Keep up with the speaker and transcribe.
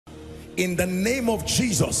in the name of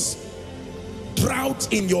Jesus.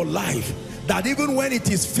 Drought in your life, that even when it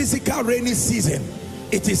is physical rainy season,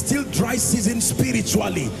 it is still dry season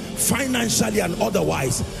spiritually, financially and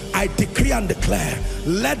otherwise. I decree and declare,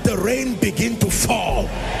 let the rain begin to fall.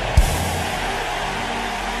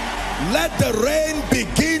 Let the rain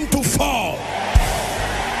begin to fall.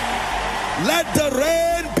 Let the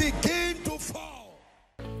rain begin to fall.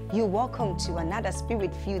 You're welcome to another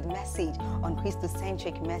spirit-filled message on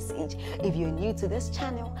Christocentric Message. If you're new to this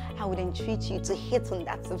channel, I would entreat you to hit on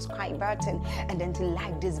that subscribe button and then to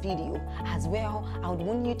like this video. As well, I would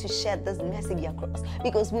want you to share this message across,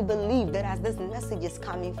 because we believe that as this message is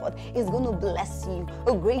coming forth, it's going to bless you.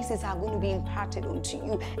 Graces are going to be imparted unto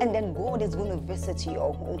you, and then God is going to visit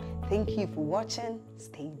your home. Thank you for watching.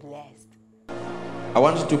 Stay blessed. I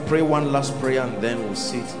want you to pray one last prayer and then we'll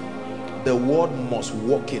sit. The word must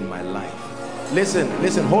work in my life. Listen,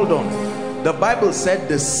 hold on. The Bible said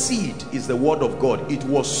the seed is the word of God. It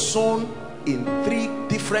was sown in 3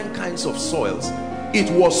 different kinds of soils. It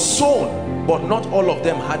was sown, but not all of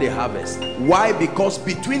them had a harvest. Why? Because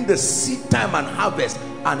between the seed time and harvest,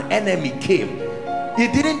 an enemy came. He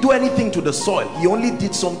didn't do anything to the soil. He only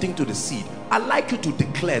did something to the seed. I'd like you to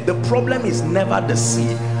declare, the problem is never the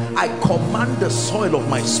seed. I command the soil of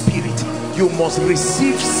my spirit. You must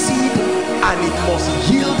receive seed and it must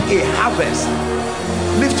yield a harvest.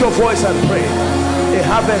 Lift your voice and pray. A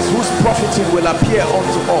harvest whose profiting will appear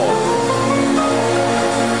unto all.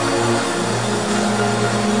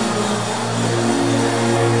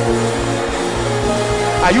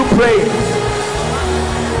 Are you praying?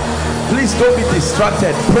 Please don't be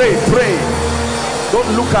distracted. Pray, pray.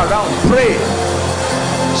 Don't look around. Pray.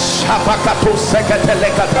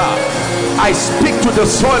 I speak to the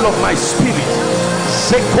soil of my spirit.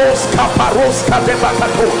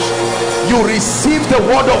 You receive the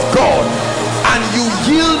word of God and you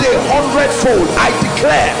yield 100-fold. I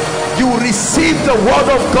declare, you receive the word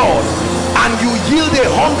of God and you yield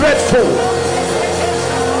 100-fold.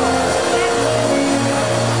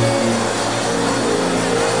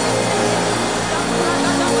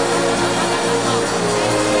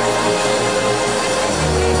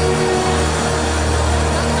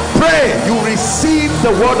 Pray, you receive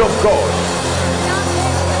the word of God.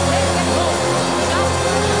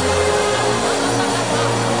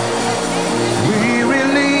 We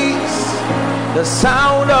release the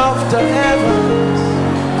sound of the heavens,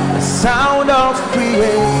 the sound of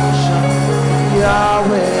creation,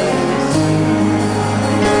 Yahweh.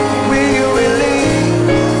 We release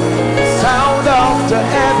the sound of the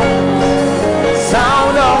heavens, the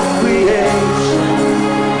sound of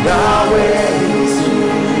creation, Yahweh.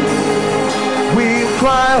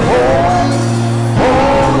 Cry, holy,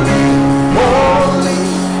 holy, holy,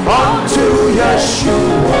 unto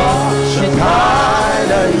Yeshua,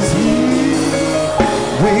 Shekinah is here.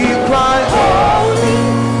 We cry, holy,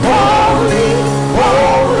 holy,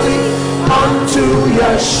 holy, unto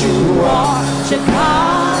Yeshua,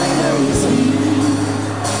 Shekinah is here.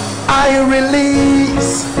 I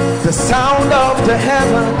release the sound of the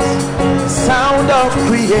heavens, the sound of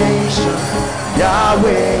creation,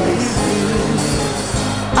 Yahweh is here.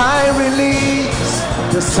 I release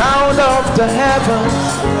the sound of the heavens,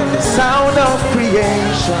 the sound of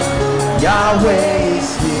creation, Yahweh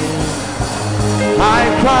is here. I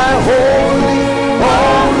cry, holy,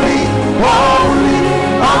 holy, holy,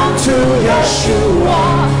 unto Yeshua,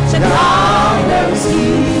 Shekinah is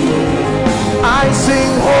here. I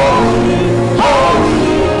sing, holy, holy,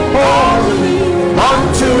 holy,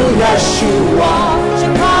 unto Yeshua,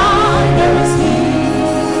 Shekinah is here.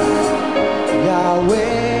 Yahweh.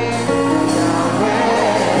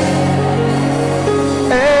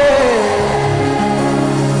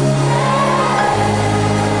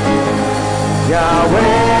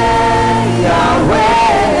 Yahweh,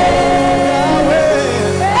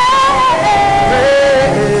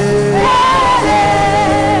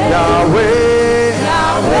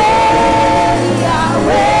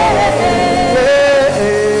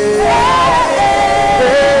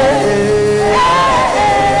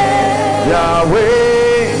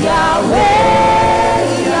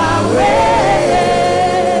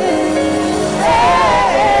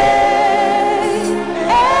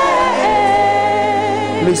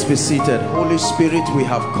 Please be seated. Holy Spirit, we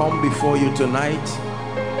have come before you tonight.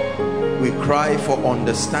 We cry for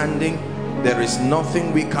understanding. There is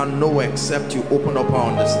nothing we can know except you open up our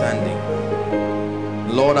understanding.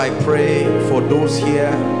 Lord, I pray for those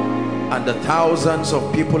here and the thousands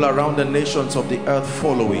of people around the nations of the earth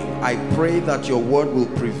following. I pray that your word will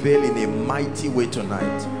prevail in a mighty way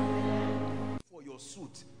tonight. For your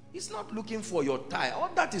suit, it's not looking for your tie. All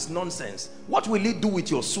that is nonsense. What will he do with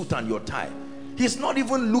your suit and your tie? He's not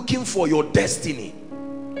even looking for your destiny.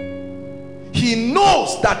 He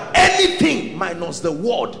knows that anything minus the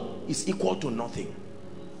word is equal to nothing.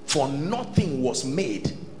 For nothing was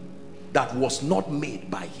made that was not made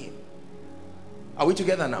by him. Are we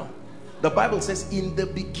together now? The Bible says in the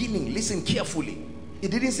beginning, listen carefully.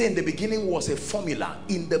 It didn't say in the beginning was a formula.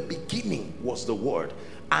 In the beginning was the word.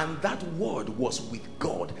 And that word was with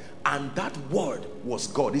God. And that word was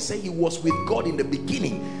God. He said he was with God in the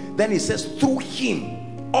beginning. Then he says through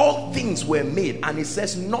him all things were made. And it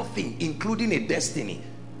says nothing, including a destiny,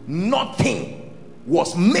 nothing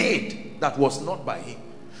was made that was not by him.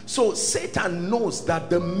 So Satan knows that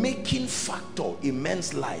the making factor in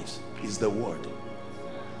men's lives is the word.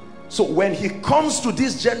 So when he comes to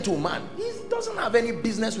this gentleman, he doesn't have any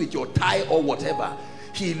business with your tie or whatever.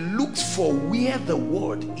 He looks for where the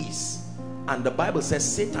word is. And the Bible says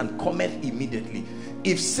Satan cometh immediately.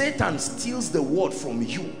 If Satan steals the word from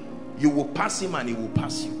you, you will pass him and he will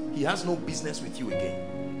pass you. He has no business with you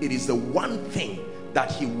again. It is the one thing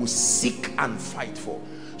that he will seek and fight for.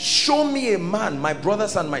 Show me a man, my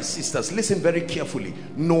brothers and my sisters, listen very carefully.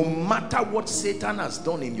 No matter what Satan has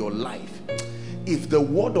done in your life, if the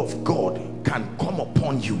word of God can come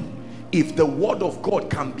upon you, if the word of God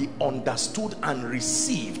can be understood and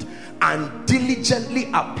received and diligently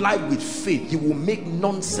applied with faith, you will make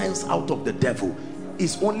nonsense out of the devil.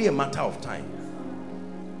 It's only a matter of time.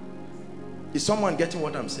 Is someone getting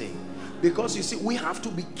what I'm saying? Because you see, we have to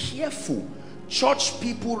be careful. Church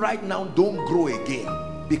people right now don't grow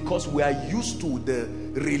again because we are used to the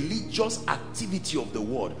religious activity of the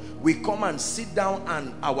word. We come and sit down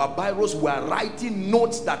and our Bibles, we are writing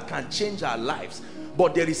notes that can change our lives.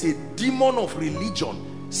 But there is a demon of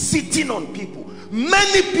religion sitting on people.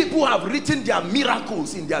 Many people have written their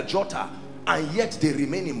miracles in their jotter and yet they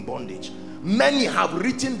remain in bondage. Many have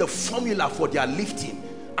written the formula for their lifting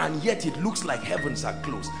and yet it looks like heavens are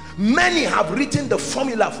closed. Many have written the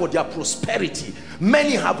formula for their prosperity.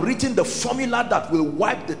 Many have written the formula that will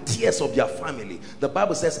wipe the tears of their family. The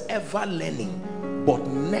Bible says ever learning but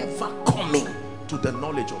never coming to the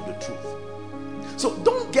knowledge of the truth. So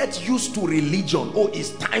don't get used to religion. Oh,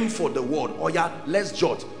 it's time for the word. Oh yeah, let's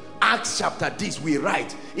jot. Acts chapter this, we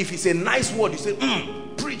write. If it's a nice word, you say,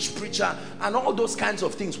 preach, preacher, and all those kinds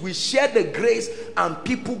of things. We share the grace and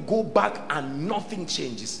people go back and nothing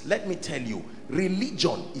changes. Let me tell you,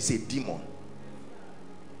 religion is a demon.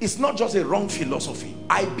 It's not just a wrong philosophy.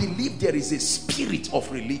 I believe there is a spirit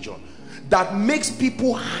of religion that makes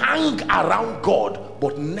people hang around God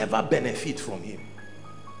but never benefit from him.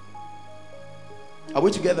 Are we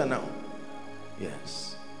together now?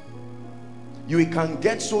 Yes. You can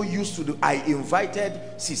get so used to I invited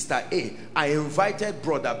sister A, I invited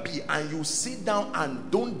brother B, and you sit down and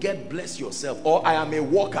don't get blessed yourself. Or I am a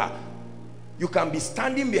worker. You can be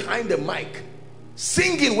standing behind the mic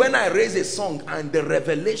singing when I raise a song and the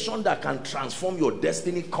revelation that can transform your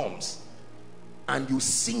destiny comes and you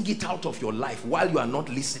sing it out of your life while you are not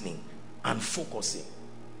listening and focusing.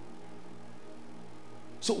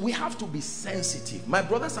 So we have to be sensitive. My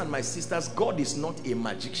brothers and my sisters, God is not a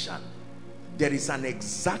magician. There is an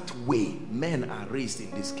exact way men are raised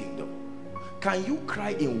in this kingdom. Can you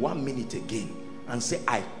cry in 1 minute again and say,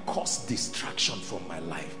 I cause distraction from my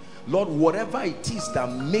life? Lord, whatever it is that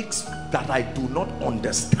makes that I do not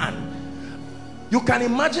understand. You can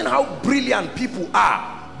imagine how brilliant people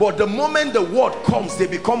are, but the moment the word comes, they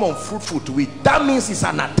become unfruitful to it. That means it's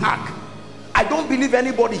an attack. I don't believe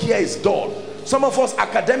anybody here is dull. Some of us,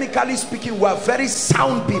 academically speaking, we are very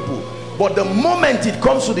sound people. But the moment it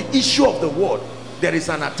comes to the issue of the word, there is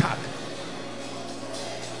an attack.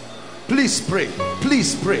 Please pray.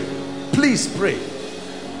 Please pray. Please pray.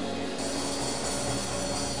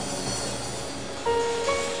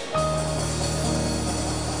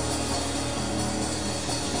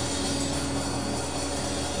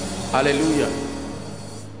 Hallelujah.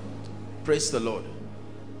 Praise the Lord.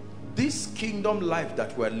 This kingdom life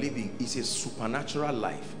that we're living is a supernatural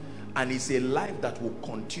life. And it's a life that will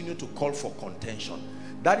continue to call for contention.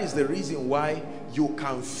 That is the reason why you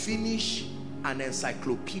can finish an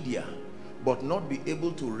encyclopedia but not be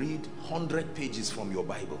able to read 100 pages from your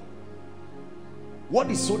Bible. What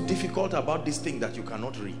is so difficult about this thing that you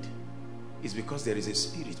cannot read is because there is a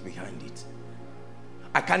spirit behind it.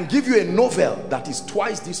 I can give you a novel that is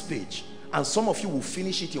twice this page and some of you will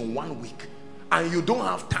finish it in 1 week and you don't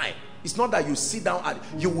have time. It's not that you sit down and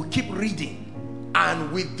you will keep reading.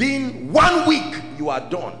 And within 1 week you are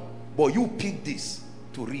done, but you pick this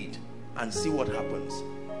to read and see what happens.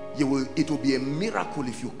 It will be a miracle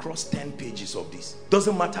if you cross 10 pages of this.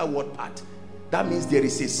 Doesn't matter what part. that means there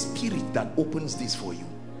is a spirit that opens this for you.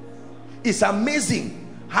 It's amazing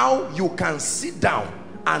how you can sit down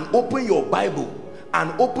and open your Bible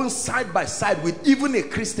and open side by side with even a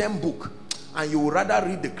Christian book, and you would rather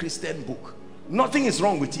read the Christian book. Nothing is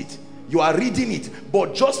wrong with it. You are reading it,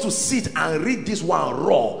 but just to sit and read this one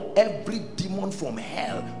raw, every demon from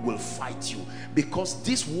hell will fight you. Because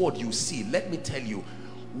this word you see, let me tell you,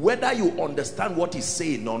 whether you understand what he's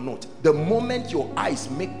saying or not, the moment your eyes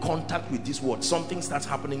make contact with this word, something starts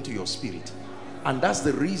happening to your spirit. And that's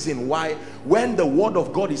the reason why when the word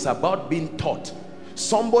of God is about being taught,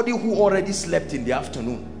 somebody who already slept in the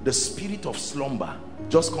afternoon, the spirit of slumber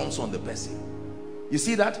just comes on the person. You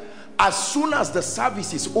see that? As soon as the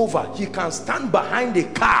service is over, he can stand behind a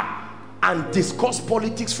car and discuss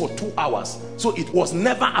politics for 2 hours. So it was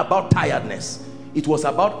never about tiredness. It was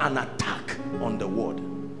about an attack on the word.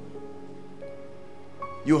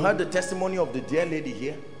 You heard the testimony of the dear lady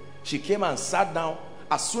here. She came and sat down.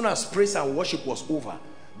 As soon as praise and worship was over,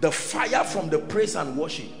 the fire from the praise and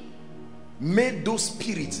worship made those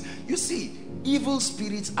spirits. You see, evil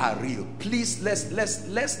spirits are real. Please,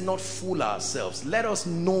 let's not fool ourselves. Let us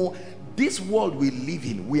know this world we live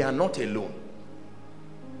in, we are not alone.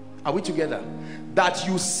 Are we together? That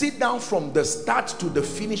you sit down from the start to the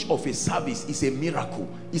finish of a service is a miracle.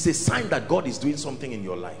 It's a sign that God is doing something in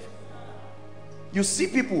your life. You see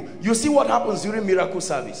people, you see what happens during miracle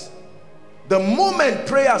service. The moment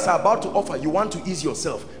prayers are about to offer, you want to ease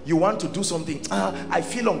yourself. You want to do something. I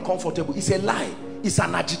feel uncomfortable. It's a lie. It's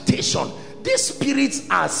an agitation. These spirits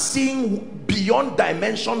are seeing beyond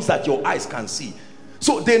dimensions that your eyes can see.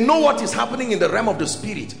 So they know what is happening in the realm of the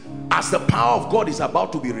spirit as the power of God is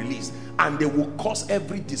about to be released, and they will cause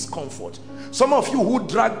every discomfort. Some of you who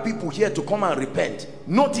drag people here to come and repent,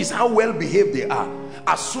 notice how well behaved they are.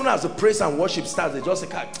 As soon as the praise and worship starts, they just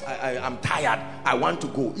say, I'm tired, I want to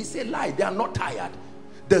go. It's a lie. They are not tired.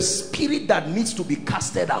 The spirit that needs to be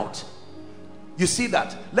casted out. You see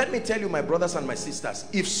that? Let me tell you, my brothers and my sisters,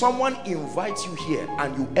 if someone invites you here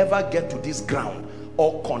and you ever get to this ground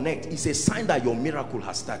or connect, it's a sign that your miracle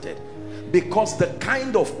has started. Because the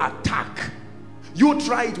kind of attack, you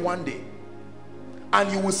try it one day and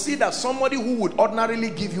you will see that somebody who would ordinarily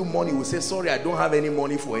give you money will say, sorry, I don't have any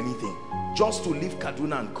money for anything, just to leave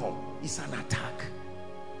Kaduna and come. It's an attack.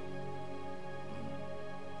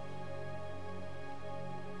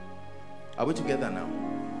 Are we together now?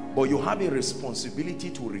 But you have a responsibility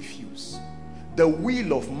to refuse. The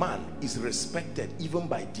will of man is respected even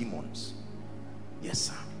by demons. Yes,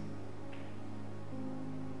 sir.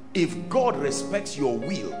 If God respects your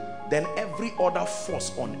will, then every other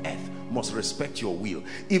force on earth must respect your will.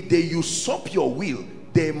 If they usurp your will,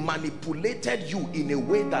 they manipulated you in a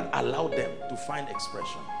way that allowed them to find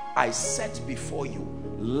expression. I set before you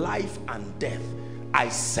life and death. I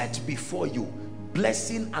set before you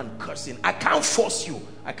blessing and cursing. I can't force you.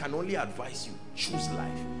 I can only advise you. Choose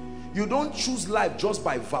life. You don't choose life just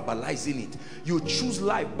by verbalizing it. You choose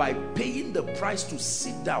life by paying the price to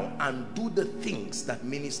sit down and do the things that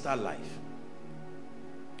minister life.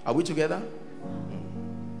 Are we together?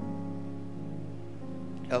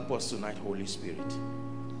 Help us tonight, Holy Spirit,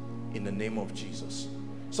 in the name of Jesus.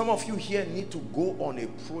 Some of you here need to go on a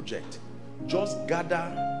project. Just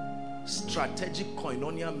gather strategic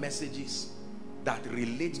koinonia messages that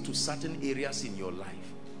relate to certain areas in your life.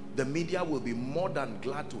 The media will be more than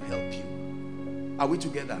glad to help you. Are we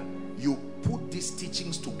together? You put these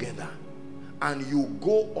teachings together and you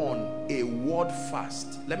go on a word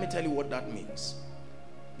fast. Let me tell you what that means.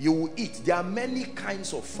 You will eat. There are many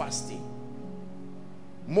kinds of fasting.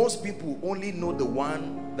 Most people only know the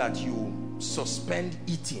one that you suspend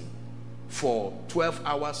eating for 12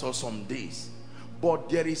 hours or some days. But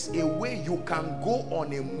there is a way you can go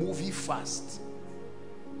on a movie fast.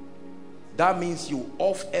 That means you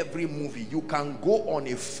off every movie. You can go on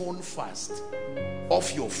a phone fast.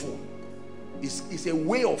 Off your phone. It's a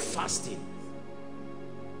way of fasting.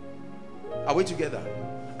 Are we together?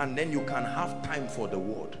 And then you can have time for the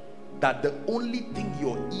word. That the only thing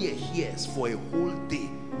your ear hears for a whole day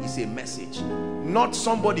is a message. Not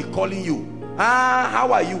somebody calling you,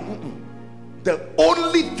 how are you? The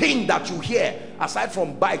only thing that you hear, aside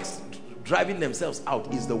from bikes driving themselves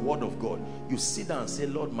out, is the word of God. You sit down and say,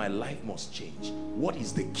 Lord, my life must change. What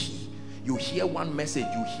is the key? You hear one message,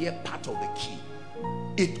 you hear part of the key.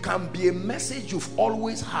 It can be a message you've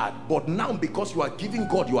always had, but now because you are giving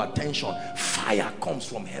God your attention, fire comes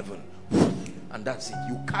from heaven. And that's it.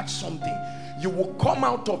 You catch something. You will come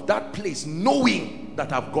out of that place knowing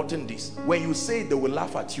that I've gotten this. When you say, they will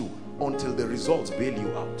laugh at you until the results bail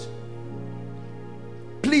you out.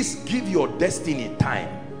 Please give your destiny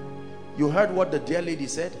time. You heard what the dear lady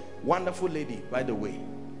said? Wonderful lady, by the way.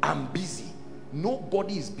 I'm busy.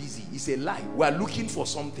 Nobody is busy. It's a lie. We are looking for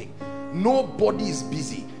something. Nobody is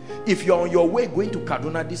busy. If you're on your way going to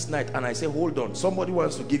Kaduna this night and I say, hold on, somebody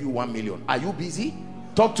wants to give you 1 million. Are you busy?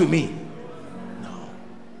 Talk to me. No.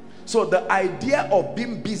 So the idea of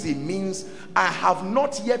being busy means I have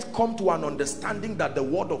not yet come to an understanding that the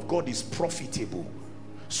word of God is profitable.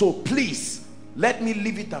 So please, let me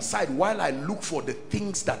leave it aside while I look for the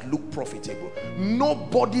things that look profitable.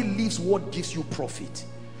 Nobody lives what gives you profit.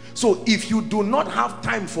 So if you do not have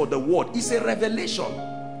time for the word, it's a revelation.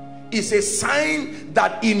 It's a sign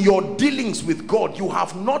that in your dealings with God, you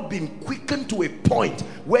have not been quickened to a point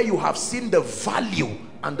where you have seen the value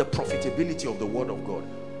and the profitability of the word of God.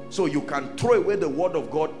 So you can throw away the word of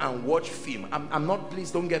God and watch film. I'm not,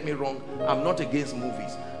 please don't get me wrong, I'm not against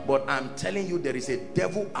movies. But I'm telling you, there is a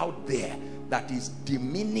devil out there that is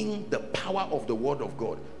demeaning the power of the word of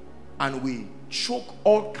God. And we choke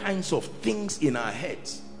all kinds of things in our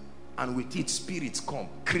heads. And with it, spirits come.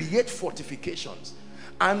 Create fortifications.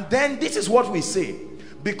 And then this is what we say.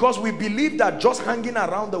 Because we believe that just hanging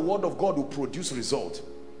around the word of God will produce result.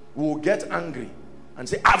 We will get angry and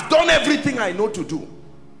say, I've done everything I know to do.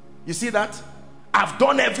 You see that? I've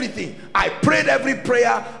done everything. I prayed every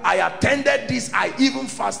prayer. I attended this. I even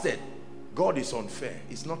fasted. God is unfair.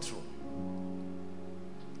 It's not true.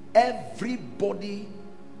 Everybody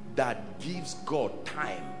that gives God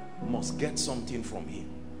time must get something from him.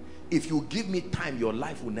 If you give me time, your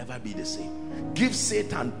life will never be the same. Give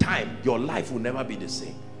Satan time, your life will never be the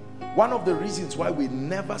same. One of the reasons why we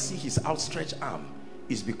never see his outstretched arm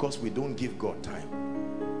is because we don't give God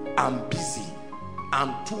time. I'm busy.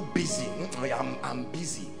 I'm too busy. I'm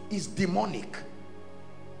busy. It's demonic.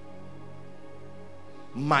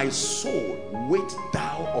 My soul, wait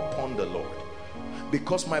thou upon the Lord.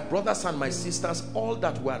 Because my brothers and my sisters, all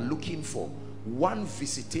that we are looking for, one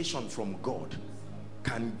visitation from God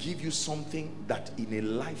can give you something that in a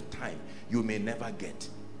lifetime you may never get.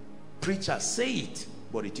 Preachers say it,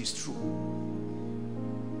 but it is true.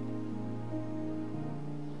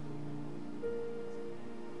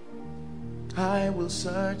 I will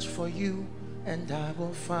search for you and I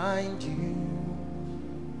will find you,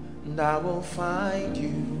 and I will find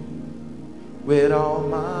you with all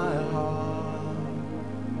my heart.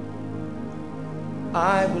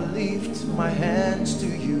 I will lift my hands to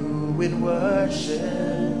you in worship,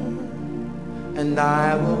 and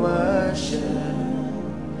I will worship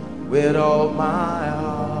with all my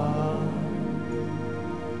heart.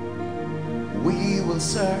 We will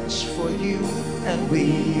search for you and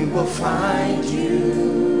we will find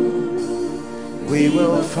you. We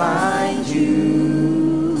will find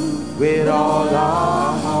you with all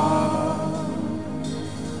our heart.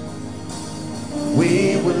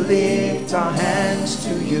 We will lift our hands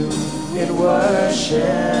to you in worship,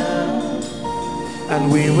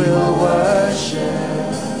 and we will worship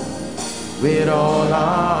with all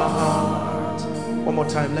our heart. One more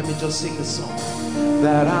time, let me just sing the song.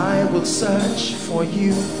 That I will search for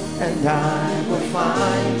you and I will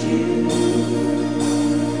find you.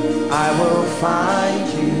 I will find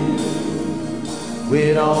you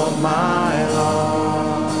with all my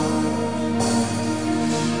heart.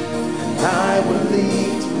 And I will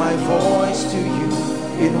lift my voice to you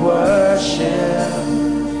in worship.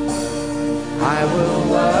 I will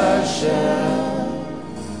worship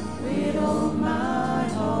with all my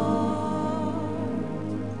heart.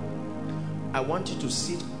 I want you to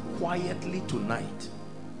sit quietly tonight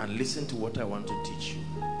and listen to what I want to teach you.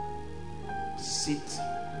 Sit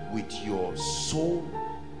with your soul,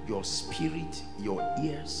 your spirit, your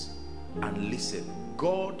ears, and listen.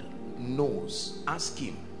 God knows. Ask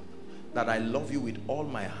him that I love you with all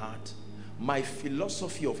my heart. My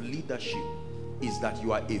philosophy of leadership is that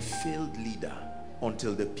you are a failed leader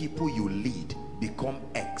until the people you lead become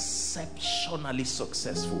exceptionally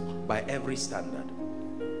successful by every standard.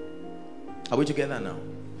 Are we together now?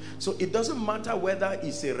 So it doesn't matter whether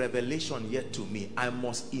it's a revelation yet to me. I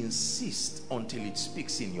must insist until it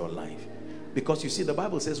speaks in your life. Because you see, the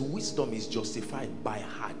Bible says wisdom is justified by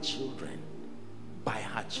her children. By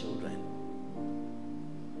her children.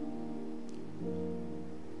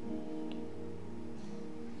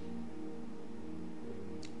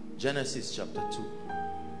 Genesis chapter 2.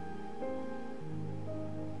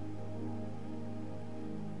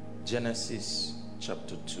 Genesis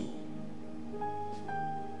chapter 2.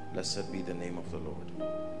 Blessed be the name of the Lord.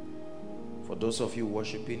 For those of you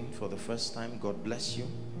worshiping for the first time, God bless you.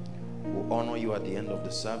 We'll honor you at the end of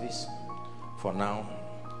the service. For now,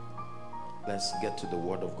 let's get to the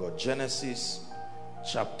word of God. Genesis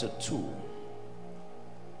chapter 2,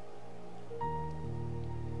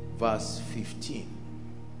 verse 15.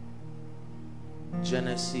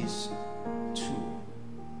 Genesis 2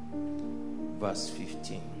 verse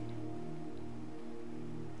 15.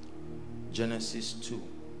 Genesis 2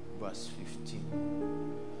 verse 15.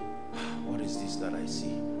 What is this that I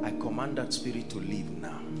see? I command that spirit to leave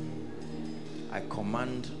now. I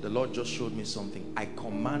command, the Lord just showed me something. I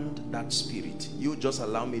command that spirit. You just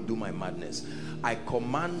allow me to do my madness. I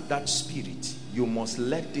command that spirit. You must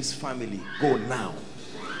let this family go now.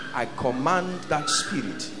 I command that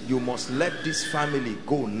spirit. You must let this family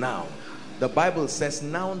go now. The Bible says,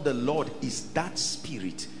 now the Lord is that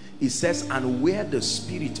spirit. It says, and where the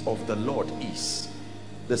spirit of the Lord is.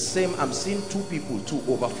 The same, I'm seeing two people to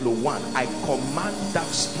overflow one. I command that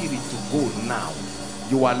spirit to go now.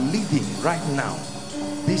 You are leaving right now.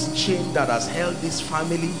 This chain that has held this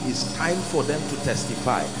family, is time for them to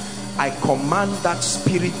testify. I command that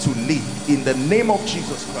spirit to leave in the name of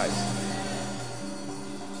Jesus Christ.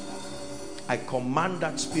 I command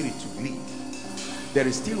that spirit to leave. There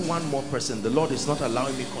is still one more person. The Lord is not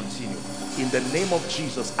allowing me to continue. In the name of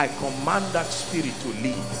Jesus, I command that spirit to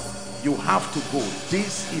leave. You have to go.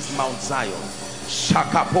 This is Mount Zion.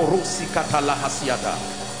 Shakaporosi katalahasiada.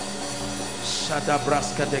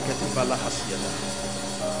 Shadabraska deketibalahasiada.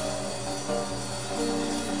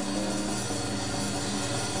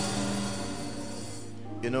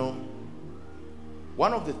 You know,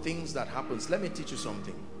 one of the things that happens, let me teach you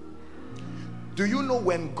something. Do you know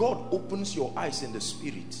when God opens your eyes in the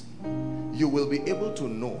spirit, you will be able to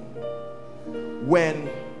know when,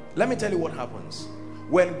 let me tell you what happens.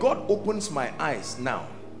 When God opens my eyes now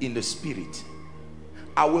in the spirit,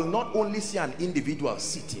 I will not only see an individual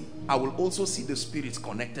sitting, I will also see the spirits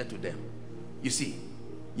connected to them. You see?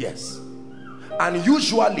 Yes. And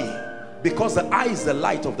usually, because the eye is the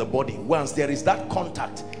light of the body, once there is that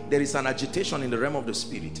contact, there is an agitation in the realm of the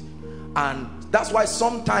spirit. And that's why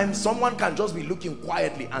sometimes someone can just be looking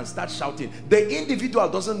quietly and start shouting. The individual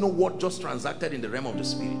doesn't know what just transacted in the realm of the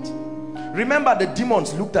spirit. Remember, the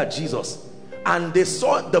demons looked at Jesus and they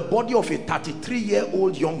saw the body of a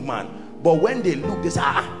 33-year-old young man. But when they looked, they said,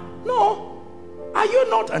 no, are you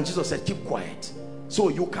not? And Jesus said, keep quiet. So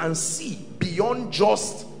you can see beyond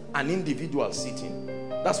just an individual sitting.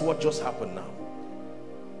 That's what just happened now.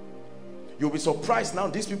 You'll be surprised now.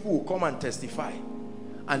 These people will come and testify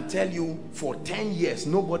and tell you, for 10 years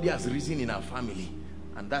nobody has risen in our family,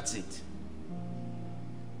 and that's it.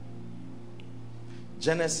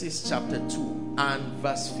 Genesis chapter 2 and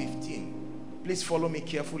verse 15. Please follow me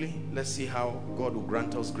carefully. Let's see how God will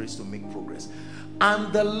grant us grace to make progress.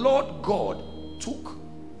 And the Lord God took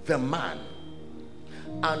the man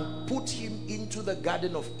and put him into the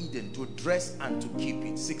Garden of Eden to dress and to keep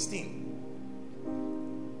it. 16.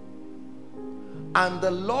 And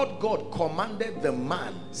the Lord God commanded the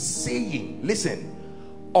man, saying, listen,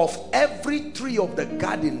 of every tree of the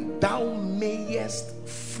garden thou mayest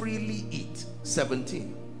freely eat.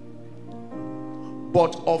 17.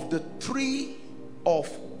 But of the tree of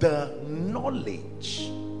the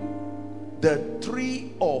knowledge, the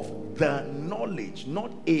tree of the knowledge,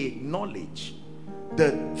 not a knowledge,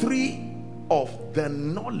 the tree of the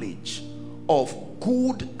knowledge of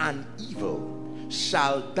good and evil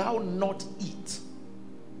shalt thou not eat,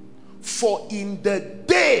 for in the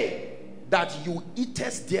day that you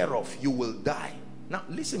eatest thereof you will die. Now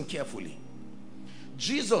listen carefully.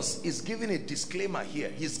 Jesus is giving a disclaimer here.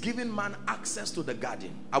 He's giving man access to the garden.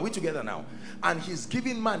 Are we together now? And he's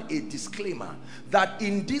giving man a disclaimer that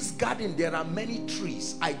in this garden there are many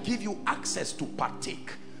trees. I give you access to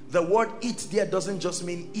partake. The word eat there doesn't just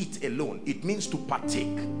mean eat alone. It means to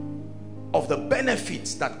partake of the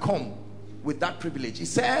benefits that come with that privilege. It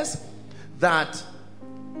says that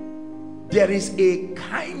there is a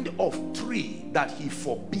kind of tree that he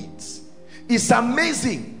forbids. It's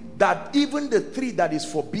amazing that even the tree that is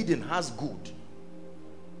forbidden has good.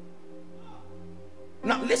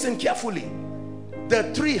 Now listen carefully.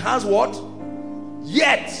 The tree has what?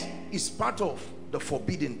 Yet is part of the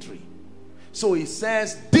forbidden tree. So it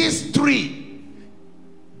says this tree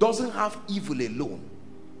doesn't have evil alone.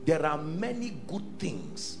 There are many good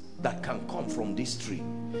things that can come from this tree.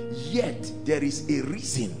 Yet there is a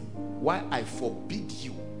reason why I forbid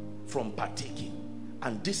you from partaking.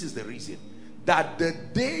 And this is the reason. That the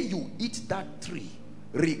day you eat that tree,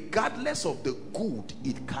 regardless of the good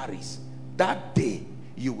it carries, that day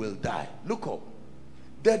you will die. Look up.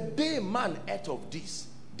 The day man ate of this,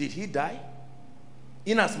 did he die?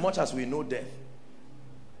 In as much as we know death,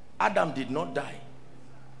 Adam did not die.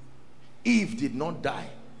 Eve did not die.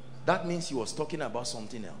 That means he was talking about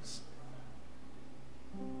something else.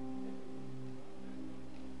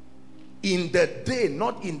 In the day,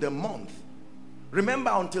 not in the month.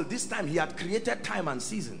 Remember, until this time he had created time and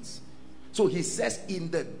seasons. So he says, in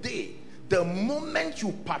the day, the moment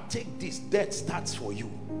you partake this, death starts for you.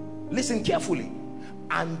 Listen carefully.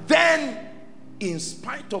 And then, in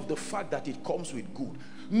spite of the fact that it comes with good,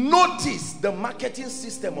 notice the marketing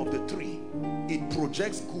system of the tree. It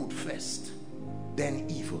projects good first, then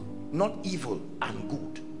evil. Not evil and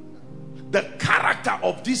good. The character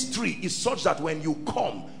of this tree is such that when you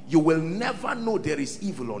come, you will never know there is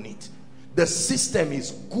evil on it. The system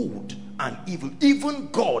is good and evil. Even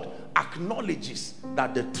God acknowledges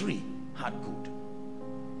that the tree had good.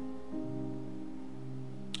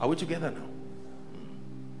 Are we together now?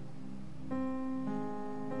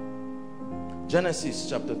 Genesis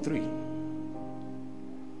chapter 3.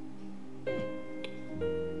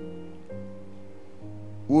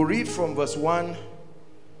 We'll read from verse 1,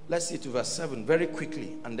 let's see, to verse 7 very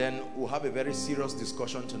quickly, and then we'll have a very serious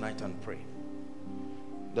discussion tonight and pray.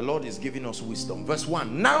 The Lord is giving us wisdom. Verse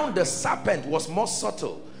 1, now the serpent was more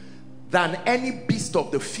subtle than any beast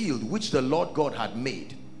of the field which the Lord God had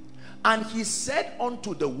made. And he said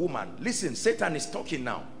unto the woman, listen, Satan is talking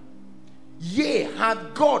now. Yea,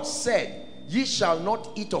 had God said, ye shall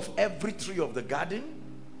not eat of every tree of the garden?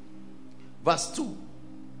 Verse 2,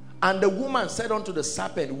 and the woman said unto the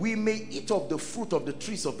serpent, we may eat of the fruit of the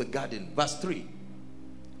trees of the garden. Verse 3,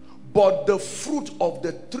 but the fruit of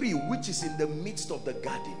the tree which is in the midst of the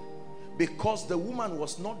garden, because the woman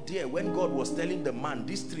was not there when God was telling the man,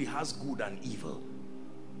 this tree has good and evil.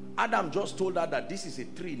 Adam just told her that this is a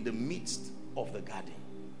tree in the midst of the garden.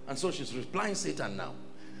 And so she's replying Satan now.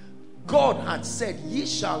 God had said, ye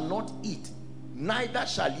shall not eat, neither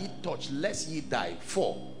shall ye touch, lest ye die.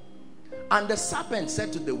 4. And the serpent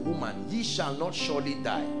said to the woman, ye shall not surely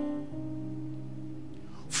die.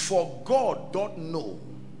 For God doth know.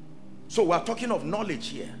 So we're talking of knowledge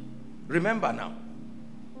here. Remember now,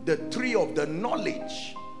 the tree of the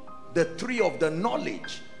knowledge. The tree of the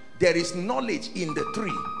knowledge. There is knowledge in the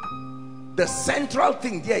tree. The central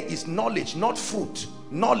thing there is knowledge, not fruit.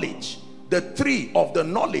 Knowledge. The tree of the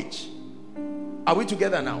knowledge. Are we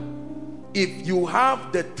together now? If you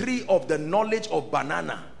have the tree of the knowledge of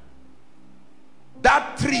banana,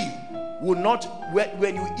 that tree will not,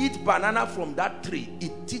 when you eat banana from that tree,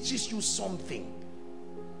 it teaches you something.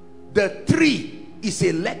 The tree is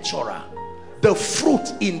a lecturer. The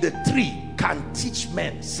fruit in the tree can teach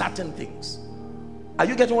men certain things. Are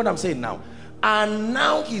you getting what I'm saying now? And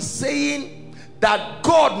now he's saying that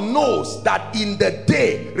God knows that in the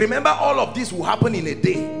day, remember all of this will happen in a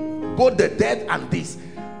day, both the death and this,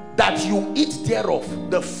 that you eat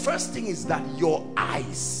thereof. The first thing is that your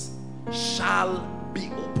eyes shall be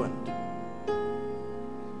opened.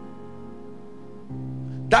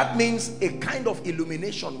 That means a kind of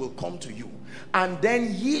illumination will come to you, and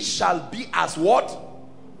then ye shall be as what?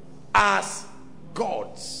 As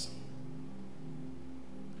gods,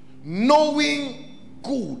 knowing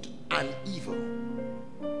good and evil.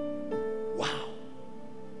 Wow.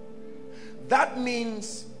 That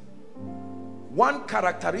means one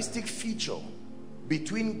characteristic feature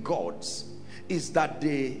between gods is that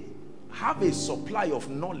they have a supply of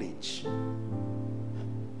knowledge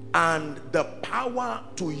and the power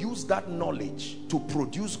to use that knowledge to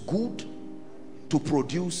produce good, to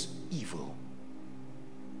produce evil.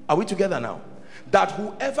 Are we together now? That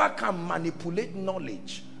whoever can manipulate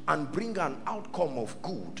knowledge and bring an outcome of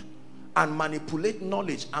good, and manipulate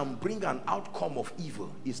knowledge and bring an outcome of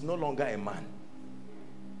evil, is no longer a man.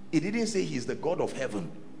 He didn't say he's the God of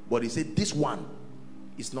heaven, but he said this one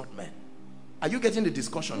is not man. Are you getting the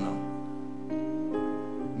discussion now?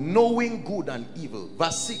 Knowing good and evil.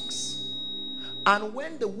 Verse 6. And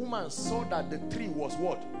when the woman saw that the tree was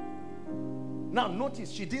what? Now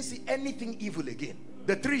notice, she didn't see anything evil again.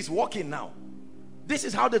 The tree is walking now. This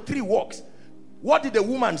is how the tree walks. What did the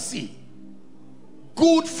woman see?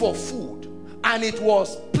 Good for food, and it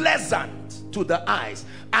was pleasant to the eyes,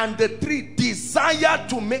 and the tree desired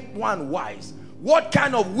to make one wise. What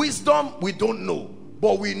kind of wisdom? We don't know,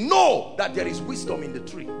 but we know that there is wisdom in the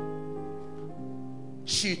tree.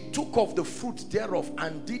 She took of the fruit thereof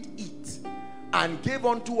and did eat, and gave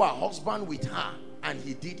unto her husband with her, and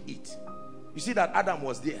he did eat. You see that Adam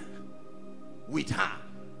was there with her.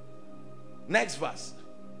 Next verse.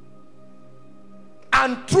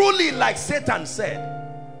 And truly, like Satan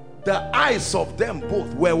said, the eyes of them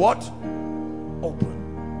both were what? Open.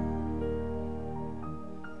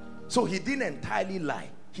 So he didn't entirely lie.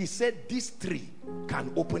 He said this tree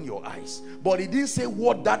can open your eyes, but he didn't say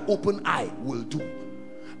what that open eye will do.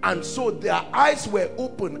 And so their eyes were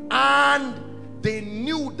open, and they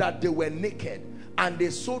knew that they were naked, and they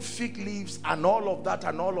sewed fig leaves and all of that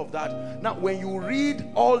and all of that. Now when you read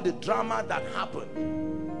all the drama that happened,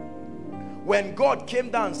 When God came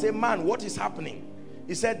down and said, man, what is happening?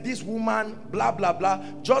 He said, this woman, blah, blah, blah.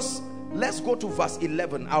 Just, let's go to verse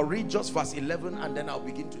 11. I'll read just verse 11 and then I'll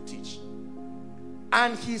begin to teach.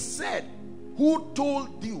 And he said, who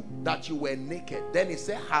told you that you were naked? Then he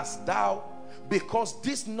said, hast thou? Because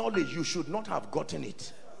this knowledge, you should not have gotten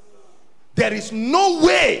it. There is no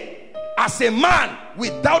way, as a man,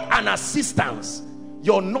 without an assistance,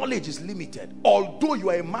 your knowledge is limited. Although you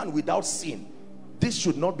are a man without sin, this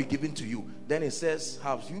should not be given to you. Then he says,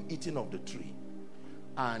 have you eaten of the tree?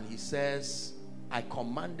 And he says, I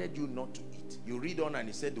commanded you not to eat. You read on and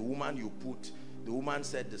he said, the woman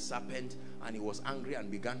said the serpent, and he was angry and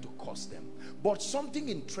began to curse them. But something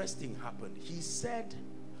interesting happened. He said,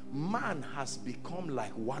 man has become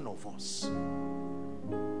like one of us.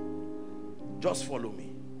 Just follow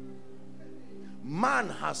me. Man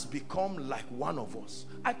has become like one of us.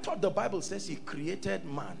 I thought the Bible says he created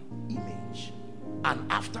man, image,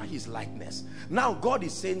 and after his likeness. Now God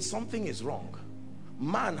is saying something is wrong.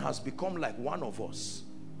 Man has become like one of us.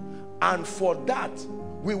 And for that,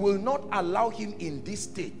 we will not allow him in this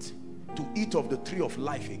state to eat of the tree of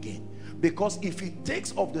life again. Because if he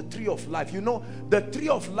takes of the tree of life, you know, the tree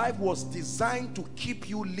of life was designed to keep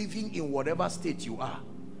you living in whatever state you are.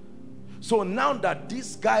 So now that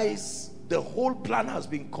these guys, the whole plan has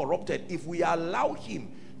been corrupted, if we allow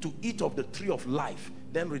him to eat of the tree of life,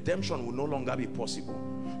 then redemption will no longer be possible.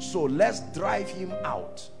 So let's drive him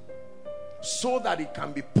out so that it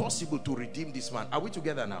can be possible to redeem this man. Are we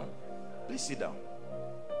together now? Please sit down.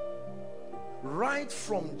 Right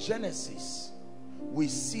from Genesis, we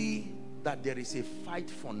see that there is a fight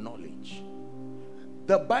for knowledge.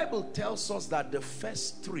 The Bible tells us that the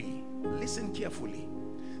first tree, listen carefully,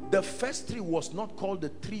 the first tree was not called the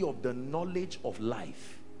tree of the knowledge of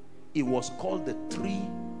life. It was called the tree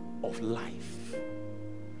of life.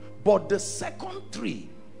 But the second tree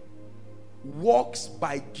works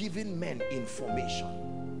by giving men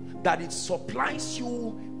information. That it supplies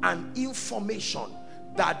you an information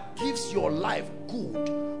that gives your life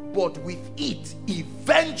good, but with it,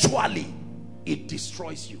 eventually, it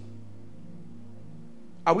destroys you.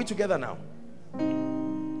 Are we together now?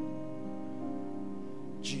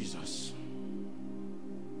 Jesus.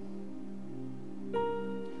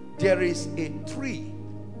 There is a tree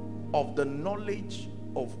of the knowledge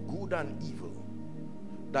of good and evil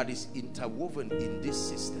that is interwoven in this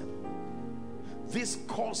system. This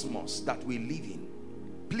cosmos that we live in.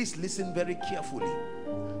 Please listen very carefully.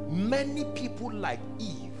 Many people like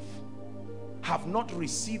Eve have not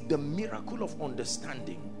received the miracle of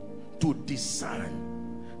understanding to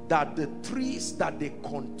discern that the trees that they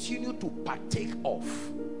continue to partake of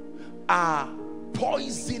are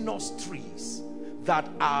poisonous trees that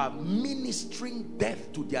are ministering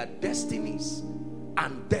death to their destinies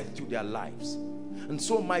and death to their lives. And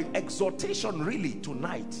so my exhortation really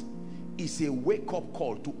tonight is a wake-up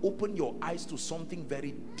call to open your eyes to something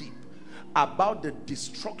very deep about the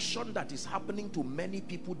destruction that is happening to many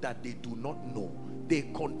people that they do not know. They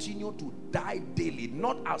continue to die daily,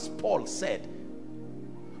 not as Paul said,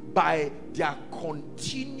 by their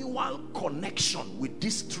continual connection with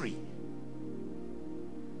this tree,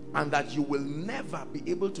 and that you will never be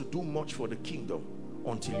able to do much for the kingdom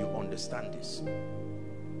until you understand this.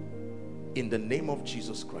 In the name of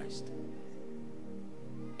Jesus Christ.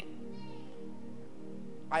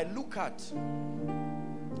 I look at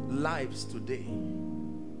lives today.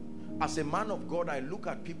 As a man of God, I look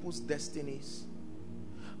at people's destinies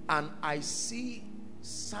and I see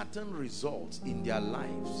certain results in their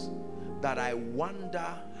lives that I wonder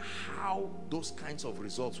how those kinds of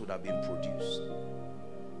results would have been produced.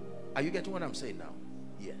 Are you getting what I'm saying now?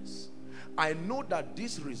 Yes. I know that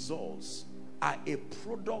these results are a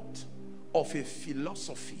product of a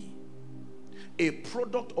philosophy, a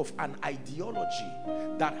product of an ideology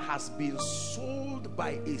that has been sold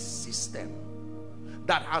by a system,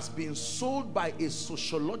 that has been sold by a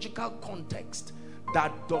sociological context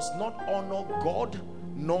that does not honor God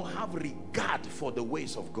nor have regard for the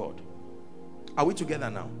ways of God. Are we together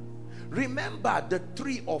now? Remember the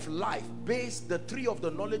tree of life, the tree of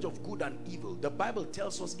the knowledge of good and evil. The Bible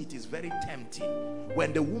tells us it is very tempting.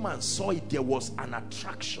 When the woman saw it, there was an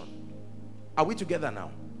attraction. Are we together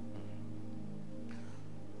now?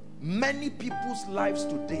 Many people's lives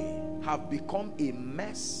today have become a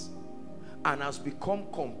mess and has become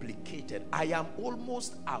complicated. I am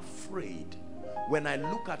almost afraid when I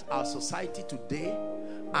look at our society today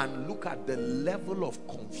and look at the level of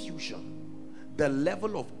confusion, the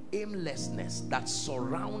level of aimlessness that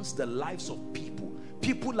surrounds the lives of people.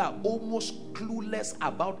 People are almost clueless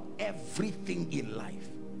about everything in life.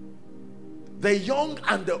 The young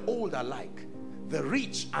and the old alike. the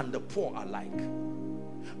rich and the poor alike.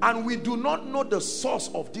 And we do not know the source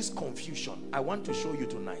of this confusion. I want to show you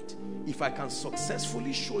tonight. If I can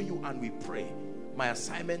successfully show you and we pray, my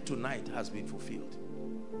assignment tonight has been fulfilled.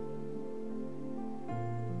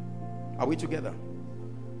 Are we together?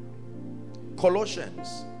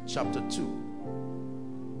 Colossians chapter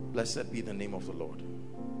 2. Blessed be the name of the Lord.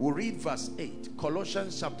 We'll read verse 8.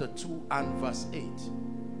 Colossians chapter 2 and verse 8.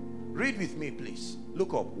 Read with me, please.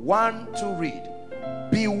 Look up. 1, 2, read.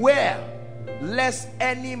 Beware lest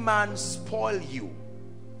any man spoil you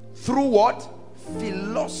through what?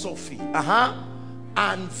 Philosophy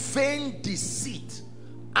and vain deceit,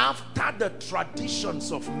 after the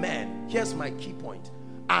traditions of men. Here's my key point.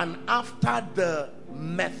 And after the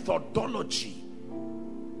methodology,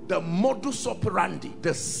 the modus operandi,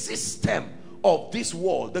 the system of this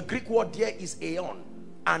world. The Greek word here is aeon,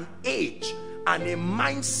 an age and a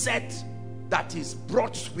mindset that is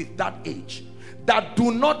brought with that age. That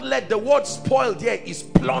do not let, the word spoiled here is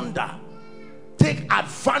plunder, take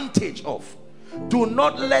advantage of. Do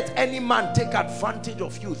not let any man take advantage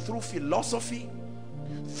of you through philosophy,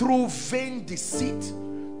 through vain deceit,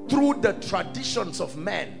 through the traditions of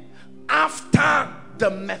men, after the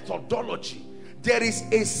methodology. There is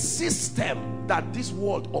a system that this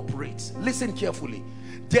world operates. Listen carefully.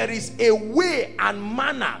 There is a way and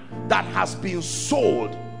manner that has been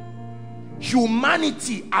sold.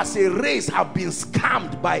 Humanity as a race have been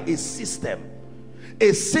scammed by a system.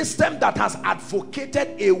 A system that has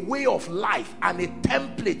advocated a way of life and a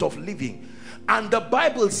template of living. And the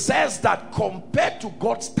Bible says that compared to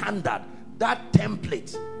God's standard, that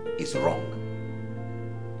template is wrong.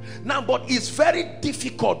 Now, but it's very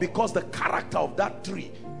difficult because the character of that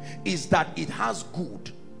tree is that it has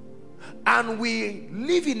good. And we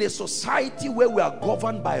live in a society where we are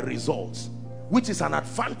governed by results, which is an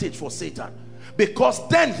advantage for Satan. Because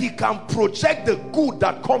then he can project the good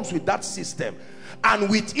that comes with that system. And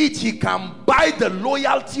with it, he can buy the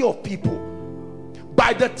loyalty of people.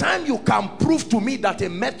 By the time you can prove to me that a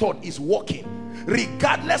method is working,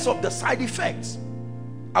 regardless of the side effects.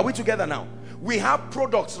 Are we together now? We have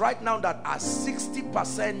products right now that are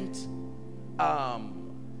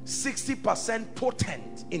 60%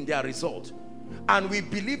 potent in their result. And we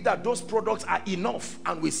believe that those products are enough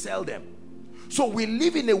and we sell them. So we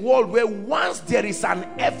live in a world where once there is an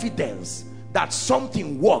evidence that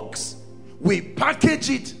something works, we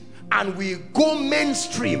package it and we go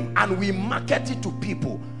mainstream and we market it to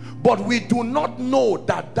people. But we do not know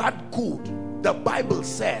that that good, the Bible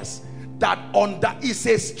says, that under is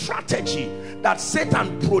a strategy that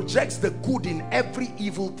Satan projects the good in every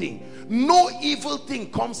evil thing. No evil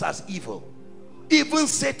thing comes as evil. Even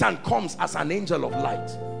Satan comes as an angel of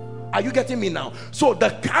light. Are you getting me now? So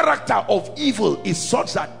the character of evil is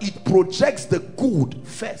such that it projects the good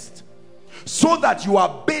first, so that you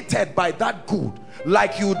are baited by that good.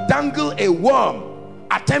 Like you dangle a worm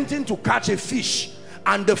attempting to catch a fish,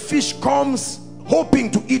 and the fish comes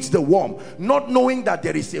hoping to eat the worm, not knowing that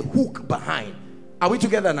there is a hook behind. Are we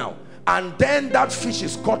together now? And then that fish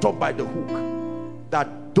is caught up by the hook.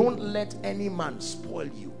 That don't let any man spoil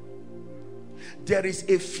you. There is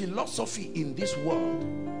a philosophy in this world.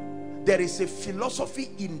 There is a philosophy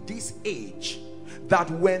in this age that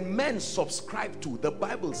when men subscribe to, the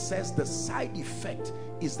Bible says the side effect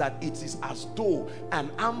is that it is as though an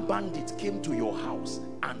armed bandit came to your house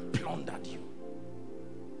and plundered you.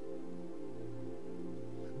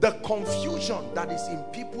 The confusion that is in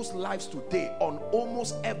people's lives today on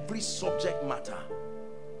almost every subject matter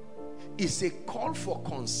is a call for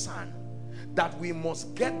concern that we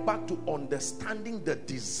must get back to understanding the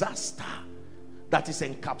disaster that is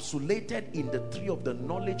encapsulated in the tree of the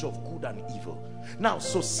knowledge of good and evil. Now,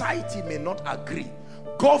 society may not agree.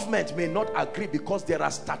 Government may not agree because there are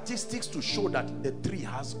statistics to show that the tree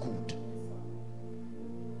has good.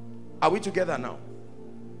 Are we together now?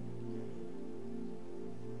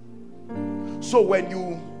 So when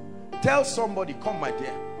you tell somebody, come my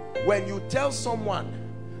dear, when you tell someone,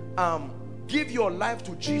 give your life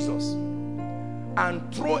to Jesus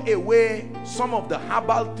and throw away some of the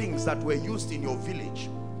herbal things that were used in your village,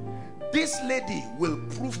 this lady will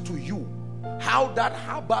prove to you how that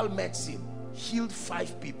herbal medicine healed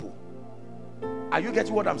 5 people. Are you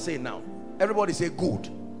getting what I'm saying now? Everybody say good.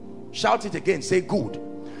 Shout it again, say good.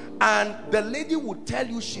 And the lady will tell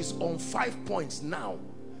you she's on 5 points now,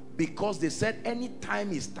 because they said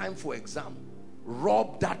anytime it's time for exam,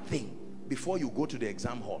 rub that thing before you go to the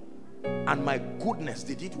exam hall. And my goodness,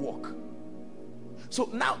 did it work? So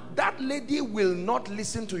now that lady will not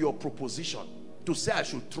listen to your proposition to say I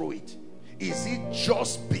should throw it. Is it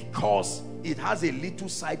just because it has a little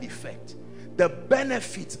side effect? The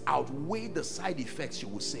benefits outweigh the side effects, you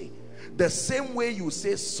will say. The same way you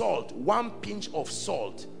say salt, 1 pinch of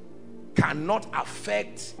salt cannot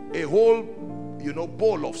affect a whole,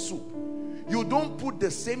 bowl of soup. You don't put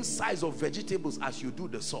the same size of vegetables as you do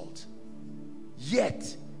the salt.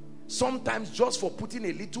 Yet, sometimes just for putting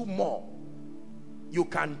a little more, you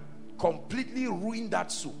can completely ruin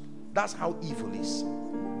that soup. That's how evil is.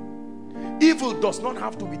 Evil does not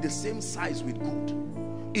have to be the same size with good.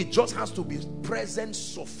 It just has to be present,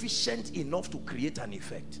 sufficient enough to create an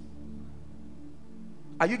effect.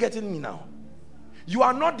 Are you getting me now? You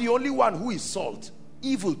are not the only one who is salt.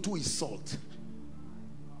 Evil too is salt.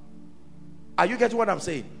 Are you getting what I'm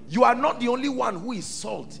saying? You are not the only one who is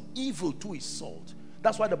salt. Evil too is salt.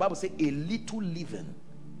 That's why the Bible says a little leaven.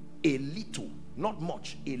 A little, not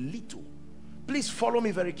much, a little. Please follow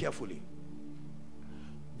me very carefully.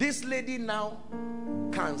 This lady now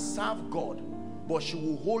can serve God, but she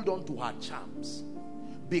will hold on to her charms.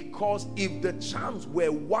 Because if the charms were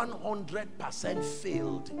 100%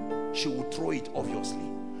 failed, she would throw it, obviously.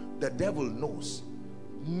 The devil knows.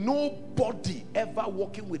 Nobody ever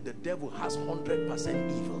walking with the devil has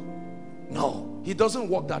 100% evil. No, he doesn't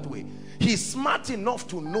work that way. He's smart enough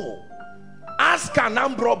to know. Ask an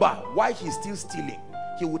armed robber why he's still stealing.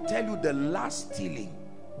 He will tell you the last stealing,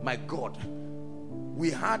 my God, we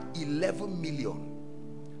had 11 million.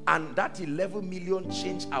 And that 11 million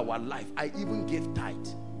changed our life. I even gave tithe.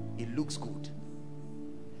 It looks good.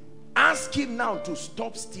 Ask him now to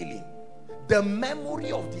stop stealing. The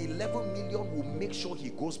memory of the 11 million will make sure he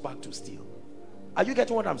goes back to steal. Are you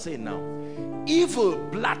getting what I'm saying now? Evil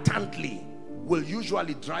blatantly will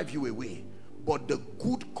usually drive you away, but the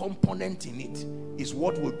good component in it is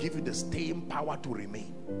what will give you the staying power to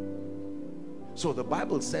remain. So the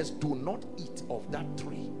Bible says, do not eat of that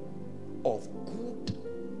tree of good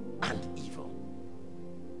and evil.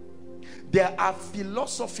 There are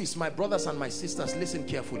philosophies, my brothers and my sisters, listen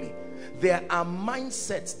carefully. There are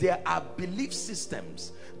mindsets, there are belief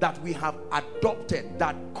systems that we have adopted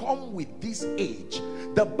that come with this age.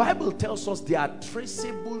 The Bible tells us they are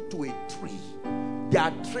traceable to a tree. They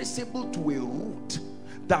are traceable to a root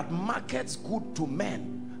that markets good to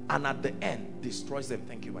men and at the end destroys them.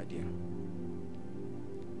 Thank you, my dear.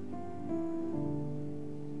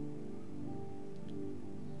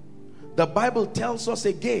 The Bible tells us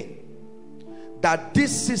again that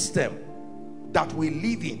this system that we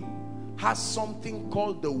live in has something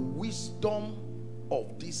called the wisdom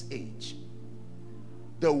of this age.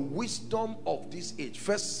 The wisdom of this age.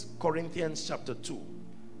 1 Corinthians chapter 2.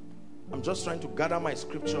 I'm just trying to gather my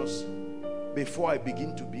scriptures before I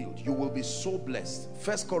begin to build. You will be so blessed.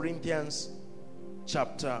 1 Corinthians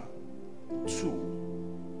chapter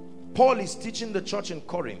 2. Paul is teaching the church in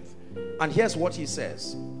Corinth, and here's what he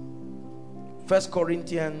says. 1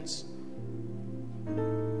 Corinthians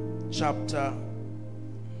chapter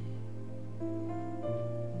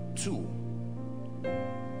 2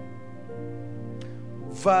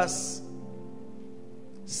 verse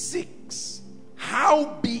 6.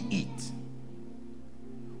 How be it,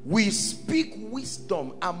 we speak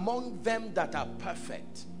wisdom among them that are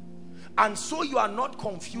perfect. And so you are not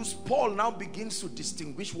confused. Paul now begins to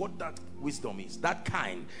distinguish what that wisdom is, that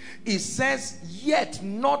kind. It says, yet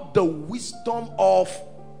not the wisdom of.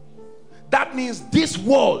 That means this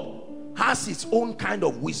world has its own kind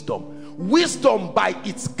of wisdom. Wisdom by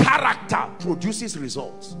its character produces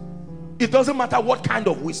results. It doesn't matter what kind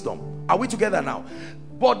of wisdom. Are we together now?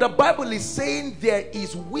 But the Bible is saying there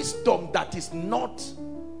is wisdom that is not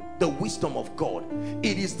the wisdom of God.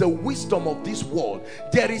 It is the wisdom of this world.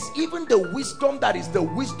 There is even the wisdom that is the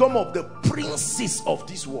wisdom of the princes of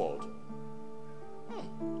this world.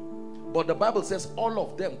 But the Bible says all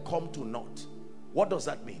of them come to naught. What does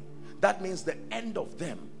that mean? That means the end of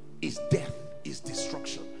them is death, is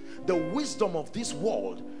destruction. The wisdom of this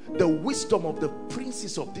world, the wisdom of the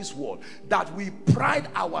princes of this world that we pride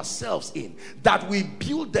ourselves in, that we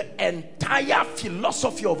build the entire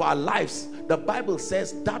philosophy of our lives. The Bible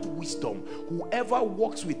says that wisdom, whoever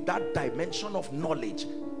walks with that dimension of knowledge,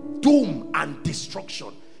 doom and destruction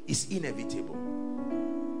is inevitable.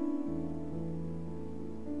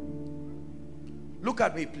 Look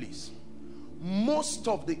at me, please. Most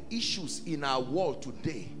of the issues in our world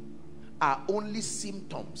today are only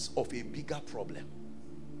symptoms of a bigger problem.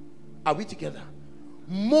 Are we together?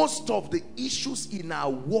 Most of the issues in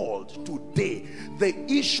our world today, the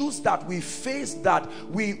issues that we face, that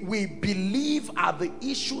we believe are the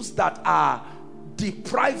issues that are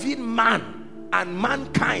depriving man and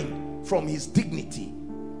mankind from his dignity,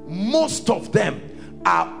 most of them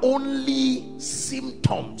are only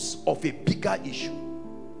symptoms of a bigger issue.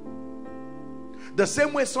 The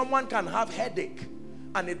same way someone can have headache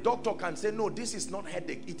and a doctor can say, no, this is not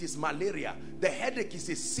headache, it is malaria. The headache is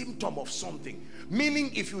a symptom of something.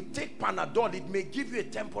 Meaning if you take Panadol, it may give you a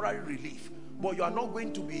temporary relief, but you are not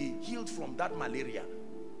going to be healed from that malaria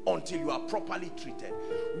until you are properly treated.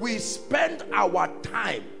 We spend our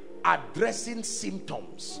time addressing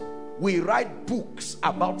symptoms. We write books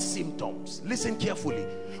about symptoms. Listen carefully.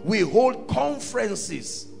 We hold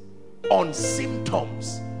conferences on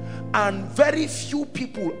symptoms, and very few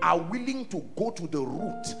people are willing to go to the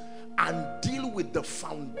root and deal with the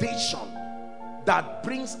foundation that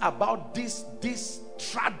brings about this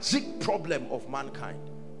tragic problem of mankind.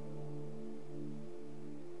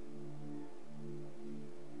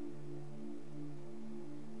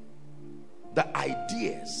 The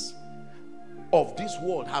ideas of this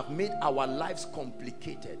world have made our lives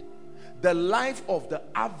complicated. The life of the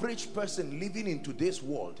average person living in today's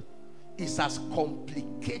world is as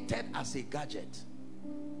complicated as a gadget.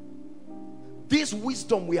 This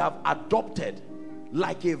wisdom we have adopted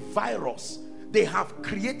like a virus. They have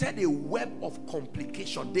created a web of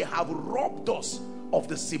complication. They have robbed us of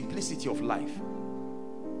the simplicity of life.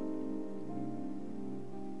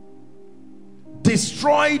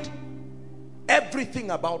 Destroyed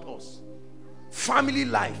everything about us. Family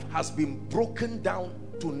life has been broken down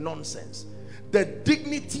to nonsense. The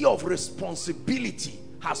dignity of responsibility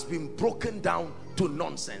has been broken down to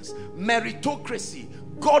nonsense. Meritocracy,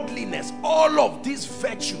 godliness, all of these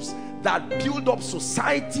virtues that build up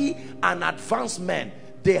society and advance men,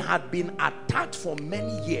 they had been attacked for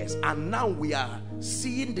many years, and now we are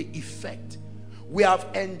seeing the effect. We have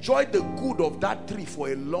enjoyed the good of that tree for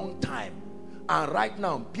a long time, and right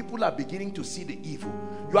now people are beginning to see the evil.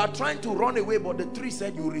 You are trying to run away, but the tree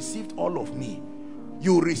said, you received all of me.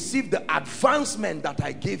 You received the advancement that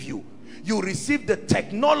I gave you. You received the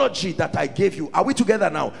technology that I gave you. Are we together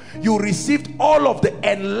now? You received all of the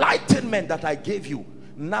enlightenment that I gave you.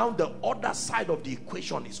 Now the other side of the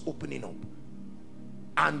equation is opening up.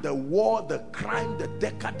 And the war, the crime, the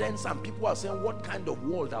decadence, and people are saying, what kind of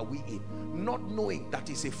world are we in? Not knowing that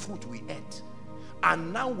is a fruit we ate.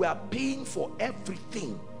 And now we are paying for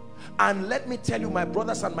everything. And let me tell you, my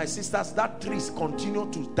brothers and my sisters, that trees continue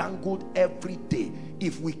to dangle every day.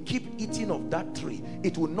 If we keep eating of that tree,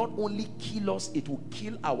 it will not only kill us, it will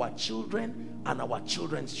kill our children and our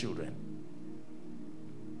children's children.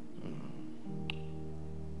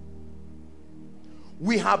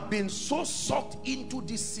 We have been so sucked into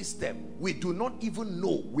this system, we do not even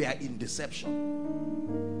know we are in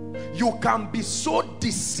deception. You can be so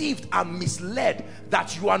deceived and misled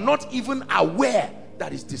that you are not even aware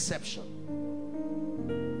that is deception.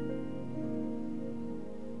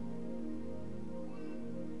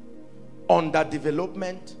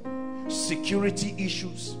 Underdevelopment, security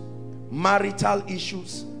issues, marital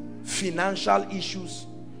issues, financial issues,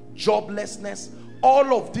 joblessness,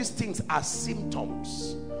 all of these things are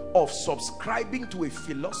symptoms of subscribing to a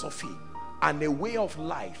philosophy and a way of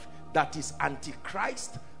life that is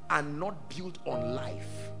antichrist and not built on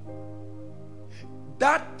life.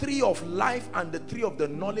 That tree of life and the tree of the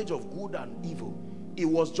knowledge of good and evil, it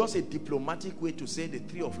was just a diplomatic way to say the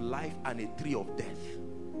tree of life and a tree of death,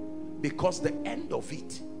 because the end of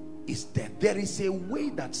it is death. There is a way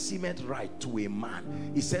that seemeth right to a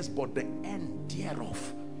man, he says, but the end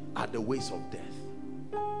thereof are the ways of death.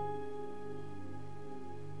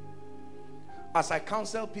 As I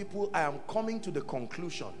counsel people, I am coming to the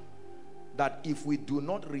conclusion that if we do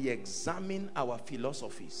not re-examine our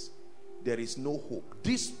philosophies, there is no hope.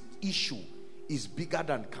 This issue is bigger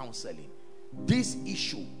than counseling. This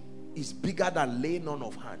issue is bigger than laying on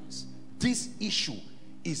of hands. This issue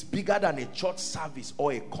is bigger than a church service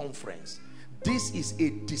or a conference. This is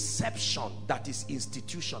a deception that is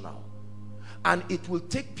institutional. And it will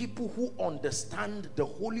take people who understand the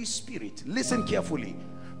Holy Spirit, listen carefully,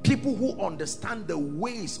 people who understand the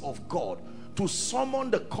ways of God, to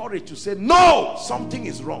summon the courage to say, no, something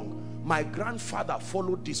is wrong. My grandfather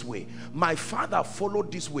followed this way. My father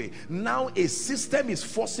followed this way. Now a system is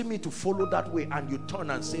forcing me to follow that way, and you turn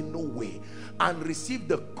and say, no way. And receive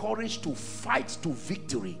the courage to fight to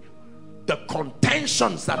victory the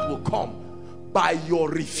contentions that will come by your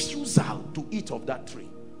refusal to eat of that tree.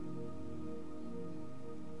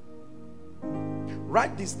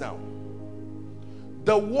 Write this down.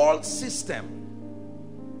 The world system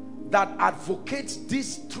that advocates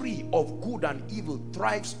this tree of good and evil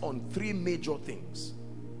thrives on three major things.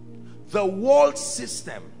 The world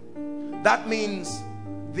system, that means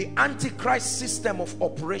the antichrist system of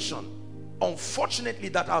operation, unfortunately,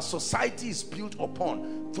 that our society is built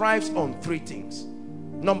upon, thrives on three things.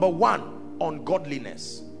 Number one,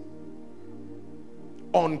 ungodliness.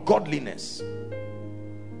 Ungodliness.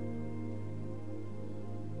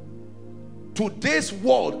 Today's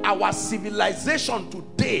world, our civilization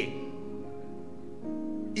today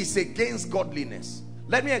is against godliness.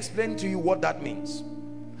 Let me explain to you what that means.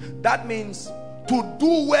 That means to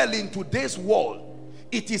do well in today's world,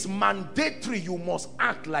 it is mandatory you must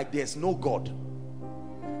act like there's no God.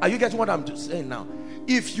 Are you getting what I'm just saying now?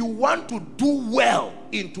 If you want to do well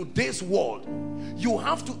in today's world, you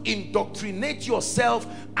have to indoctrinate yourself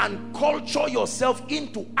and culture yourself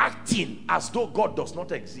into acting as though God does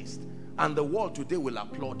not exist. And the world today will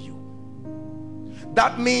applaud you.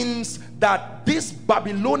 That means that this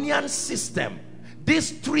Babylonian system,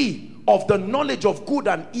 this tree of the knowledge of good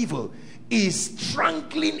and evil, is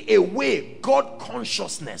strangling away God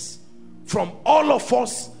consciousness from all of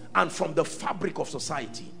us and from the fabric of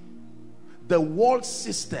society. The world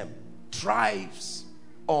system thrives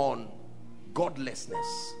on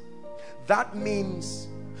godlessness. That means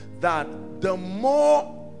that the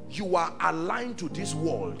more you are aligned to this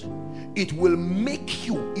world, it will make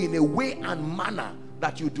you in a way and manner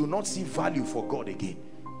that you do not see value for God again.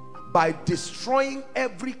 By destroying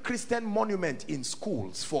every Christian monument in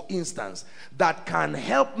schools, for instance, that can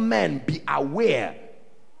help men be aware.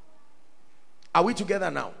 Are we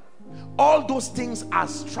together now? All those things are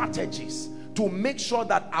strategies to make sure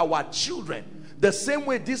that our children, the same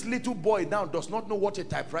way this little boy now does not know what a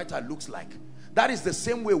typewriter looks like, that is the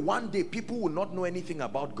same way one day people will not know anything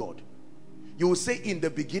about God. You will say, in the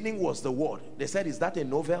beginning was the Word. They said, is that a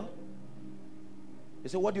novel? They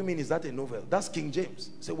say, what do you mean, is that a novel? That's King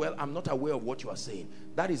James. Say, well, I'm not aware of what you are saying.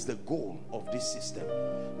 That is the goal of this system.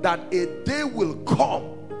 That a day will come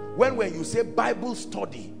when you say Bible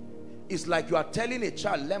study, it's like you are telling a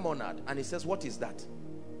child lemonade and he says, what is that?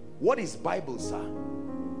 What is Bible, sir?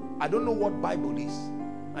 I don't know what Bible is.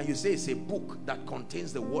 And you say it's a book that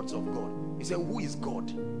contains the words of God. He said, who is God?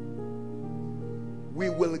 We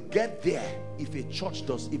will get there if the church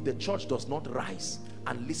does not rise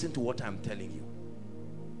and listen to what I'm telling you.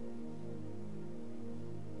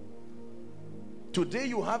 Today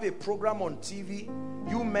you have a program on TV,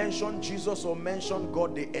 you mention Jesus or mention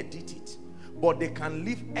God, they edit it. But they can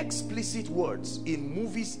leave explicit words in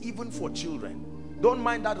movies even for children. Don't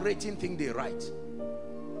mind that rating thing they write.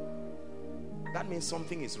 That means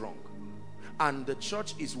something is wrong. And the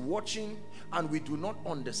church is watching, and we do not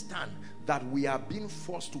understand that we are being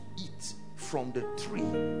forced to eat from the tree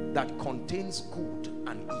that contains good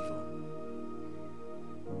and evil.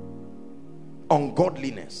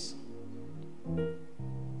 Ungodliness.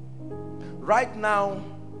 Right now,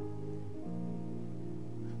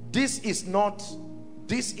 this is not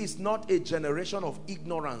a generation of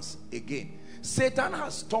ignorance again. Satan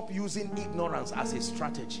has stopped using ignorance as a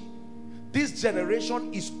strategy. This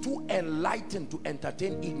generation is too enlightened to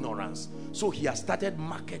entertain ignorance. So he has started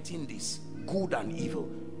marketing this, good and evil.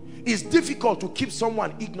 It's difficult to keep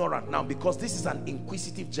someone ignorant now because this is an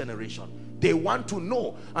inquisitive generation. They want to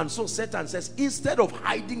know. And so Satan says, instead of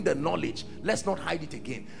hiding the knowledge, let's not hide it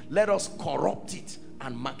again. Let us corrupt it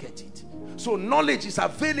and market it. So knowledge is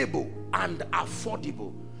available and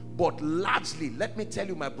affordable. But largely, let me tell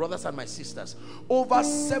you, my brothers and my sisters, over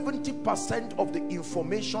 70% of the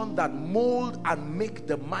information that mold and make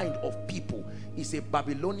the mind of people is a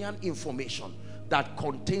Babylonian information that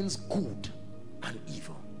contains good and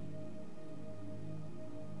evil.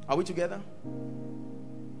 Are we together?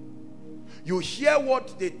 You hear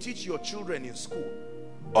what they teach your children in school.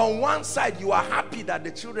 On one side, you are happy that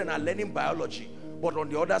the children are learning biology, but on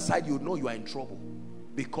the other side, you know you are in trouble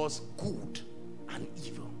because good and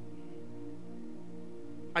evil.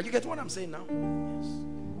 Are you getting what I'm saying now? Yes.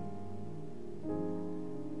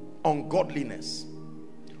 Ungodliness.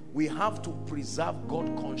 We have to preserve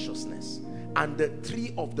God consciousness. And the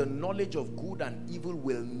tree of the knowledge of good and evil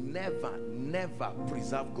will never, never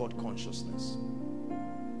preserve God consciousness.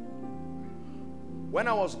 When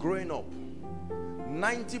I was growing up,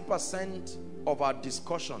 90% of our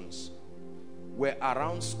discussions were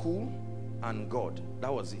around school and God.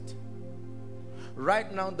 That was it.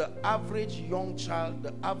 Right now, the average young child,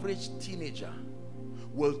 the average teenager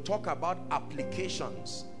will talk about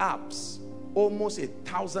applications, apps, almost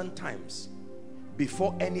 1,000 times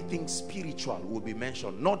before anything spiritual will be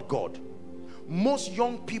mentioned, not God. Most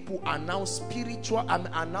young people are now spiritual and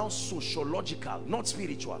are now sociological, not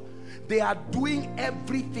spiritual. They are doing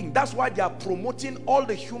everything. That's why they are promoting all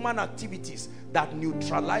the human activities that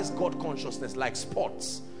neutralize God consciousness, like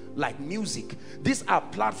sports, like music. These are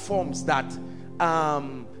platforms that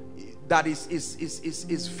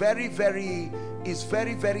is very,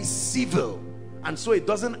 very civil, and so it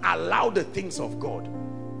doesn't allow the things of God.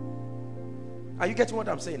 Are you getting what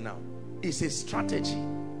I'm saying now? It's a strategy,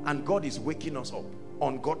 and God is waking us up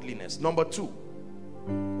on godliness. Number two,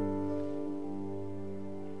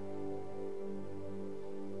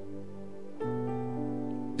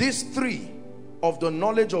 These three of the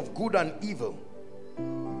knowledge of good and evil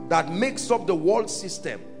that makes up the world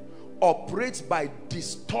system operates by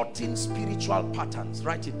distorting spiritual patterns.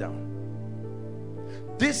 Write it down.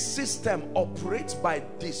 This system operates by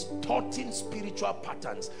distorting spiritual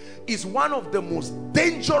patterns. Is one of the most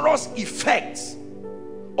dangerous effects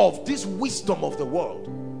of this wisdom of the world.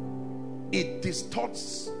 It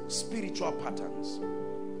distorts spiritual patterns.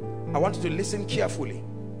 I want you to listen carefully.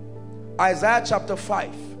 Isaiah chapter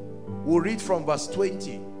 5, we'll read from verse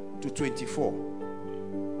 20 to 24.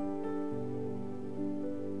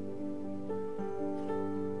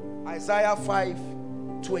 Isaiah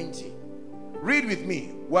 5:20. Read with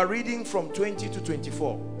me. We're reading from 20 to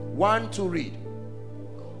 24. 1, 2, read.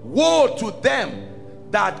 Woe to them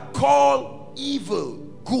that call evil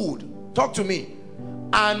good. Talk to me.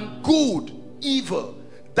 And good evil,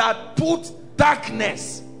 that put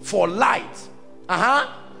darkness for light,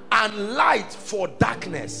 and light for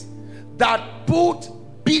darkness, that put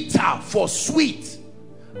bitter for sweet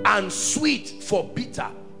and sweet for bitter.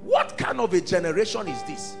 What kind of a generation is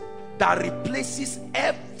this that replaces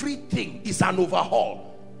everything? Is an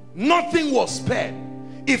overhaul. Nothing was spared.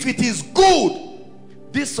 If it is good,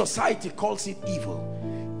 this society calls it evil.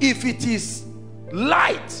 If it is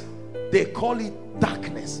light, they call it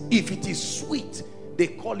darkness. If it is sweet, they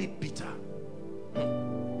call it bitter.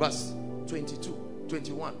 Verse 22,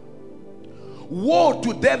 21. Woe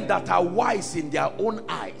to them that are wise in their own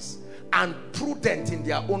eyes and prudent in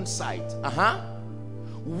their own sight.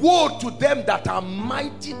 Woe to them that are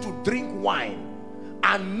mighty to drink wine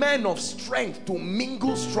and men of strength to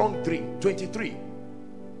mingle strong drink. 23.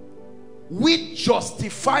 We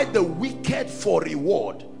justify the wicked for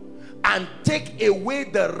reward and take away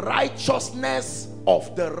the righteousness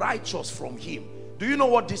of the righteous from him. Do you know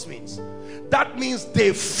what this means? That means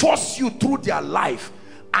they force you through their life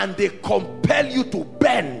and they compel you to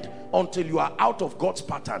bend until you are out of God's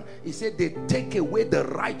pattern. He said they take away the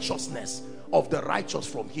righteousness of the righteous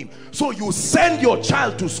from him. So you send your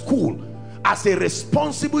child to school as a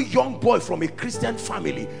responsible young boy from a Christian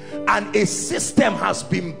family, and a system has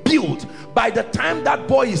been built. By the time that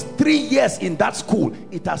boy is 3 years in that school,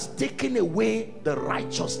 it has taken away the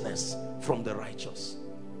righteousness from the righteous.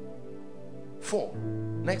 4,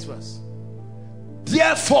 next verse.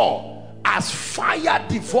 Therefore, as fire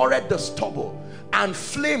devoured the stubble and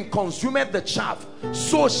flame consumeth the chaff,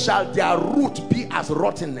 so shall their root be as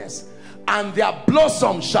rottenness, and their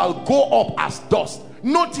blossom shall go up as dust.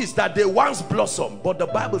 Notice that they once blossomed, but the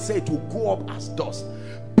Bible says it will go up as dust,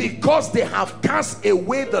 because they have cast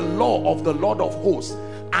away the law of the Lord of hosts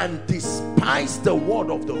and despised the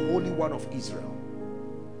word of the Holy One of Israel.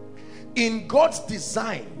 In God's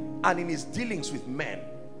design and in his dealings with men,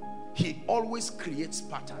 he always creates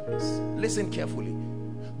patterns. Listen carefully.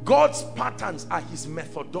 God's patterns are his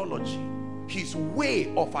methodology, his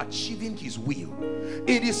way of achieving his will.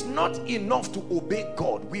 It is not enough to obey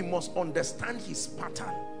God. We must understand his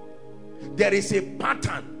pattern. There is a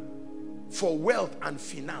pattern for wealth and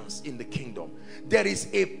finance in the kingdom. There is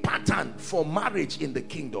a pattern for marriage in the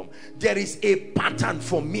kingdom. There is a pattern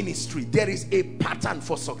for ministry. There is a pattern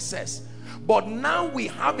for success. But now we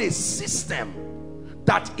have a system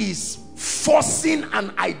that is forcing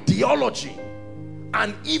an ideology,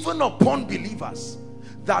 and even upon believers,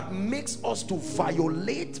 that makes us to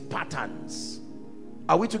violate patterns.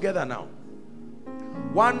 Are we together now?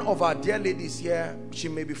 One of our dear ladies here, she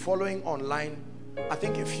may be following online. I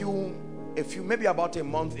think maybe about a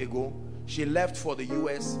month ago, she left for the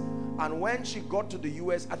US, and when she got to the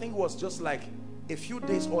US, I think it was just like a few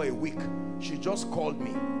days or a week, she just called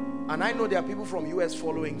me. And I know there are people from US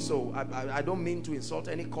following, so I don't mean to insult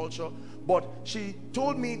any culture, but she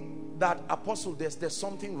told me that, Apostle, there's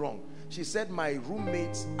something wrong. She said, my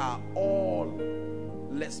roommates are all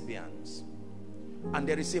lesbians and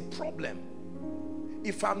there is a problem.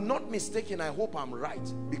 If I'm not mistaken, I hope I'm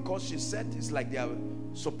right, because she said it's like they are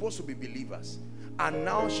supposed to be believers, and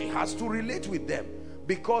now she has to relate with them,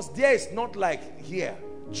 because there is not like here,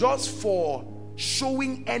 just for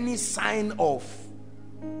showing any sign of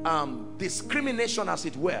discrimination, as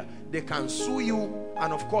it were, they can sue you.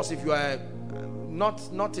 And of course, if you are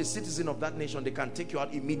not a citizen of that nation, they can take you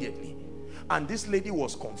out immediately. And this lady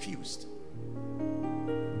was confused,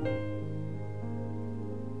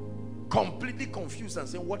 completely confused, and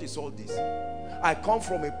saying, what is all this? I come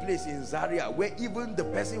from a place in Zaria where even the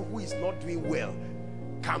person who is not doing well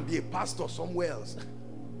can be a pastor somewhere else,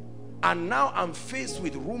 and now I'm faced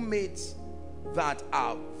with roommates that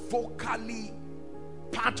are vocally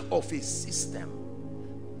part of a system.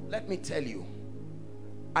 Let me tell you,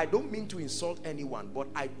 I don't mean to insult anyone, but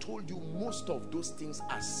I told you most of those things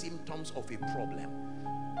are symptoms of a problem.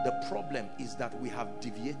 The problem is that we have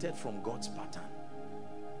deviated from God's pattern.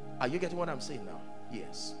 Are you getting what I'm saying now?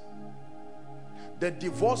 Yes. The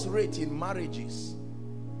divorce rate in marriages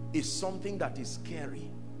is something that is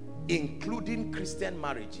scary, including Christian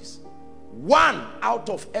marriages. 1 out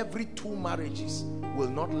of every 2 marriages will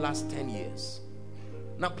not last 10 years.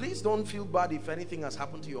 Now, please don't feel bad if anything has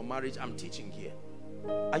happened to your marriage. I'm teaching here.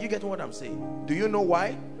 Are you getting what I'm saying? Do you know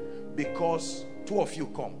why? Because 2 of you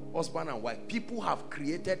come, husband and wife. People have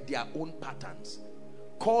created their own patterns.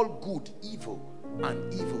 Call good evil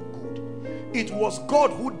and evil good. It was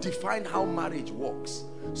God who defined how marriage works.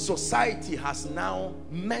 Society has now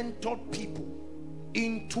mentored people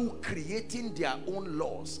into creating their own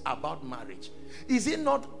laws about marriage. Is it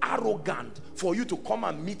not arrogant for you to come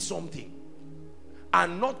and meet something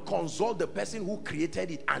and not consult the person who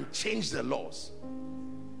created it and change the laws?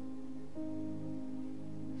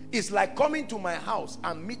 It's like coming to my house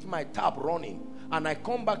and meet my tap running, and I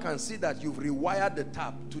come back and see that you've rewired the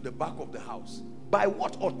tap to the back of the house. By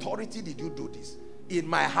what authority did you do this? In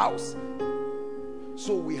my house.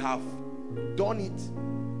 So we have done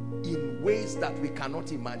it in ways that we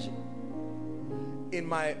cannot imagine. In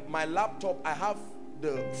my laptop, I have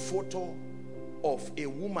the photo of a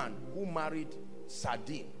woman who married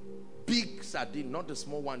sardine. Big sardine, not the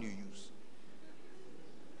small one you use.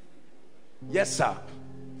 Yes, sir.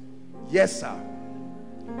 Yes, sir.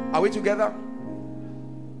 Are we together?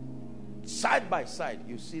 Side by side,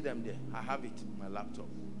 you see them there. I have it in my laptop.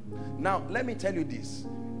 Now, let me tell you this.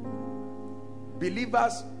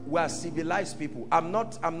 Believers were civilized people. I'm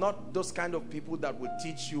not those kind of people that would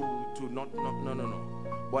teach you to no.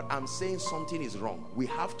 But I'm saying something is wrong. We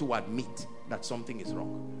have to admit that something is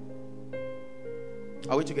wrong.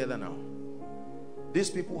 Are we together now? These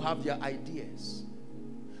people have their ideas.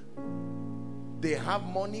 They have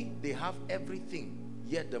money, they have everything,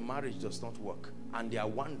 yet the marriage does not work. And they are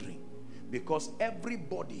wondering, because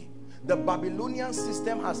everybody, the Babylonian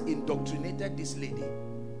system has indoctrinated this lady.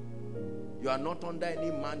 You are not under any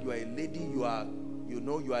man, you are a lady, you are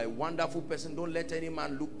a wonderful person. Don't let any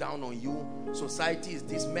man look down on you. Society is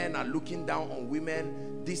this, men are looking down on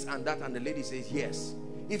women, this and that. And the lady says, yes,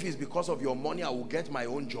 if it's because of your money, I will get my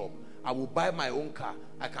own job. I will buy my own car.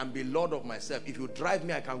 I can be Lord of myself. If you drive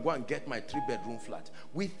me, I can go and get my 3-bedroom flat.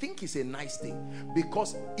 We think it's a nice thing,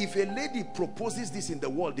 because if a lady proposes this in the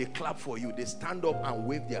world, they clap for you. They stand up and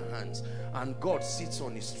wave their hands. And God sits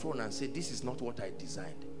on his throne and says, this is not what I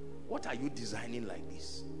designed. What are you designing like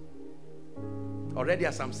this? Already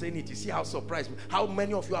as I'm saying it, you see how surprised, how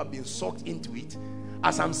many of you have been sucked into it.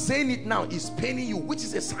 As I'm saying it now, it's paining you, which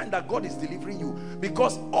is a sign that God is delivering you,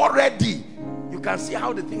 because already you can see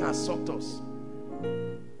how the thing has sucked us.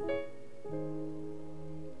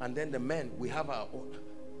 And then the men, we have our own.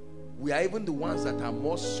 We are even the ones that are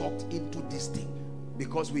more sucked into this thing,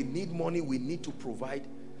 because we need money, we need to provide,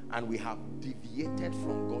 and we have deviated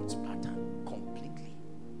from God's pattern completely.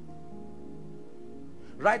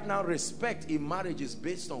 Right now, respect in marriage is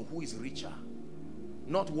based on who is richer,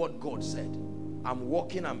 not what God said. I'm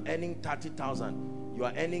working, I'm earning 30,000, you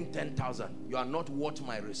are earning 10,000. You are not worth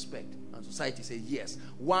my respect. And society says, yes.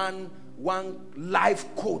 One life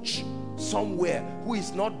coach somewhere who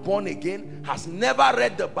is not born again, has never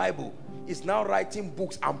read the Bible, is now writing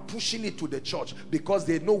books and pushing it to the church because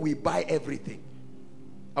they know we buy everything.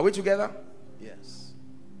 Are we together? Yes.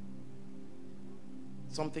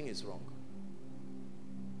 Something is wrong.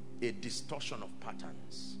 A distortion of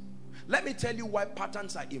patterns. Let me tell you why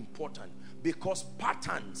patterns are important. Because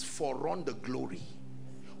patterns forerun the glory.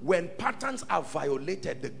 When patterns are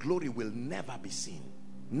violated, the glory will never be seen.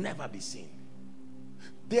 Never be seen.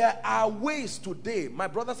 There are ways today, my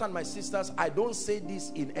brothers and my sisters, I don't say this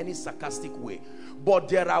in any sarcastic way, but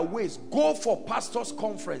there are ways. Go for pastors'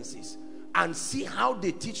 conferences and see how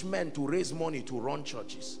they teach men to raise money to run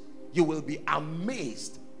churches. You will be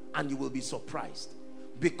amazed and you will be surprised,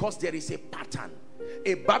 because there is a pattern.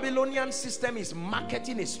 A Babylonian system is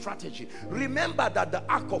marketing a strategy. Remember that the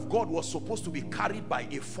ark of God was supposed to be carried by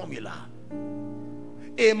a formula.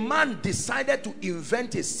 A man decided to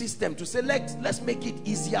invent a system to say, let's make it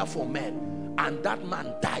easier for men, and that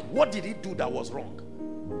man died. What did he do that was wrong?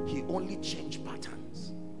 He only changed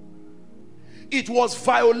patterns. It was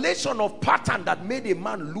violation of pattern that made a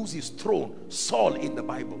man lose his throne, Saul in the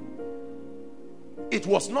Bible. It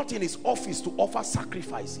was not in his office to offer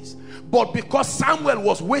sacrifices, but because Samuel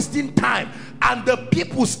was wasting time and the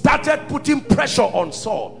people started putting pressure on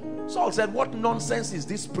Saul. Saul said, what nonsense is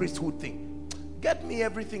this priesthood thing? get me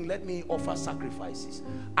everything, let me offer sacrifices.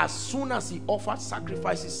 As soon as he offered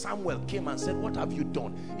sacrifices, Samuel came and said, what have you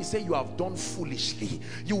done? He said, you have done foolishly.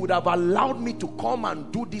 You would have allowed me to come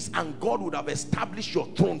and do this, and God would have established your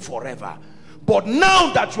throne forever. But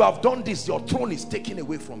now that you have done this, your throne is taken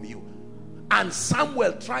away from you. And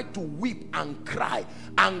Samuel tried to weep and cry,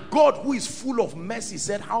 and God, who is full of mercy,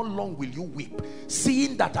 said, how long will you weep,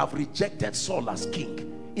 seeing that I've rejected Saul as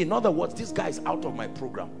king? In other words, this guy is out of my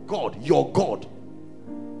program. God, your God.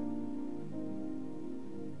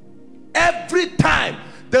 Every time,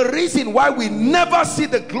 the reason why we never see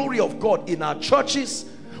the glory of God in our churches,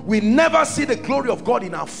 we never see the glory of God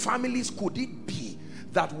in our families, could it be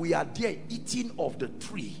that we are there eating of the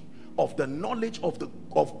tree of the knowledge of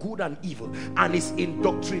good and evil, and is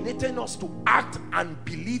indoctrinating us to act and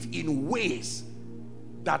believe in ways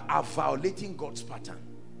that are violating God's pattern?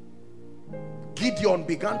 Gideon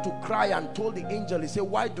began to cry and told the angel, he said,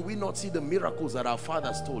 why do we not see the miracles that our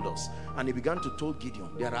fathers told us? And he began to tell Gideon,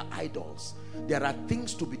 there are idols, there are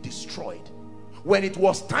things to be destroyed. When it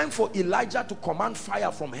was time for Elijah to command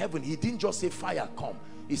fire from heaven, he didn't just say, fire come.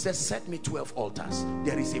 He said, set me 12 altars.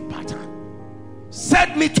 There is a pattern.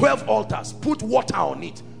 Set me 12 altars, put water on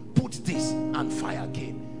it, put this, and fire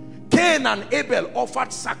came. Cain and Abel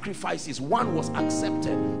offered sacrifices. One was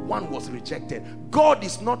accepted, one was rejected. God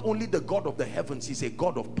is not only the God of the heavens, he's a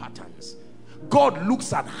God of patterns. God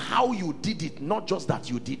looks at how you did it, not just that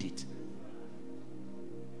you did it.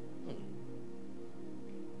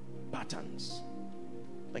 Patterns.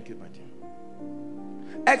 Thank you, Matthew.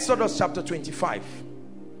 Exodus chapter 25.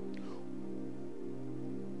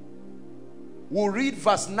 We'll read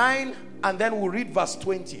verse 9 and then we'll read verse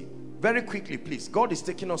 20. Very quickly, please. God is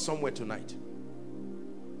taking us somewhere tonight.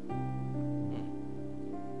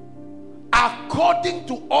 According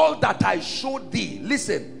to all that I showed thee.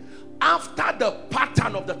 Listen, after the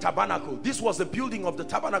pattern of the tabernacle, this was the building of the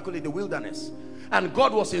tabernacle in the wilderness, and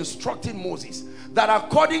God was instructing Moses that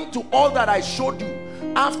according to all that I showed you,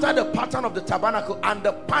 after the pattern of the tabernacle and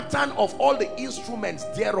the pattern of all the instruments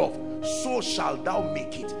thereof, so shalt thou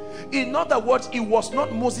make it. In other words, it was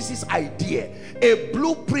not Moses' idea. A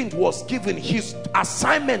blueprint was given. His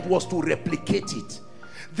assignment was to replicate it.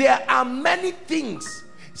 There are many things.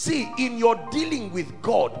 See, in your dealing with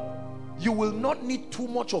God, you will not need too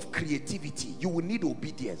much of creativity. You will need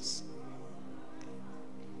obedience.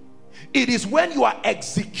 It is when you are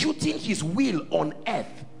executing his will on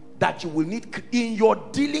earth that you will need. In your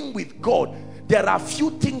dealing with God, there are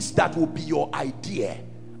few things that will be your idea.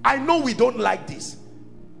 I know we don't like this.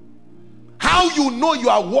 How you know you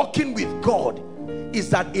are walking with God is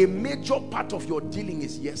that a major part of your dealing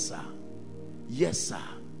is yes sir, yes sir.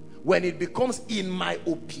 When it becomes in my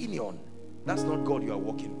opinion, that's not God you are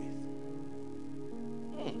walking with.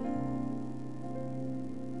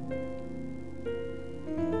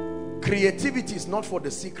 Creativity is not for the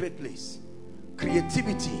secret place.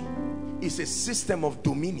 Creativity is a system of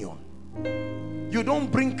dominion. You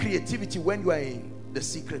don't bring creativity when you are in the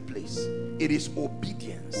secret place. It is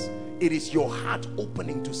obedience. It is your heart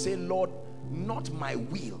opening to say, Lord, not my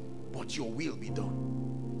will, but your will be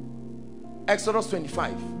done. Exodus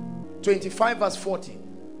 25 verse 40.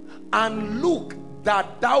 And look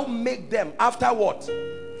that thou make them after what?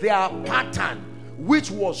 Their pattern, which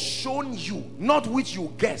was shown you, not which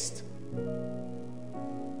you guessed.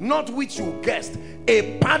 Not which you guessed.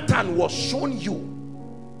 A pattern was shown you.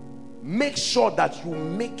 Make sure that you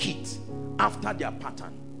make it after their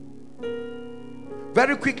pattern.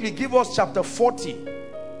 Very quickly, give us chapter 40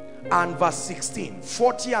 and verse 16.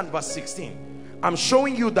 40 and verse 16. I'm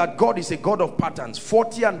showing you that God is a God of patterns.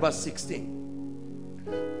 40 and verse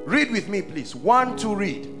 16. Read with me, please. 1, 2,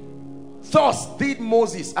 read. Thus did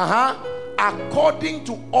Moses, according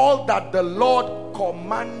to all that the Lord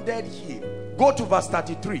commanded him. Go to verse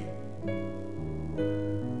 33.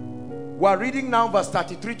 We're reading now verse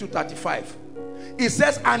 33 to 35. It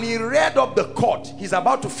says, and he reared up the court. He's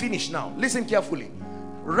about to finish now. Listen carefully.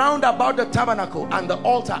 Round about the tabernacle and the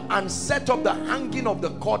altar, and set up the hanging of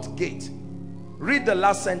the court gate. Read the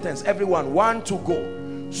last sentence, everyone. 1, 2,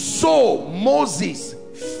 go. So Moses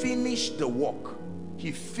finished the work.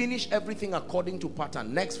 He finished everything according to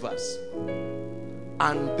pattern. Next verse.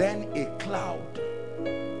 And then a cloud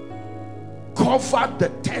covered the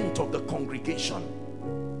tent of the congregation.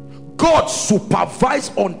 God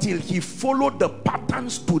supervised until he followed the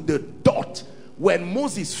patterns to the dot. When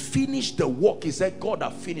Moses finished the work, he said, God,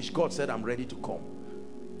 I've finished. God said, I'm ready to come.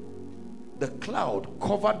 The cloud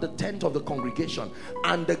covered the tent of the congregation,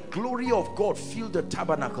 and the glory of God filled the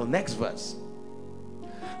tabernacle. Next verse.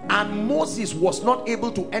 And Moses was not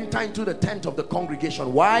able to enter into the tent of the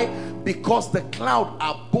congregation. Why? Because the cloud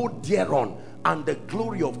abode thereon, and the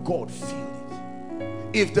glory of God filled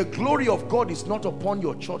it. If the glory of God is not upon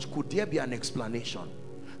your church, could there be an explanation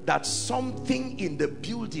that something in the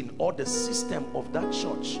building or the system of that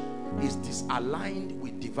church is disaligned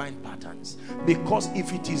with divine patterns? Because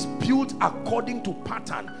if it is built according to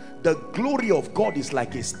pattern, the glory of God is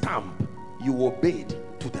like a stamp. You obeyed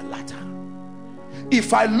to the latter.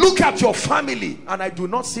 If I look at your family and I do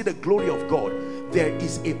not see the glory of God, there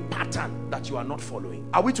is a pattern that you are not following.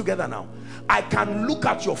 Are we together now? I can look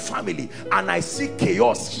at your family and I see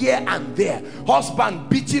chaos here and there. Husband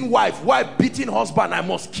beating wife, wife beating husband. I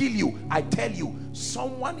must kill you. I tell you,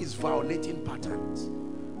 someone is violating patterns.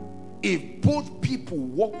 If both people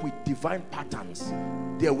walk with divine patterns,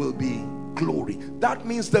 there will be glory. That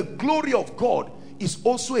means the glory of God is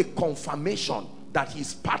also a confirmation that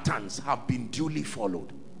his patterns have been duly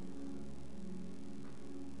followed.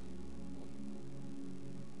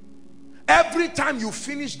 Every time you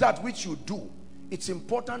finish that which you do, it's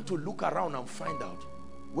important to look around and find out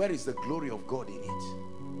where is the glory of God in it,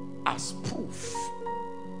 as proof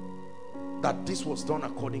that this was done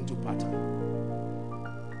according to pattern.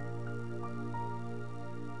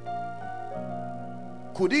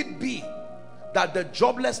 Could it be that the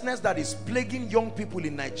joblessness that is plaguing young people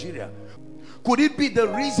in Nigeria, could it be the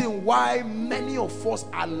reason why many of us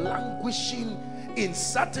are languishing in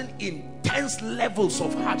certain intense levels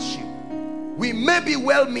of hardship? We may be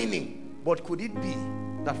well-meaning, but could it be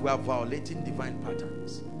that we are violating divine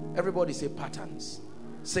patterns? Everybody say patterns.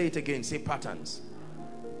 Say it again, say patterns.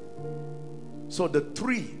 So the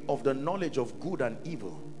tree of the knowledge of good and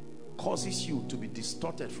evil causes you to be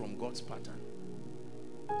distorted from God's pattern.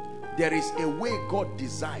 There is a way God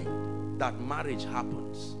designed that marriage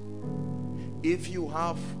happens. If you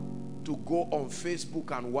have to go on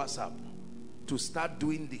Facebook and WhatsApp to start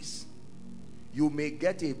doing this, you may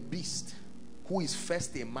get a beast who is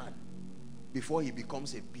first a man before he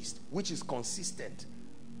becomes a beast, which is consistent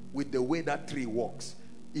with the way that tree works.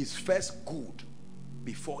 Is first good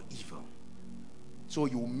before evil. So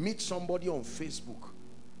you meet somebody on Facebook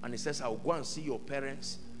and he says, I'll go and see your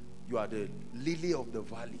parents. You are the lily of the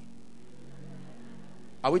valley.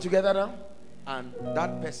 Are we together now? And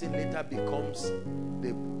that person later becomes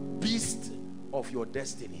the beast of your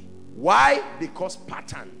destiny. Why? Because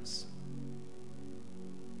patterns.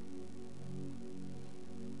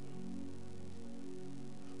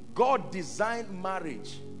 God designed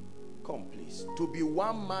marriage, come please, to be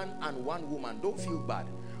one man and one woman. Don't feel bad.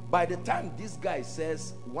 By the time this guy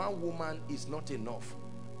says one woman is not enough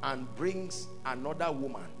and brings another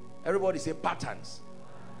woman, everybody say patterns.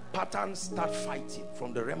 Patterns start fighting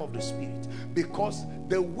from the realm of the spirit, because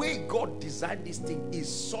the way God designed this thing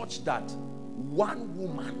is such that one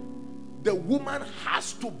woman, the woman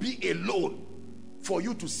has to be alone for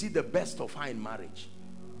you to see the best of her in marriage.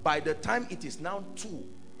 By the time it is now 2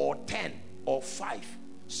 or 10 or 5,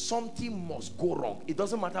 something must go wrong. It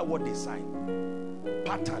doesn't matter what they sign.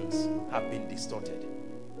 Patterns have been distorted.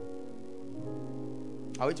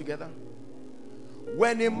 Are we together?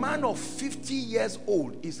 When a man of 50 years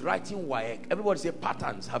old is writing WAEC, everybody say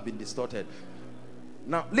patterns have been distorted.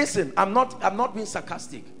 Now listen, I'm not being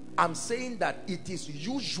sarcastic. I'm saying that it is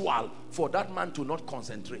usual for that man to not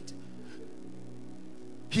concentrate.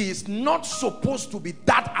 He is not supposed to be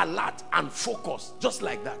that alert and focused just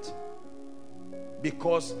like that,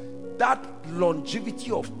 because that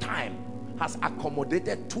longevity of time has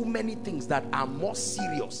accommodated too many things that are more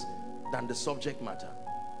serious than the subject matter.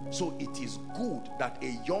 So it is good that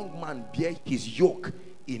a young man bear his yoke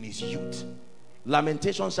in his youth.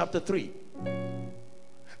 Lamentations chapter 3.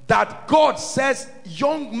 That God says,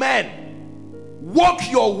 young men, walk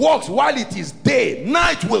your walks while it is day.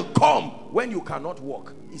 Night will come when you cannot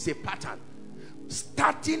walk. It's a pattern.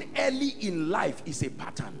 Starting early in life is a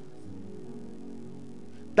pattern.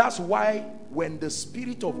 That's why when the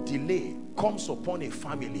spirit of delay comes upon a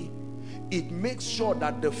family, it makes sure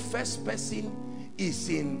that the first person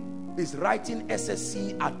is writing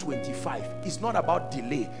SSC at 25. It's not about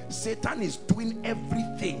delay. Satan is doing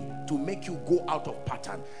everything to make you go out of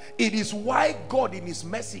pattern. It is why God in his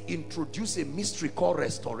mercy introduced a mystery called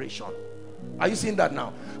restoration. Are you seeing that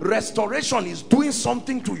now? Restoration is doing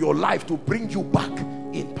something to your life to bring you back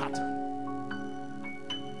in pattern.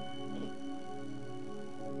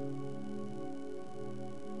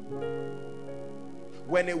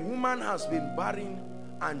 When a woman has been barren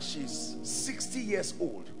and she's 60 years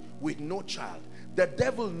old with no child, the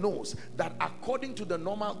devil knows that according to the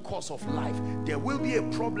normal course of life, there will be a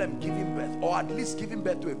problem giving birth, or at least giving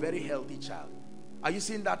birth to a very healthy child. Are you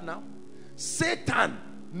seeing that now? Satan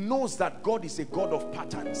knows that God is a God of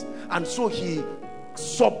patterns, and so he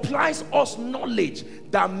supplies us knowledge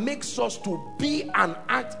that makes us to be and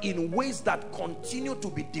act in ways that continue to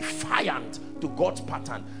be defiant to God's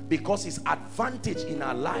pattern, because his advantage in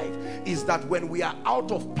our life is that when we are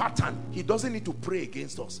out of pattern, he doesn't need to pray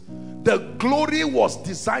against us. The glory was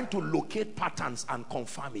designed to locate patterns and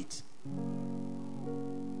confirm it.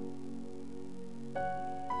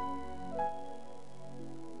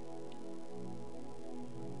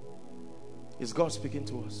 Is God speaking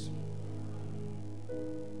to us?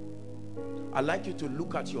 I'd like you to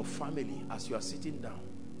look at your family as you are sitting down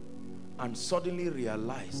and suddenly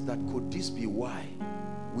realize that could this be why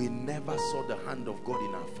we never saw the hand of God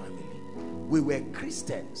in our family? We were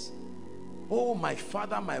Christians. Oh, my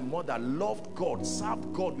father, my mother loved God,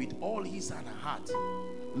 served God with all his and her heart.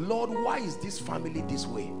 Lord, why is this family this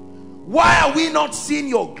way? Why are we not seeing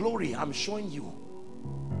your glory? I'm showing you.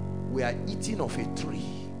 We are eating of a tree.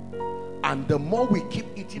 And the more we keep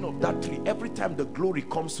eating of that tree, every time the glory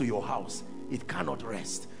comes to your house, it cannot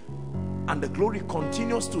rest. And the glory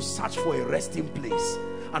continues to search for a resting place.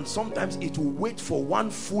 And sometimes it will wait for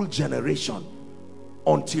one full generation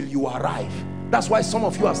until you arrive. That's why some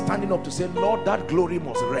of you are standing up to say, Lord, that glory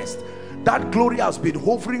must rest. That glory has been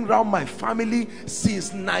hovering around my family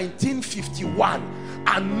since 1951.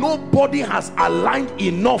 And nobody has aligned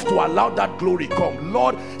enough to allow that glory come.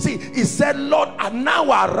 Lord, see, he said, Lord, and now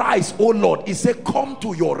arise, oh Lord. He said, come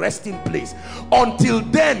to your resting place. Until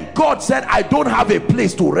then, God said, I don't have a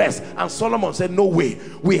place to rest. And Solomon said, no way.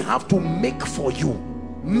 We have to make for you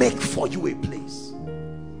a place.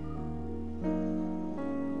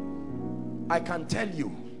 I can tell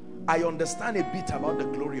you, I understand a bit about the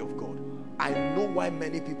glory of God. I know why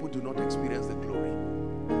many people do not experience the glory.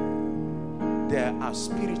 There are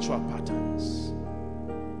spiritual patterns.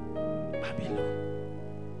 Babylon.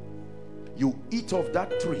 You eat of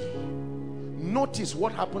that tree. Notice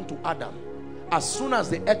what happened to Adam. As soon as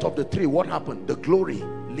they ate of the tree, what happened? The glory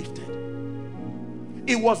lifted.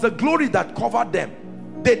 It was the glory that covered them.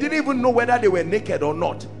 They didn't even know whether they were naked or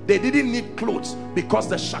not. They didn't need clothes because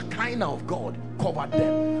the Shekinah of God covered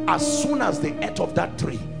them. As soon as they ate of that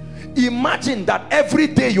tree. Imagine that every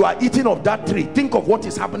day you are eating of that tree. Think of what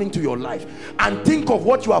is happening to your life, and think of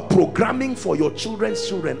what you are programming for your children's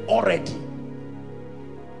children already.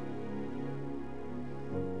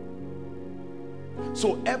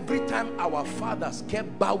 So every time our fathers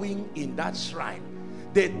kept bowing in that shrine,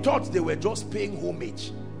 they thought they were just paying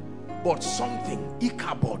homage, but something,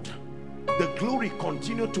 Ichabod, the glory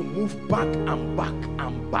continued to move back and back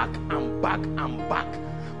and back and back and back.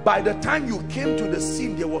 By the time you came to the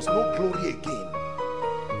scene, there was no glory again.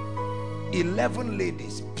 11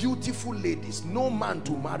 ladies, beautiful ladies, no man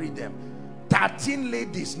to marry them. 13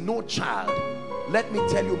 ladies, no child. Let me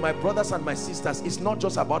tell you, my brothers and my sisters, it's not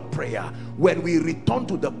just about prayer. When we return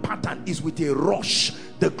to the pattern, it's with a rush.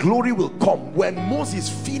 The glory will come. When Moses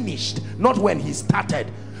finished, not when he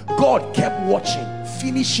started, God kept watching.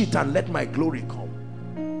 Finish it and let my glory come.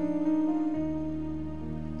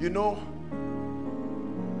 You know,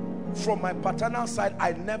 from my paternal side,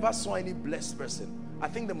 I never saw any blessed person. I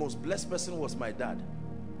think the most blessed person was my dad.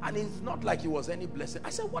 And it's not like he was any blessing. I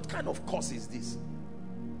said, what kind of curse is this?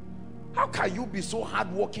 How can you be so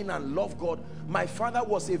hardworking and love God? My father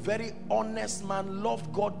was a very honest man,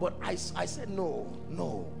 loved God, but I said,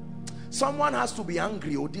 no. Someone has to be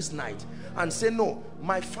angry this night and say, no,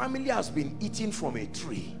 my family has been eating from a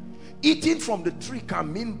tree. Eating from the tree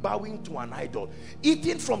can mean bowing to an idol.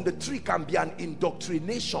 Eating from the tree can be an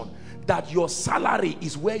indoctrination that your salary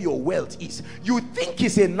is where your wealth is. You think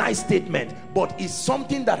it's a nice statement, but it's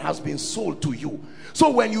something that has been sold to you. So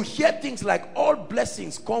when you hear things like all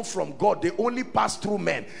blessings come from God, they only pass through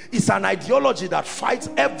men, it's an ideology that fights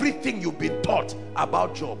everything you've been taught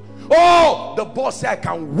about Job. Oh, the boss said, I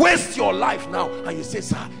can waste your life now. And you say,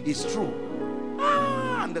 sir, it's true.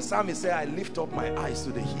 And the psalmist said, I lift up my eyes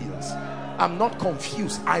to the hills. I'm not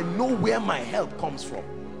confused. I know where my help comes from.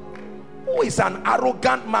 Who is an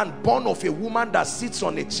arrogant man born of a woman that sits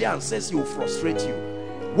on a chair and says he will frustrate you?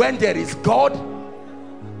 When there is God,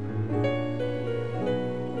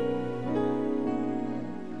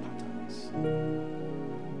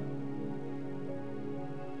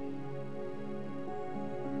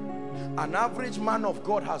 an average man of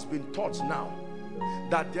God has been taught now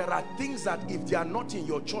that there are things that if they are not in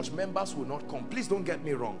your church, members will not come. Please don't get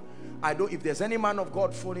me wrong. I don't, if there's any man of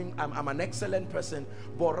God phoning, I'm an excellent person,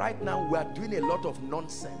 but right now we are doing a lot of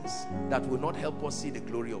nonsense that will not help us see the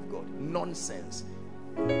glory of God. Nonsense.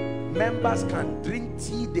 Members can drink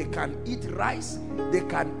tea, they can eat rice, they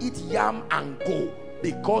can eat yam and go,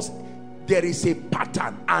 because there is a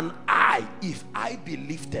pattern. And if I be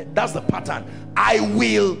lifted, that's the pattern, I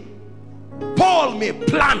will Paul may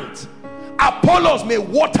plant, Apollos may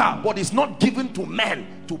water, but it's not given to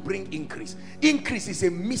men to bring increase. Increase is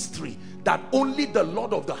a mystery that only the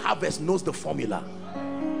Lord of the harvest knows the formula.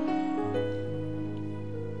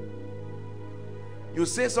 You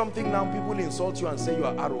say something now, people insult you and say you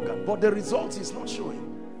are arrogant, but the result is not showing.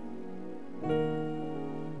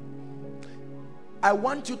 I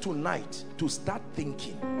want you tonight to start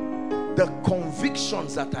thinking, the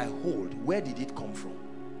convictions that I hold, where did it come from?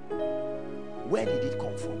 Where did it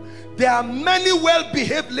come from? There are many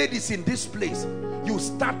well-behaved ladies in this place. You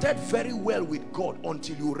started very well with God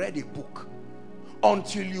until you read a book,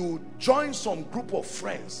 until you joined some group of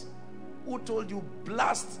friends who told you,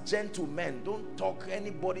 blast gentlemen, don't talk.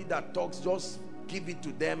 Anybody that talks, just give it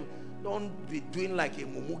to them. Don't be doing like a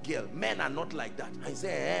mumu girl. Men are not like that. I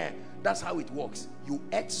say, that's how it works. You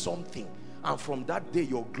ate something, and from that day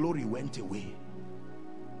your glory went away.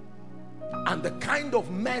 And the kind of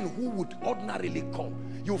men who would ordinarily come,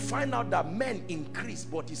 you find out that men increase,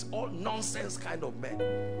 but it's all nonsense kind of men.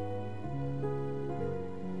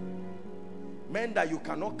 Men that you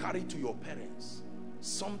cannot carry to your parents.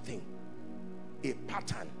 Something, a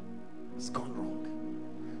pattern has gone wrong.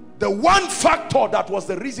 The one factor that was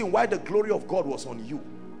the reason why the glory of God was on you,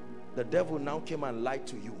 the devil now came and lied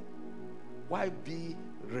to you. Why be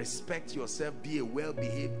respect yourself, be a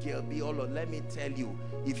well-behaved girl, be all of, let me tell you,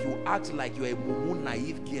 if you act like you're a mumu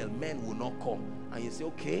naive girl, men will not come. And you say,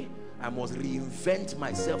 okay, I must reinvent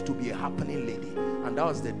myself to be a happening lady. And that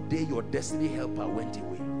was the day your destiny helper went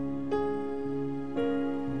away.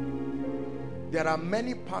 There are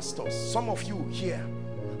many pastors, some of you here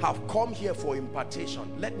have come here for impartation.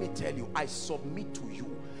 Let me tell you, I submit to you,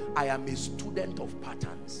 I am a student of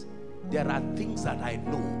patterns. There are things that I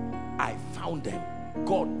know, I found them,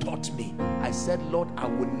 God taught me. I said, Lord, I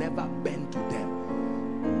will never bend to them.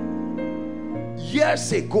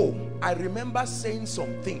 Years ago, I remember saying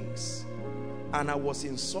some things and I was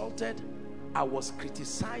insulted, I was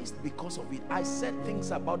criticized because of it. I said things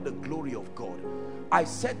about the glory of God. I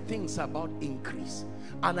said things about increase.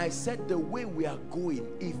 And I said the way we are going,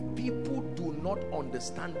 if people do not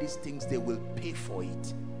understand these things, they will pay for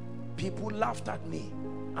it. People laughed at me,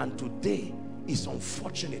 and today is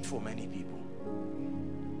unfortunate for many people.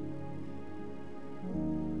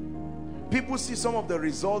 People see some of the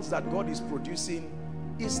results that God is producing.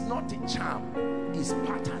 It's not a charm, it's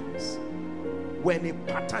patterns. When a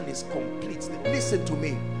pattern is complete, listen to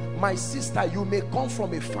me, my sister, you may come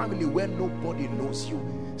from a family where nobody knows you.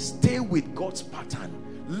 Stay with God's pattern.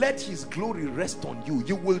 Let his glory rest on you.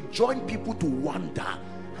 You will join people to wonder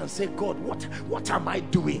and say, God, what am I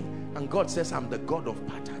doing? And God says, I'm the God of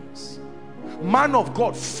patterns. Man of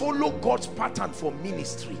God, follow God's pattern for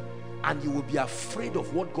ministry, and you will be afraid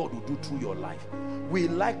of what God will do through your life. We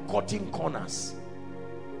like cutting corners.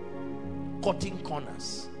 Cutting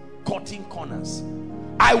corners. Cutting corners.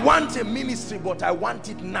 I want a ministry, but I want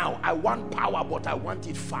it now. I want power, but I want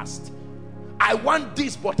it fast. I want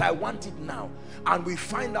this, but I want it now. And we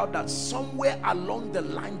find out that somewhere along the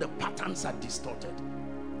line, the patterns are distorted,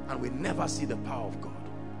 and we never see the power of God.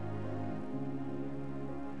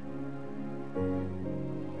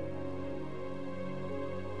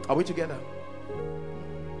 Are we together?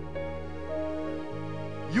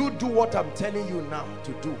 You do what I'm telling you now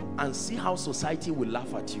to do, and see how society will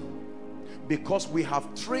laugh at you. Because we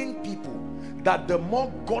have trained people that the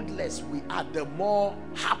more godless we are, the more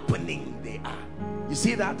happening they are. You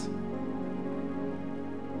see that?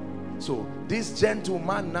 So this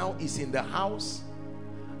gentleman now is in the house,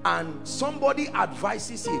 and somebody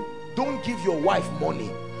advises him, don't give your wife money,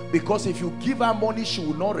 because if you give her money, she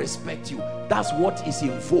will not respect you. That's what is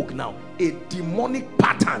in vogue now, a demonic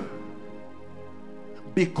pattern.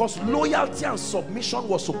 Because loyalty and submission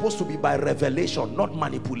was supposed to be by revelation, not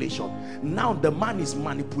manipulation. Now the man is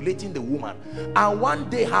manipulating the woman, and one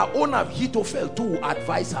day her own Ahithophel too will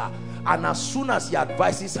advise her, and as soon as he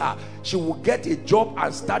advises her, she will get a job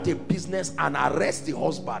and start a business and arrest the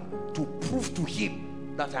husband to prove to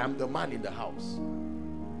him that I am the man in the house.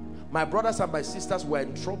 My brothers and my sisters, we're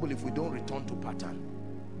in trouble if we don't return to pattern.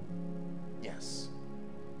 Yes.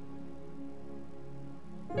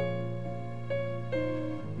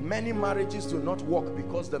 Many marriages do not work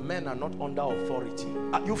because the men are not under authority.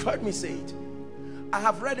 You've heard me say it. I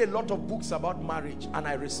have read a lot of books about marriage, and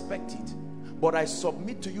I respect it. But I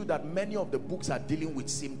submit to you that many of the books are dealing with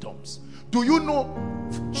symptoms. Do you know,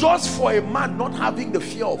 just for a man not having the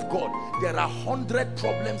fear of God, there are 100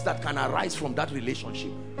 problems that can arise from that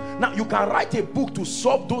relationship. Now, you can write a book to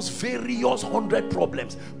solve those various 100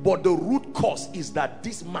 problems, but the root cause is that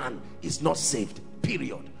this man is not saved,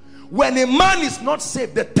 period. When a man is not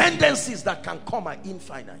saved, the tendencies that can come are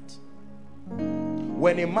infinite.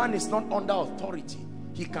 When a man is not under authority,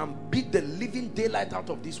 he can beat the living daylight out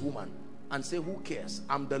of this woman and say, who cares?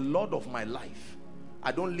 I'm the Lord of my life.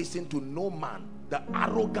 I don't listen to no man. The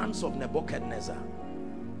arrogance of Nebuchadnezzar.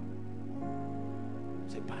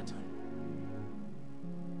 It's a pattern.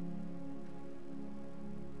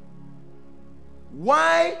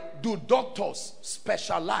 Why do doctors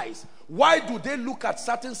specialize? Why do they look at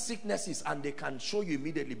certain sicknesses and they can show you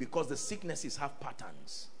immediately? Because the sicknesses have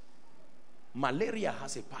patterns. Malaria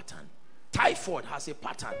has a pattern. Typhoid has a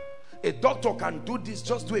pattern. A doctor can do this,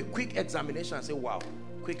 just do a quick examination and say, wow,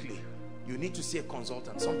 quickly, you need to see a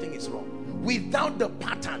consultant, something is wrong. Without the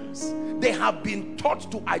patterns, they have been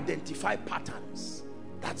taught to identify patterns.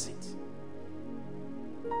 That's it.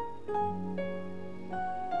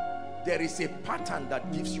 There is a pattern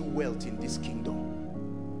that gives you wealth in this kingdom.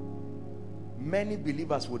 Many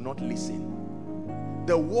believers will not listen.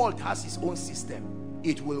 The world has its own system.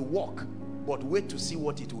 It will work, but wait to see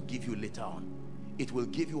what it will give you later on. It will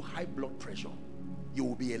give you high blood pressure. You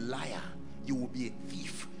will be a liar. You will be a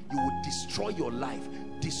thief. You will destroy your life,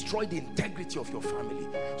 destroy the integrity of your family.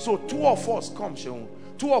 So two of us, come Sheung,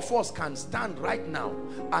 two of us can stand right now,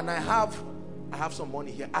 and I have some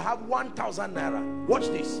money here. I have 1,000 naira. Watch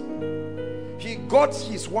this. He got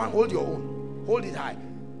his one, hold your own, hold it high.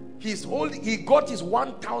 He got his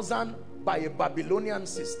 1,000 by a Babylonian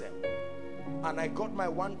system, and I got my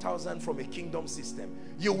 1,000 from a kingdom system.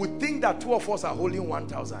 You would think that two of us are holding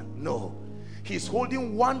 1,000. No, he's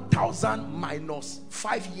holding 1,000 minus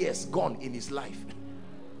 5 years gone in his life.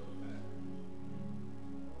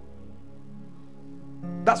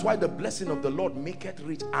 That's why the blessing of the Lord maketh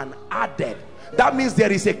rich and added. That means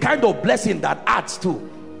there is a kind of blessing that adds too.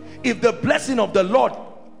 If the blessing of the Lord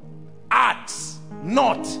adds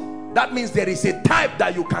not, that means there is a type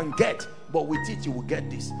that you can get, but with it you will get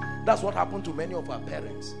this. That's what happened to many of our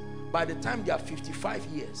parents. By the time they are 55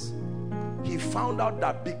 years, he found out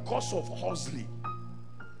that because of hustling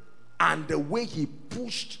and the way he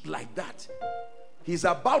pushed like that, he's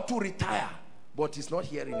about to retire, but he's not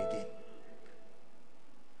hearing again.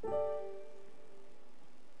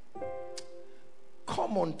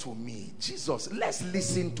 Come on to me, Jesus. Let's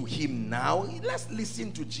listen to him now. Let's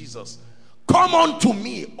listen to Jesus. Come on to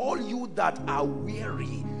me, all you that are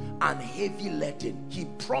weary and heavy laden. He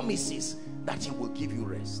promises that he will give you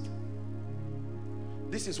rest.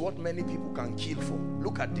 This is what many people can kill for.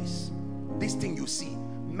 Look at this. This thing you see.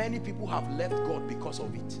 Many people have left God because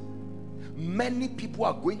of it. Many people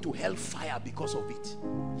are going to hellfire because of it,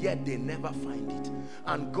 yet they never find it.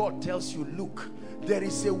 And God tells you, look, there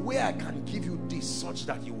is a way I can give you this such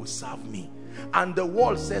that you will serve me. And the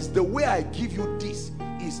world says the way I give you this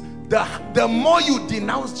is the more you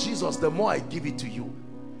denounce Jesus, the more I give it to you.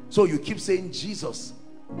 So you keep saying, Jesus,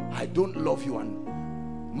 I don't love you, and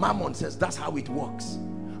Mammon says that's how it works.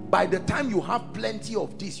 By the time you have plenty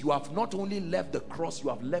of this, you have not only left the cross, you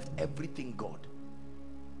have left everything God.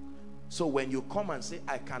 So when you come and say,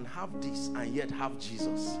 I can have this and yet have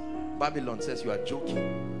Jesus, Babylon says you are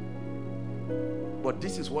joking. But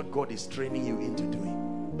this is what God is training you into doing.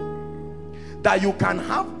 That you can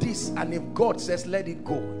have this, and if God says let it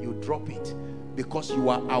go, you drop it. Because you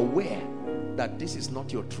are aware that this is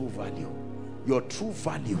not your true value. Your true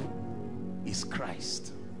value is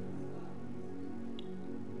Christ.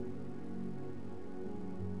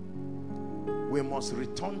 We must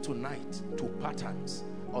return tonight to patterns.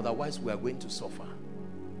 Otherwise, we are going to suffer.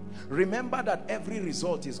 Remember that every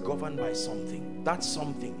result is governed by something. That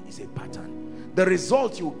something is a pattern. The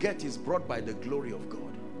result you get is brought by the glory of God.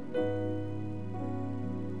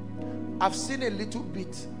 I've seen a little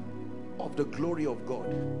bit of the glory of God,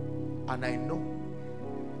 and I know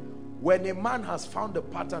when a man has found a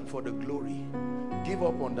pattern for the glory, give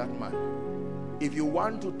up on that man. If you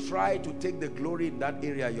want to try to take the glory in that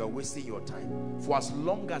area, you are wasting your time. For as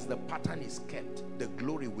long as the pattern is kept, the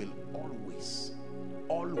glory will always,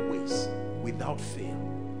 without fail.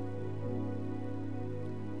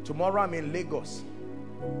 Tomorrow I'm in Lagos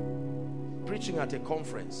preaching at a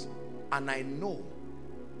conference, and I know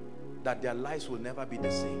that their lives will never be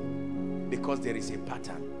the same because there is a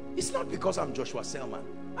pattern. It's not because I'm Joshua Selman.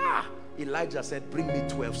 Elijah said, bring me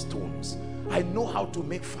 12 stones. I know how to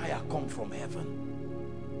make fire come from heaven.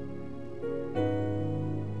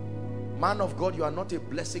 Man of God, you are not a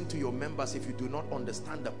blessing to your members if you do not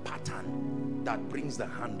understand the pattern that brings the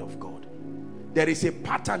hand of God. There is a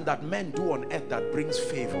pattern that men do on earth that brings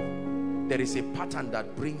favor. There is a pattern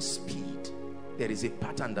that brings speed. There is a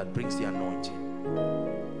pattern that brings the anointing.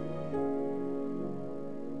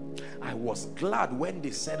 I was glad when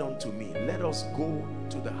they said unto me, let us go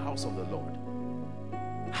to the house of the Lord.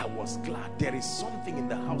 I was glad. There is something in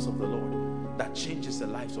the house of the Lord that changes the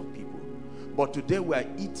lives of people. But today we are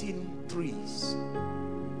eating trees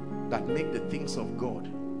that make the things of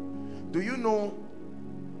God. Do you know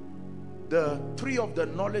the tree of the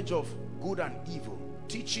knowledge of good and evil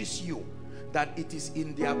teaches you that it is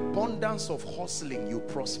in the abundance of hustling you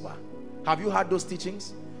prosper? Have you heard those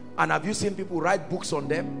teachings? And have you seen people write books on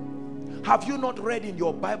them? Have you not read in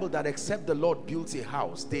your Bible that except the Lord builds a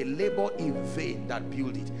house, they labor in vain that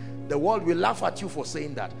build it? The world will laugh at you for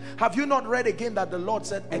saying that. Have you not read again that the Lord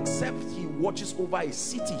said, except he watches over a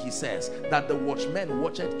city, he says, that the watchman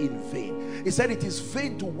watcheth in vain. He said it is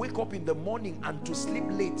vain to wake up in the morning and to sleep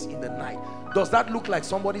late in the night. Does that look like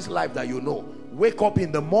somebody's life that you know? Wake up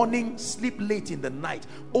in the morning, sleep late in the night,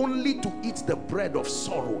 only to eat the bread of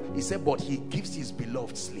sorrow. He said, but he gives his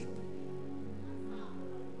beloved sleep.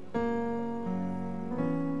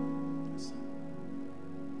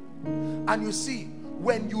 And you see,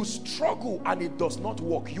 when you struggle and it does not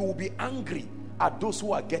work, you will be angry at those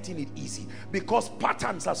who are getting it easy, because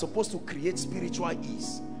patterns are supposed to create spiritual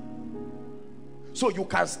ease. So you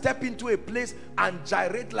can step into a place and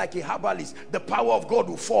gyrate like a herbalist. The power of God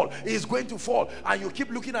will fall. It is going to fall. And you keep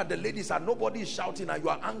looking at the ladies and nobody is shouting and you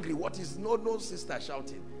are angry. What is no sister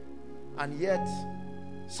shouting? And yet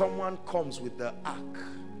someone comes with the ark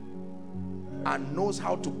and knows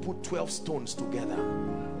how to put 12 stones together.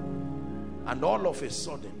 And all of a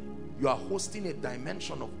sudden, you are hosting a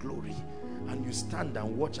dimension of glory. And you stand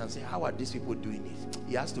and watch and say, how are these people doing it?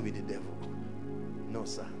 It has to be the devil. No,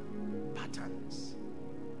 sir. Patterns.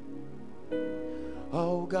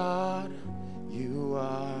 Oh God, you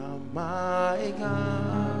are my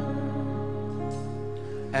God,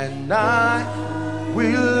 and I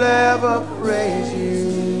will ever praise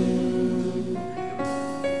you.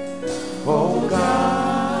 Oh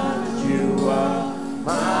God, you are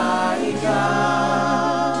my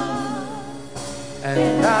God,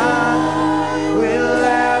 and I will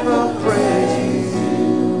ever praise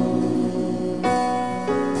you.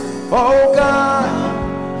 Oh God,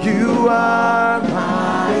 you are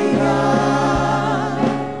my God,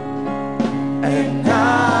 and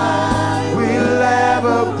I will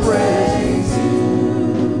ever praise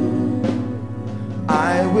you.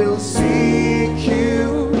 I will seek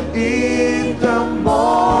you in the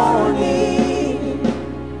morning,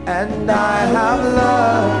 and I have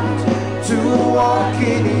learned to walk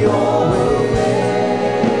in your ways.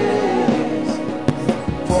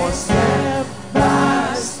 For step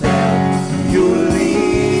by step you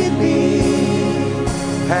lead me,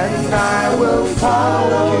 and I will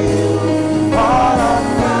follow you all of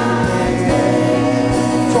my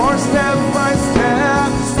days. For step by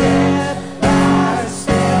step, step by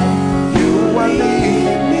step you will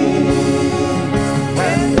lead me,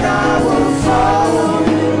 and I will follow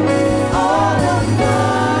you.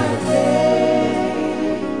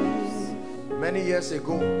 Many years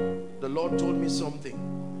ago, the Lord told me something.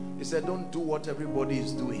 He said, don't do what everybody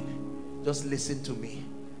is doing. Just listen to me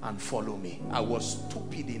and follow me. I was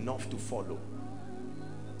stupid enough to follow.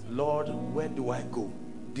 Lord, where do I go?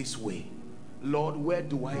 This way. Lord, where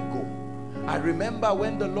do I go? I remember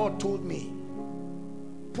when the Lord told me,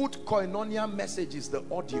 put Koinonia Messages, the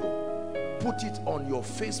audio, put it on your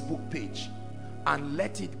Facebook page and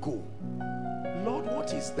let it go. Lord,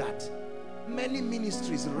 what is that? Many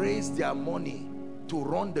ministries raise their money to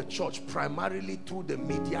run the church primarily through the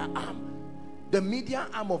media arm. The media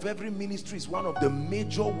arm of every ministry is one of the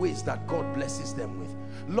major ways that God blesses them with.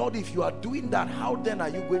 Lord, if you are doing that, how then are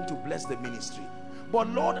you going to bless the ministry? But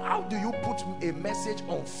Lord, how do you put a message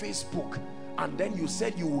on Facebook and then you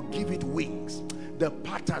said you will give it wings? The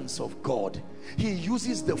patterns of God. He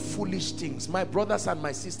uses the foolish things. My brothers and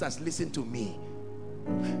my sisters, listen to me.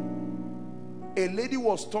 A lady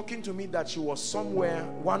was talking to me that she was somewhere,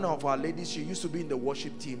 one of our ladies, she used to be in the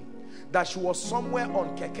worship team, that she was somewhere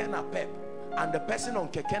on Kekena Pep, and the person on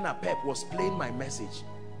Kekena Pep was playing my message.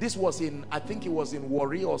 This was in, I think it was in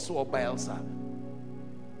Warri or so, or Bielsa.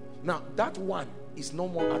 Now that one is no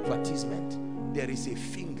more advertisement. There is a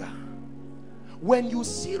finger. When you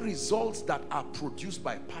see results that are produced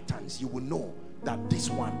by patterns, you will know that this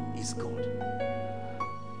one is God.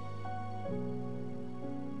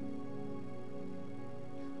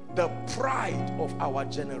 The pride of our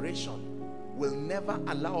generation will never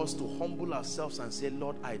allow us to humble ourselves and say,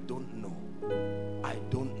 Lord, I don't know. I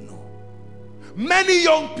don't know. Many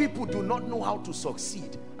young people do not know how to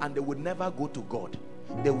succeed, and they would never go to God.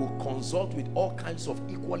 They will consult with all kinds of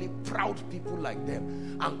equally proud people like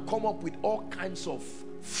them and come up with all kinds of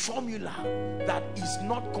formula that is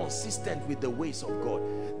not consistent with the ways of God.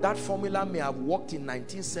 That formula may have worked in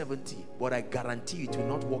 1970, but I guarantee it will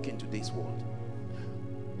not work in today's world.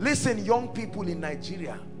 Listen, young people in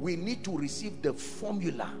Nigeria, we need to receive the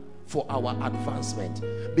formula for our advancement,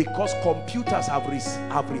 because computers have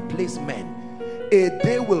replaced men. A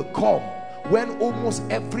day will come when almost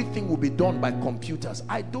everything will be done by computers.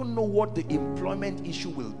 I don't know what the employment issue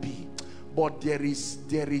will be, but there is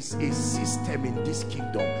a system in this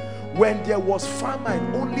kingdom. When there was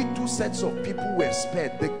famine, only two sets of people were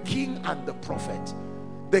spared: the king and the prophet.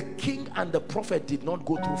 The king and the prophet did not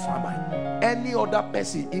go through famine. Any other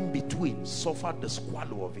person in between suffered the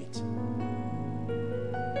squalor of it.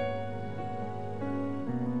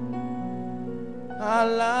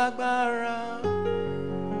 Alagbara,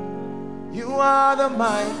 you are the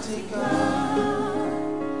mighty God.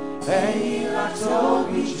 You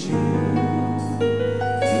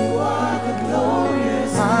are the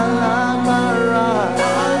glorious Alagbara.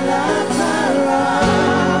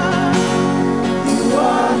 You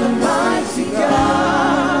are the mighty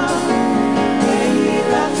God.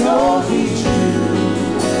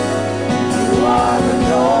 You are the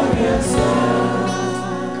glorious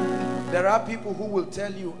God. There are people who will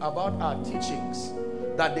tell you about our teachings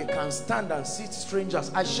that they can stand and see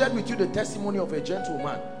strangers. I shared with you the testimony of a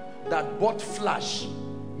gentleman that bought flash,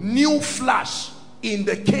 new flash in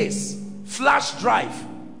the case, flash drive,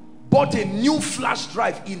 bought a new flash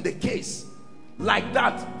drive in the case, like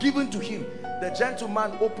that, given to him. The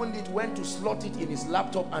gentleman opened it, went to slot it in his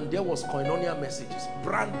laptop, and there was Koinonia Messages,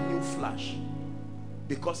 brand new flash.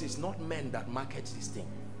 Because it's not men that market this thing,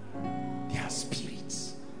 they are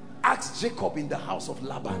spirits. Ask Jacob in the house of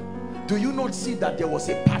Laban. Do you not see that there was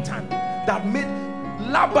a pattern that made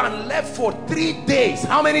Laban left for 3 days?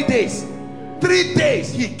 How many days? 3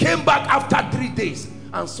 days. He came back after 3 days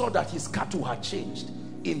and saw that his cattle had changed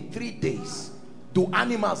in 3 days. Do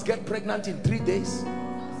animals get pregnant in 3 days?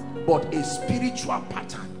 But a spiritual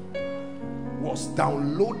pattern was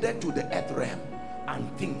downloaded to the earth realm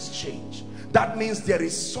and things change. That means there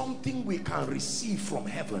is something we can receive from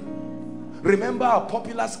heaven. Remember our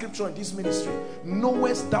popular scripture in this ministry: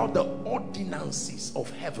 knowest thou the ordinances of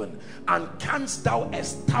heaven, and canst thou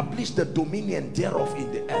establish the dominion thereof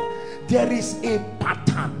in the earth? There is a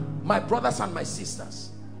pattern, my brothers and my sisters.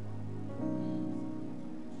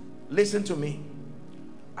 Listen to me.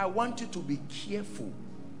 I want you to be careful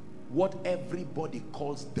what everybody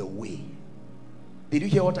calls the way. Did you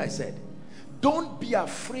hear what I said? Don't be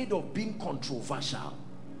afraid of being controversial.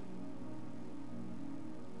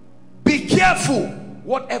 Be careful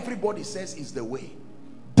what everybody says is the way.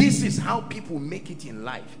 This is how people make it in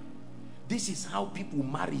life. This is how people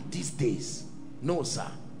marry these days. No, sir.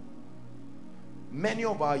 Many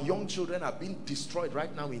of our young children are being destroyed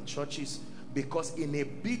right now in churches because in a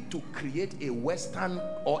bid to create a Western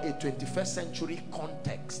or a 21st century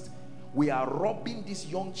context, we are robbing these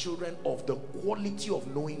young children of the quality of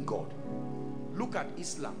knowing God. Look at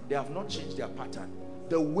Islam. They have not changed their pattern.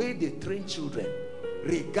 The way they train children,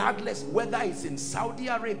 regardless whether it's in Saudi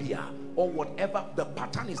Arabia or whatever, the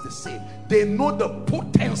pattern is the same. They know the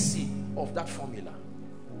potency of that formula.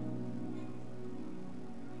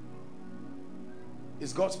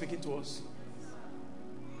 Is God speaking to us?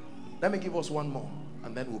 Let me give us one more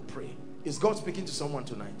and then we'll pray. Is God speaking to someone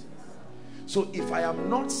tonight? So if I am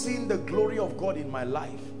not seeing the glory of God in my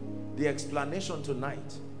life, the explanation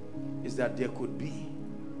tonight is that there could be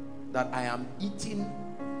that I am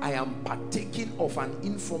partaking of an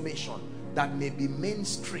information that may be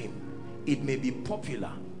mainstream, it may be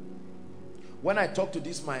popular. When I talk to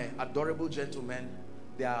this my adorable gentlemen,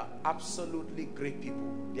 they are absolutely great people.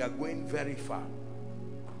 They are going very far.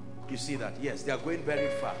 You see that? Yes, they are going very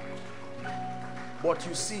far. But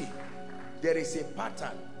you see, there is a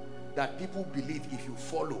pattern that people believe if you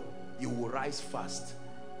follow, you will rise fast.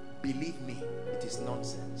 Believe me, it is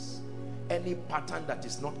nonsense. Any pattern that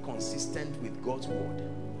is not consistent with God's word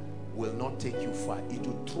will not take you far. It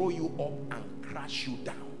will throw you up and crash you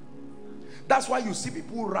down. That's why you see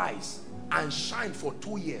people rise and shine for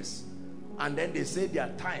 2 years and then they say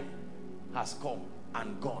their time has come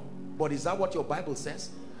and gone. But is that what your Bible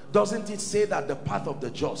says? Doesn't it say that the path of the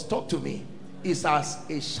just, talk to me, is as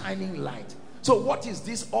a shining light? So what is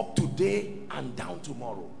this up today and down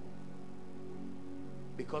tomorrow?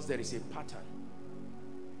 Because there is a pattern.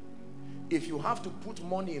 If you have to put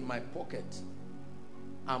money in my pocket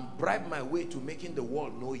and bribe my way to making the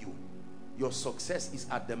world know you, your success is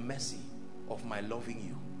at the mercy of my loving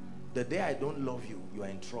you. The day I don't love you, you are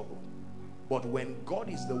in trouble. But when God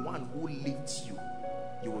is the one who lifts you,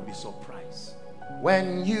 you will be surprised.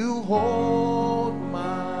 When you hold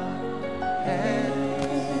my hand,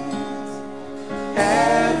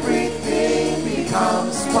 everything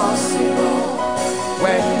becomes possible.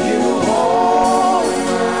 When you hold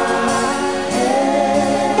my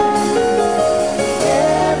hand,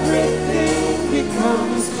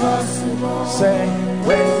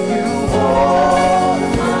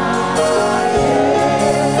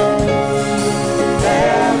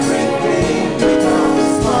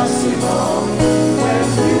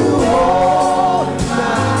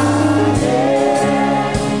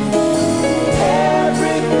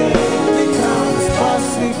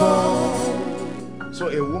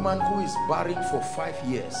 a woman who is barren for 5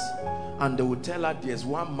 years, and they will tell her there's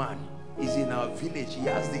one man is in our village, he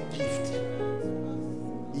has the gift.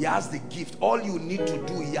 He has the gift. All you need to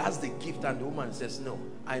do, he has the gift. And the woman says, no,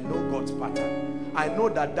 I know God's pattern. I know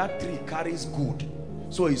that that tree carries good.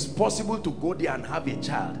 So it's possible to go there and have a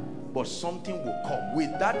child, but something will come.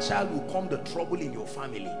 With that child will come the trouble in your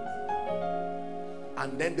family.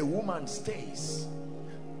 And then the woman stays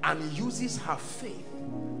and uses her faith.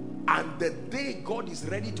 And the day God is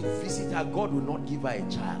ready to visit her, God will not give her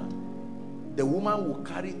a child. The woman will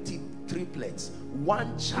carry triplets,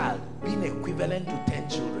 one child being equivalent to 10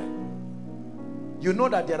 children. You know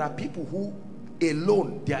that there are people who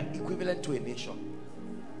alone, they are equivalent to a nation.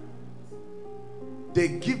 They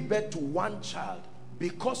give birth to one child.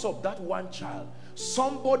 Because of that one child,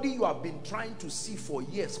 somebody you have been trying to see for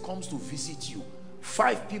years comes to visit you.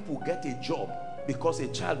 5 people get a job because a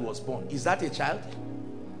child was born. Is that a child?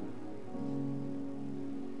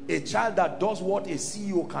 A child that does what a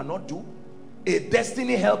CEO cannot do. A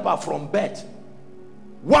destiny helper from birth.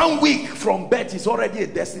 1 week from birth is already a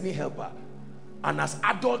destiny helper. And as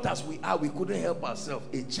adult as we are, we couldn't help ourselves.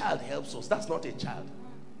 A child helps us. That's not a child.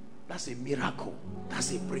 That's a miracle.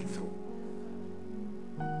 That's a breakthrough.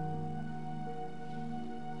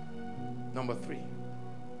 Number 3.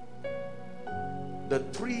 The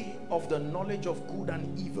tree of the knowledge of good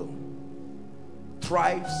and evil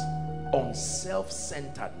thrives on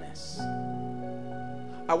self-centeredness.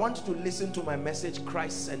 I want you to listen to my message,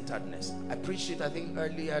 Christ-centeredness. I preached it, I think,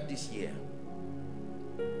 earlier this year.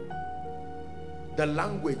 The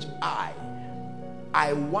language I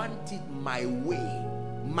want it my way.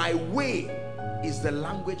 My way is the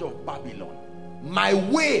language of Babylon. My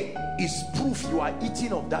way is proof you are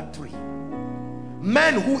eating of that tree.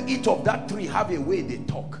 Men who eat of that tree have a way they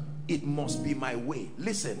talk. It must be my way.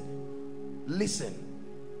 Listen, listen.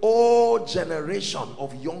 Oh, generation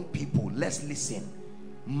of young people, let's listen.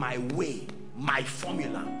 My way, my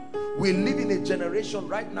formula. We live in a generation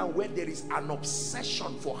right now where there is an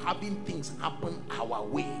obsession for having things happen our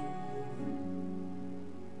way.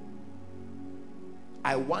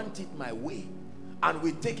 I want it my way. And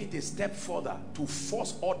we take it a step further to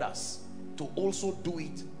force others to also do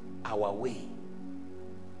it our way.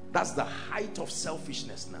 That's the height of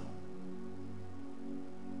selfishness now.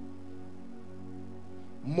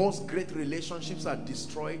 Most great relationships are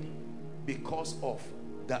destroyed because of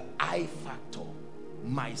the I factor.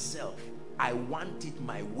 Myself. I want it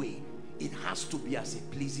my way. It has to be as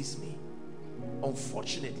it pleases me.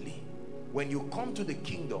 Unfortunately, when you come to the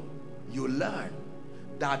kingdom, you learn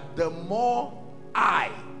that the more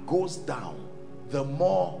I goes down, the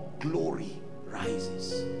more glory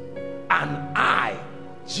rises. And I,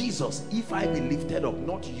 Jesus, if I be lifted up,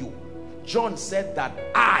 not you. John said that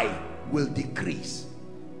I will decrease.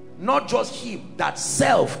 Not just him, that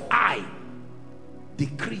self, I,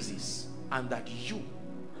 decreases, and that you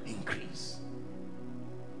increase.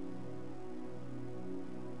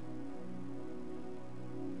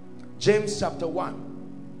 James chapter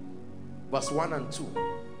 1, verse 1 and 2.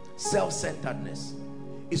 Self-centeredness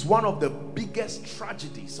is one of the biggest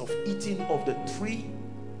tragedies of eating of the tree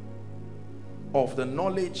of the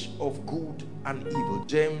knowledge of good and evil.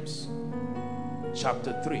 James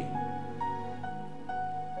chapter 3.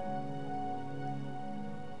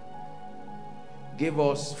 Give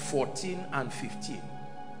us 14 and 15.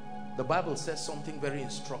 The Bible says something very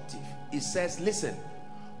instructive. It says, listen,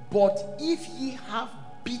 but if ye have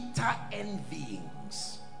bitter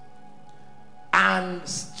envyings and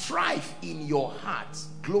strife in your hearts,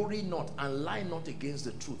 glory not and lie not against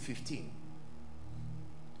the truth. 15.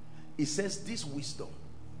 It says this wisdom.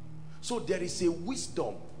 So there is a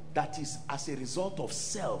wisdom that is as a result of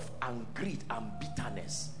self and greed and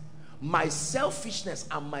bitterness. My selfishness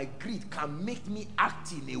and my greed can make me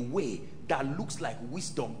act in a way that looks like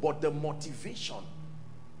wisdom, but the motivation,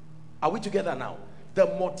 are we together now? The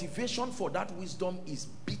motivation for that wisdom is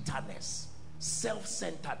bitterness,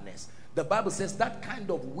 self-centeredness. The Bible says that kind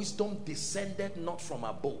of wisdom descended not from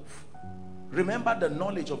above. Remember the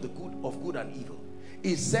knowledge of the good and evil.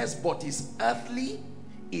 It says, but is earthly,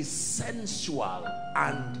 is sensual,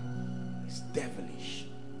 and is devilish.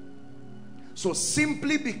 So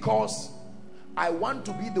simply because I want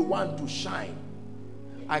to be the one to shine,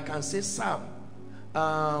 I can say, Sam,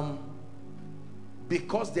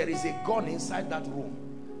 because there is a gun inside that room,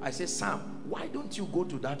 I say, Sam, why don't you go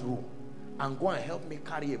to that room and go and help me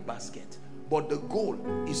carry a basket? But the goal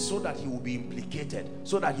is so that he will be implicated,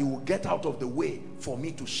 so that he will get out of the way for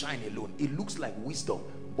me to shine alone. It looks like wisdom,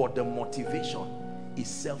 but the motivation is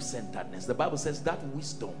self-centeredness. The Bible says that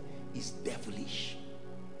wisdom is devilish.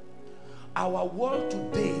 Our world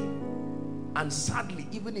today and sadly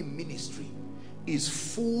even in ministry, is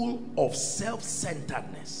full of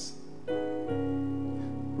self-centeredness.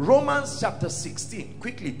 Romans chapter 16,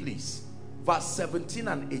 quickly please, verse 17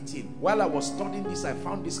 and 18. While I was studying this, I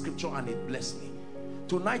found this scripture and it blessed me.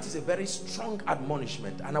 Tonight is a very strong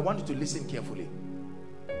admonishment and I want you to listen carefully.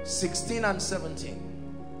 16 and 17.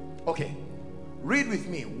 Okay, read with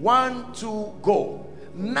me. 1, 2, go.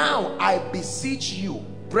 Now I beseech you,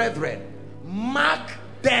 brethren, mark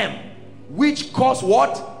them which cause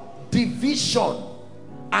what? Division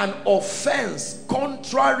and offense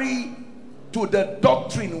contrary to the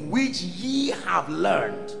doctrine which ye have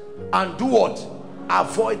learned, and do what?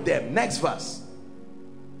 Avoid them. Next verse.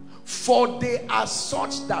 For they are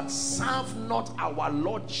such that serve not our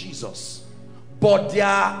Lord Jesus, but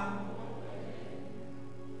their,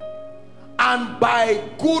 and by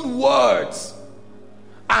good words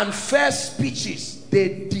and fair speeches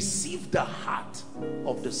they deceive the heart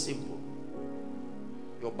of the simple.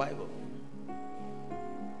 Your Bible.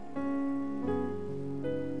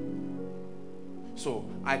 So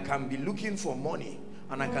I can be looking for money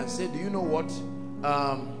and I can say, do you know what?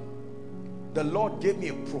 The Lord gave me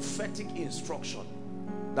a prophetic instruction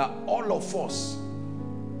that all of us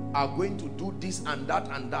are going to do this and that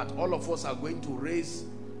and that. All of us are going to raise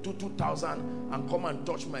 2,000 and come and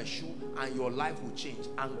touch my shoe and your life will change.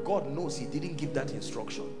 And God knows he didn't give that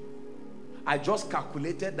instruction. I just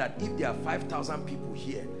calculated that if there are 5,000 people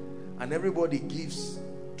here and everybody gives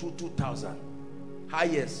 2,000,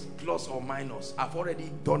 highest plus or minus, I've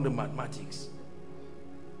already done the mathematics.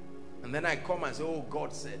 And then I come and say, oh,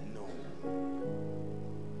 God said no.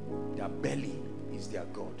 Their belly is their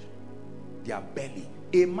God. Their belly.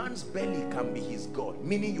 A man's belly can be his God,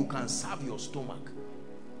 meaning you can serve your stomach.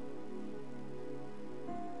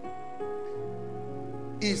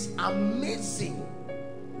 It's amazing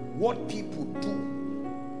what people do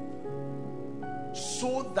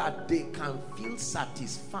so that they can feel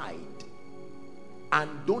satisfied and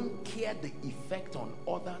don't care the effect on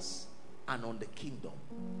others and on the kingdom.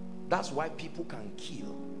 That's why people can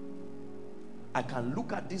kill. I can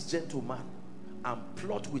look at this gentleman and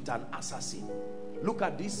plot with an assassin. Look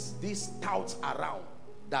at these touts around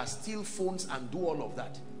that steal phones and do all of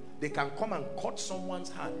that. They can come and cut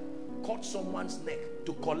someone's hand, cut someone's neck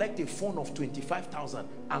to collect a phone of 25,000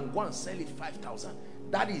 and go and sell it 5,000.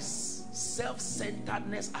 That is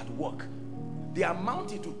self-centeredness at work. The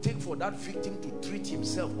amount it would take for that victim to treat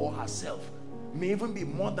himself or herself may even be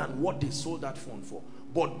more than what they sold that phone for.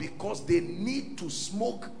 But because they need to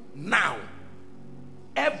smoke now,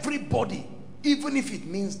 everybody, even if it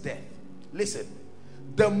means death. Listen,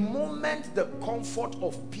 the moment the comfort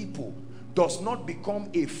of people does not become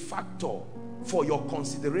a factor for your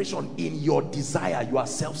consideration in your desire, you are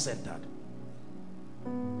self-centered.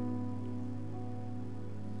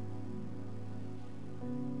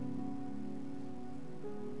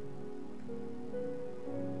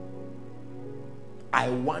 I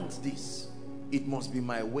want this. It must be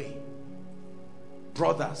my way.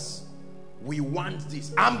 Brothers, we want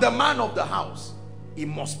this. I'm the man of the house. It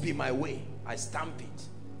must be my way. I stamp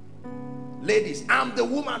it. Ladies, I'm the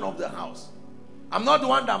woman of the house. I'm not the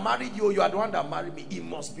one that married you. You are the one that married me. It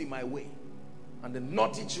must be my way. And the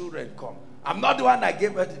naughty children come. I'm not the one that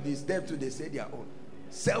gave birth to this. Them too, they say their own.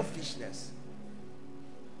 Selfishness.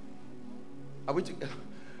 Are we together?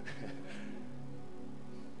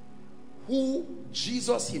 Who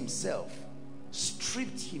Jesus himself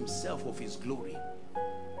stripped himself of his glory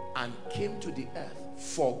and came to the earth.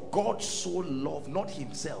 For God so loved, not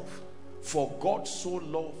himself, for God so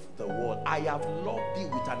loved the world. I have loved thee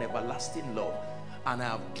with an everlasting love, and I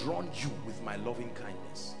have drawn you with my loving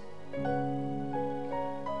kindness.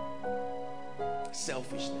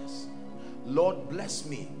 Selfishness. Lord, bless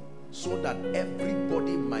me so that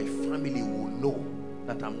everybody in my family will know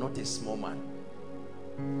that I'm not a small man.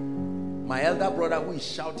 My elder brother who is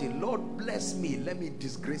shouting, Lord bless me, let me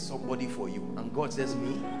disgrace somebody for you. And God says,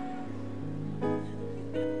 me?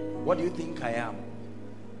 What do you think I am?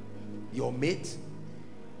 Your mate?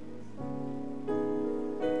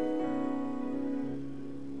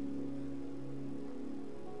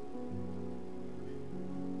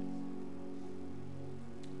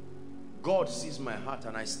 God sees my heart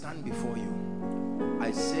and I stand before you.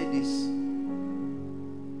 I say this.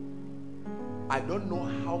 I don't know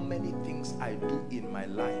how many things I do in my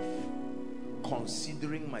life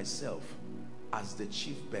considering myself as the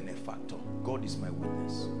chief benefactor. God is my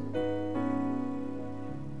witness.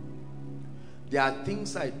 There are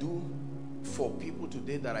things I do for people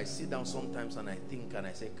today that I sit down sometimes and I think and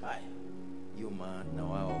I say, Kai, you man,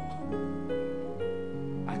 now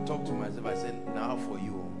I talk to myself, I said, now for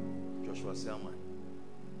you, Joshua Selman.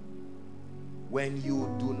 When you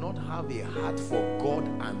do not have a heart for God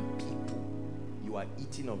and people, you are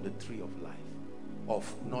eating of the tree of life,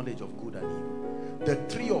 of knowledge of good and evil. The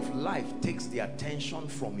tree of life takes the attention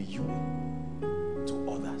from you to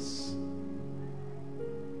others.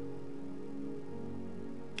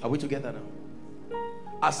 Are we together now?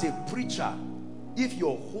 As a preacher, if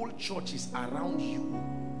your whole church is around you,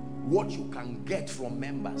 what you can get from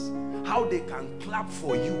members, how they can clap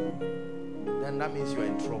for you, then that means you're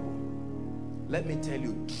in trouble. Let me tell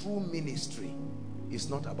you, true ministry is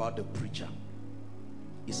not about the preacher.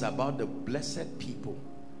 It's about the blessed people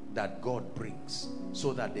that God brings,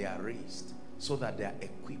 so that they are raised, so that they are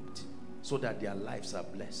equipped, so that their lives are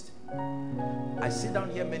blessed. I sit down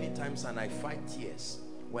here many times and I fight tears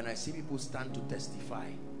when I see people stand to testify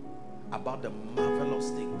about the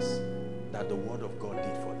marvelous things that the word of God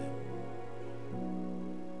did for them.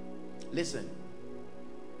 Listen,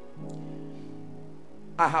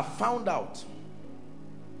 I have found out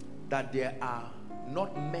that there are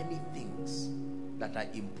not many things that are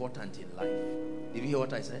important in life. Did you hear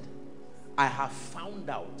what I said? I have found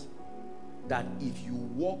out that if you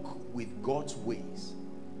walk with God's ways,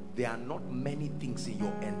 there are not many things in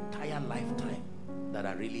your entire lifetime that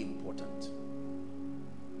are really important.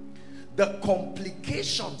 The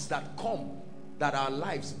complications that come, that our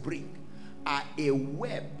lives bring, are a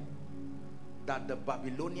web that the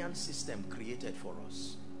Babylonian system created for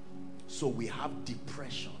us. So we have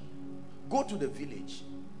depression. Go to the village,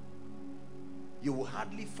 you will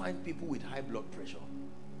hardly find people with high blood pressure.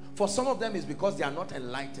 For some of them, it's because they are not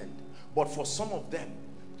enlightened. But for some of them,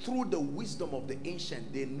 through the wisdom of the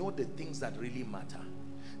ancient, they know the things that really matter.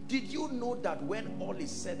 Did you know that when all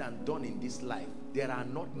is said and done in this life, there are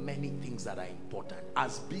not many things that are important?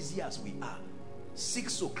 As busy as we are,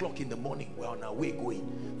 6 o'clock in the morning, we're on our way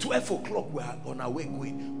going. 12 o'clock, we're on our way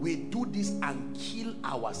going. We do this and kill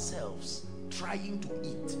ourselves trying to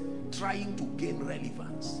eat, trying to gain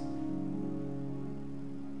relevance.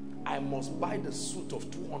 I must buy the suit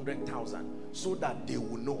of 200,000 so that they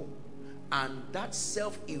will know. And that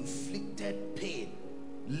self-inflicted pain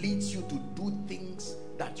leads you to do things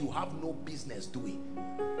that you have no business doing.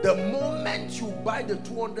 The moment you buy the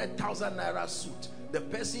 200,000 naira suit, the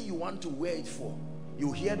person you want to wear it for,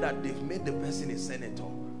 you hear that they've made the person a senator.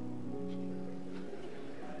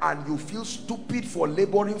 And you feel stupid for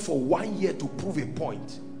laboring for 1 year to prove a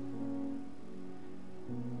point.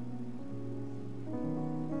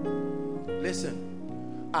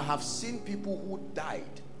 Listen, I have seen people who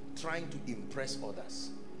died trying to impress others.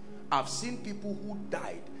 I've seen people who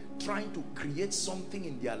died trying to create something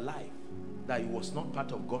in their life that it was not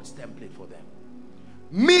part of God's template for them.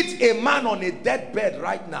 Meet a man on a deathbed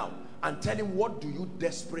right now and tell him, what do you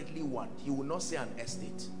desperately want? He will not say an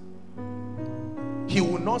estate. He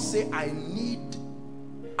will not say, I need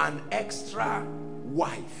an extra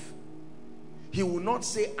wife. He will not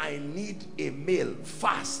say, I need a male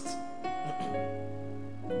fast.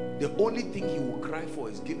 The only thing he will cry for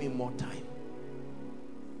is, give me more time.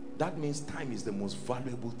 That means time is the most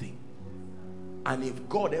valuable thing. And if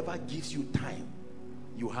God ever gives you time,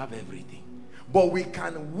 you have everything. But we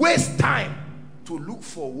can waste time to look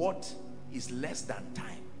for what is less than time.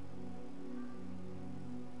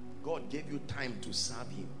 God gave you time to serve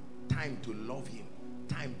him, time to love him,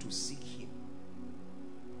 time to seek him.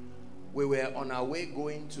 We were on our way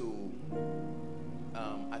going to,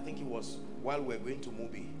 I think it was while we were going to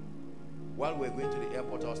Mubi. While we were going to the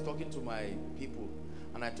airport, I was talking to my people.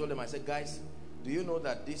 And I told them, I said, guys, do you know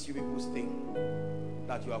that this you people's thing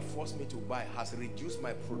that you have forced me to buy has reduced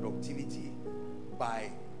my productivity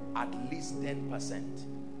by at least 10%?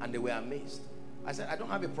 And they were amazed. I said, I don't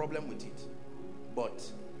have a problem with it. But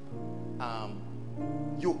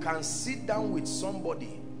you can sit down with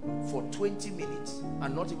somebody for 20 minutes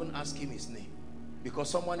and not even ask him his name, because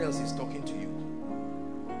someone else is talking to you.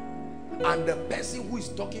 And the person who is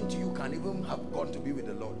talking to you can even have gone to be with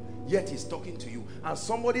the Lord, yet he's talking to you. And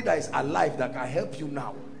somebody that is alive that can help you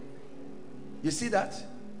now. You see that?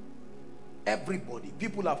 Everybody.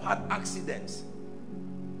 People have had accidents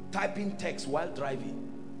typing text while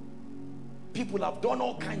driving. People have done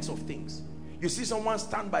all kinds of things. You see someone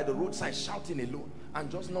stand by the roadside shouting alone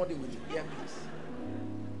and just nodding with the earpiece.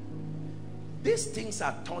 These things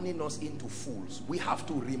are turning us into fools. We have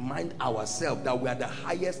to remind ourselves that we are the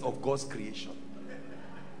highest of God's creation.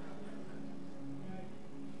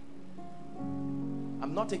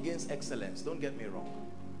 I'm not against excellence, don't get me wrong.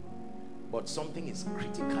 But something is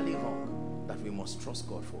critically wrong that we must trust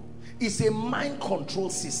God for. It's a mind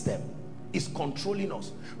control system. It's controlling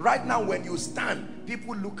us. Right now when you stand,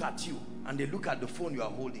 people look at you and they look at the phone you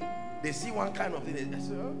are holding. They see one kind of thing, they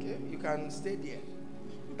say, okay, you can stay there.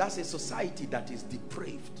 That's a society that is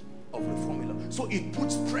depraved of the formula. So it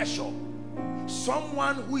puts pressure.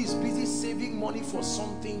 Someone who is busy saving money for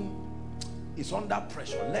something is under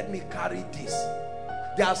pressure. Let me carry this.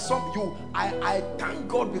 There are some, I thank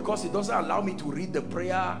God because it doesn't allow me to read the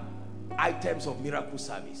prayer items of miracle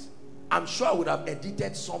service. I'm sure I would have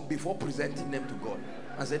edited some before presenting them to God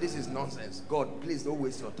and said, this is nonsense. God, please don't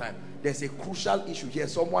waste your time. There's a crucial issue here.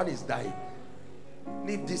 Someone is dying.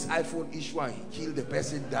 Leave this iPhone issue and kill the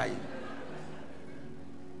person dying.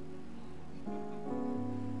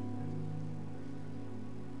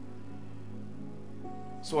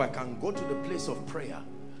 So I can go to the place of prayer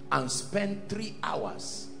and spend 3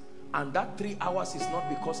 hours, and that 3 hours is not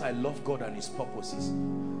because I love God and his purposes.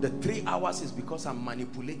 The 3 hours is because I'm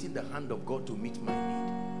manipulating the hand of God to meet my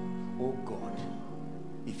need. Oh God,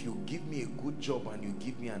 if you give me a good job and you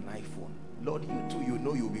give me an iPhone, Lord, you too, you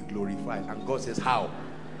know you'll be glorified. And God says, how?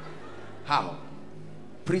 How?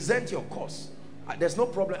 Present your cause. There's no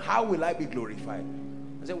problem. How will I be glorified?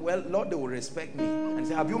 I say, well, Lord, they will respect me. And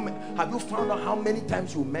say, have you found out how many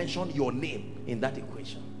times you mentioned your name in that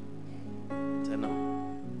equation? I say, no,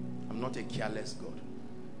 I'm not a careless God.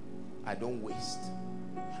 I don't waste.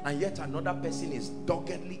 And yet another person is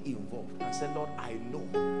doggedly involved and say, Lord, I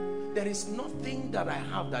know there is nothing that I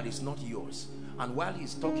have that is not yours. And while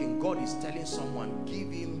he's talking, God is telling someone, give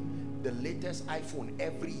him the latest iPhone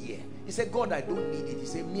every year. He said, God, I don't need it. He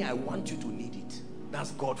said, me, I want you to need it. That's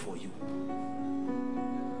God for you.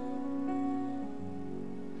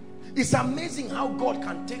 It's amazing how God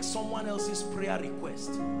can take someone else's prayer request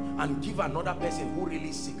and give another person who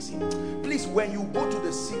really seeks him. Please, when you go to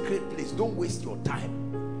the secret place, don't waste your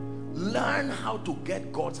time. Learn how to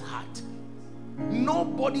get God's heart.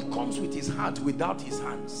 Nobody comes with his heart without his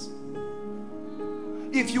hands.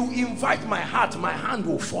 If you invite my heart, my hand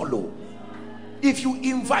will follow. If you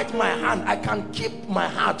invite my hand, I can keep my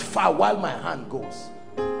heart far while my hand goes.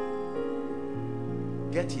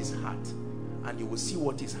 Get his heart, and you will see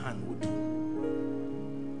what his hand will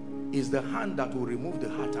do. It's the hand that will remove the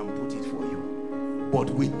heart and put it for you. But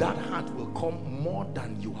with that heart will come more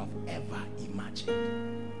than you have ever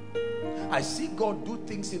imagined. I see God do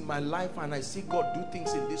things in my life, and I see God do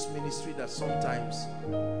things in this ministry that sometimes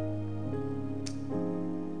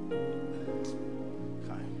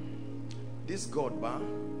this God,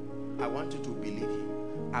 I want you to believe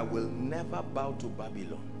him. I will never bow to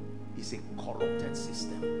Babylon. It's a corrupted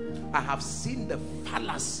system. I have seen the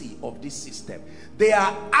fallacy of this system. They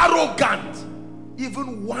are arrogant.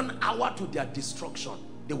 Even 1 hour to their destruction,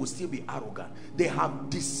 they will still be arrogant. They have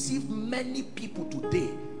deceived many people today.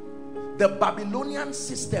 The Babylonian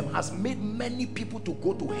system has made many people to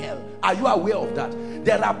go to hell. Are you aware of that?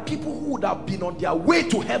 There are people who would have been on their way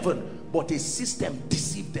to heaven, but a system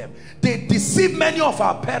deceived them. They deceived many of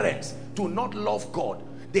our parents to not love God.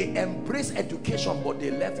 They embraced education, but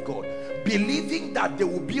they left God. Believing that they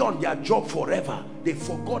will be on their job forever, they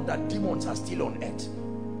forgot that demons are still on earth.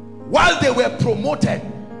 While they were promoted,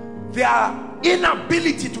 their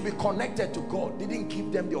inability to be connected to God didn't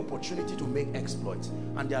give them the opportunity to make exploits,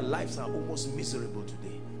 and their lives are almost miserable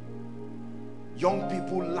today. Young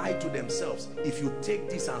people lie to themselves. If you take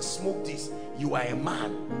this and smoke this, you are a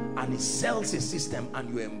man, and it sells a system and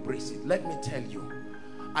you embrace it. Let me tell you,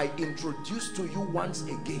 I introduce to you once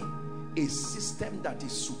again a system that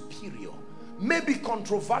is superior. Maybe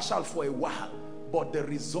controversial for a while, but the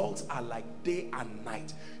results are like day and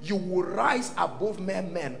night. You will rise above mere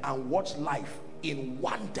men and watch life in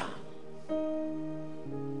wonder.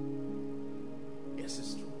 Yes,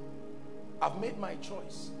 it's true. I've made my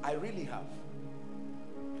choice. I really have.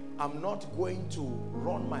 I'm not going to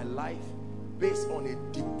run my life based on a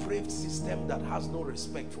depraved system that has no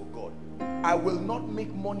respect for God. I will not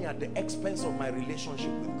make money at the expense of my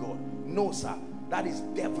relationship with God. No, sir. That is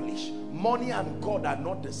devilish. Money and God are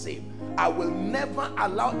not the same. I will never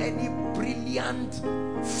allow any brilliant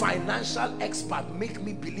financial expert make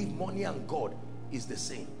me believe money and God is the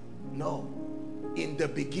same. No. In the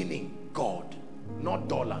beginning, God, not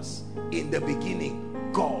dollars. In the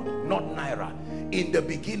beginning, God, not naira. In the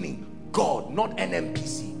beginning, God, not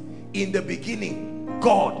NMPC. In the beginning,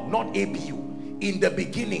 God, not ABU. In the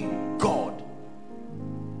beginning, God.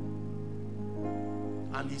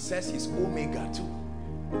 And he says he's Omega too.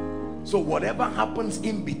 So whatever happens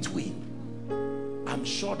in between, I'm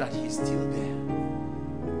sure that he's still there.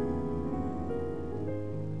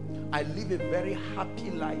 I live a very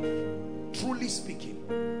happy life, truly speaking,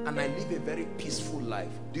 and I live a very peaceful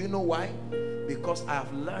life. Do you know why? Because I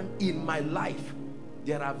have learned in my life,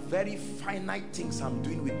 there are very finite things I'm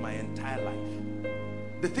doing with my entire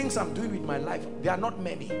life. The things I'm doing with my life, they are not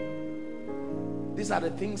many. These are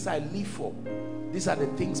the things I live for. These are the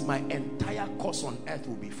things my entire course on earth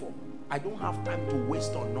will be for. I don't have time to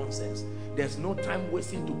waste on nonsense. There's no time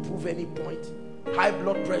wasting to prove any point. High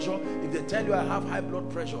blood pressure, if they tell you I have high blood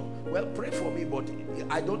pressure, well, pray for me, but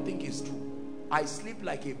I don't think it's true. I sleep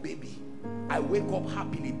like a baby. I wake up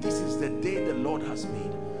happily. This is the day the Lord has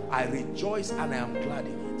made. I rejoice and I am glad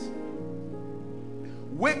in it.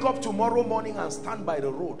 Wake up tomorrow morning and stand by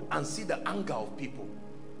the road and see the anger of people.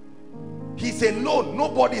 He's alone.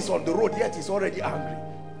 Nobody's on the road yet he's already angry.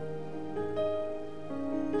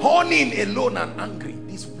 Horning, alone and angry.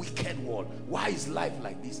 This wicked world. Why is life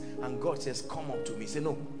like this? And God says, come up to me. Say,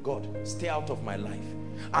 no, God, stay out of my life.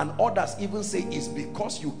 And others even say, it's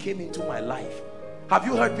because you came into my life. Have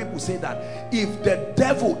you heard people say that? If the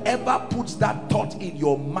devil ever puts that thought in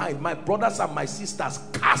your mind, my brothers and my sisters,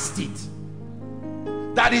 cast it.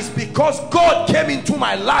 That is because God came into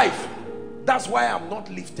my life. That's why I'm not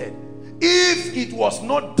lifted. If it was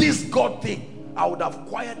not this God thing, I would have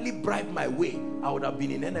quietly bribed my way. I would have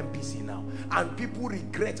been in NMPC now. And people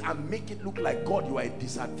regret and make it look like, God, you are a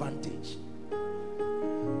disadvantage.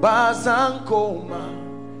 Bazankoma,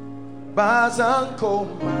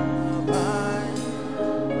 Bazankoma,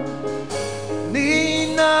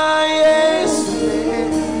 Nina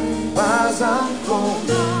Yesu,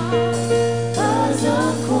 Bazankoma,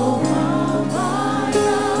 Bazankoma,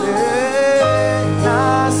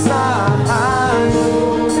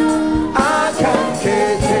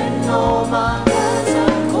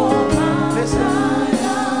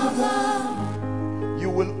 you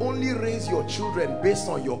will only raise your children based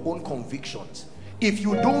on your own convictions. If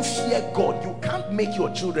you don't fear God, you can't make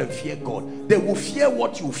your children fear God. They will fear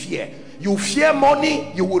what you fear. You fear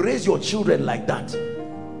money, you will raise your children like that.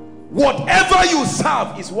 Whatever you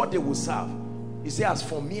serve is what they will serve. He says, as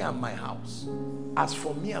for me and my house, as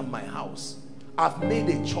for me and my house, I've made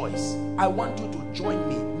a choice. I want you to join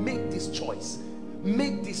me. Make this choice.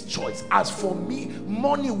 Make this choice. As for me,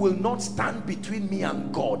 money will not stand between me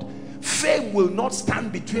and God. Fame will not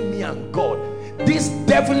stand between me and God. This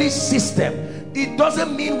devilish system, it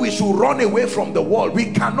doesn't mean we should run away from the world.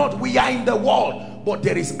 We cannot. We are in the world, but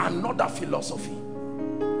there is another philosophy.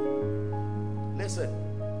 Listen,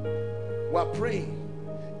 we're praying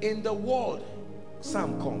in the world.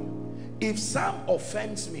 Sam, come. If Sam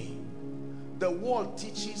offends me, the world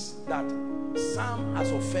teaches that Sam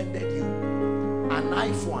has offended you. An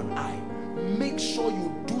eye for an eye. Make sure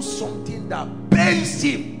you do something that pains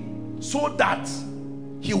him so that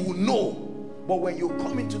he will know. But when you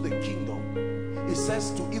come into the kingdom, it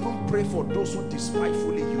says to even pray for those who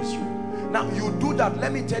despitefully use you. Now you do that.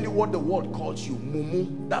 Let me tell you what the world calls you.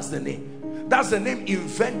 Mumu. That's the name. That's the name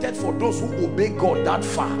invented for those who obey God that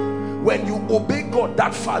far. When you obey God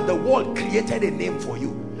that far, the world created a name for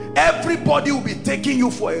you. Everybody will be taking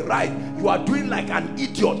you for a ride. You are doing like an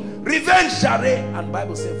idiot. Revenge, Share. And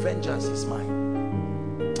Bible says vengeance is mine.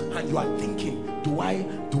 And you are thinking, do I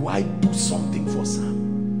do something for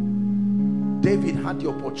Sam? David had the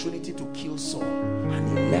opportunity to kill Saul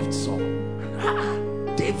and he left Saul.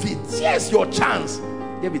 And, David, here's your chance.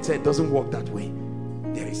 David said, it doesn't work that way.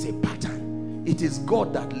 There is a pattern. It is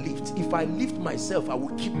God that lifts. If I lift myself, I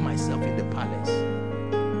will keep myself in the palace.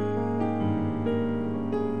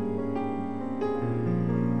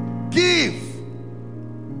 Give.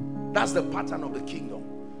 That's the pattern of the kingdom.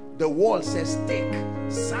 The world says take,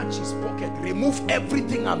 search his pocket, remove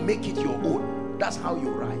everything and make it your own. That's how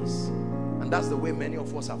you rise. And that's the way many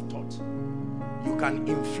of us have taught. You can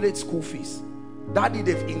inflate school fees. Daddy,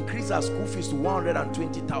 they've increased our school fees to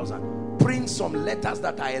 120,000. Print some letters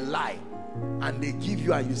that are a lie and they give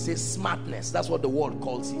you and you say smartness. That's what the world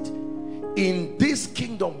calls it. In this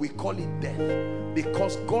kingdom we call it death,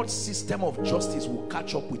 because God's system of justice will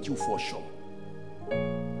catch up with you for sure.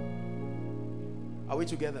 Are we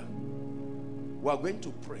together? We are going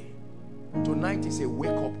to pray. Tonight is a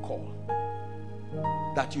wake-up call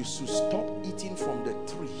that you should stop eating from the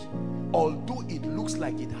tree. Although it looks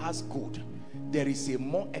like it has good, there is a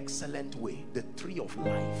more excellent way, the tree of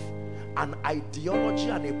life. An ideology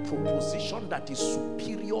and a proposition that is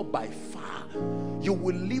superior by far. You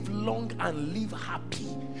will live long and live happy.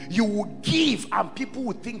 You will give and people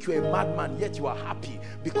will think you're a madman, yet you are happy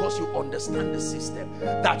because you understand the system.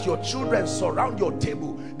 That your children surround your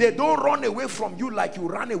table. They don't run away from you like you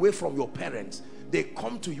ran away from your parents. They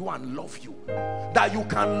come to you and love you. That you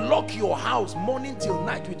can lock your house morning till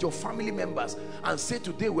night with your family members and say,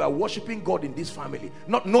 today we are worshiping God in this family.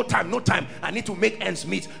 Not no time. I need to make ends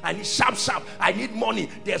meet. I need sharp. I need money.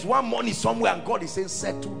 There's one money somewhere and God is saying,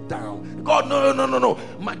 settle down. God, no.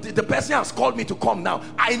 The person has called me to come now.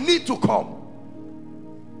 I need to come.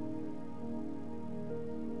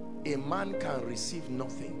 A man can receive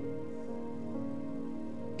nothing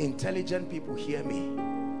Intelligent people, hear me.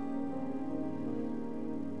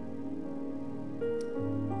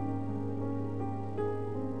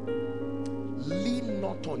 Lean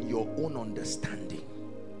not on your own understanding.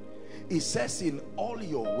 It says in all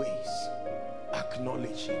your ways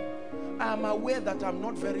acknowledge him. I am aware that I'm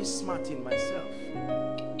not very smart in myself.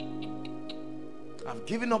 I've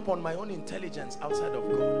given up on my own intelligence outside of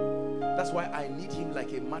God. That's why I need him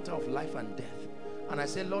like a matter of life and death. And I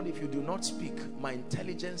say, Lord, if you do not speak, my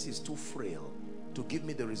intelligence is too frail to give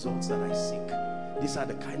me the results that I seek. These are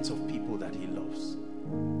the kinds of people that he loves.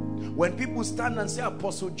 When people stand and say,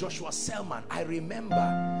 Apostle Joshua Selman, I remember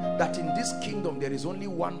that in this kingdom there is only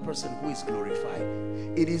one person who is glorified.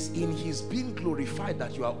 It is in his being glorified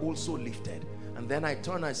that you are also lifted. And then I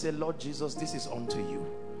turn and I say, Lord Jesus, this is unto you.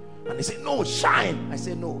 And they say, no, shine. I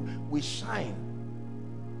say, no, we shine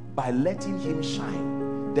by letting him shine.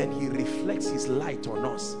 Then he reflects his light on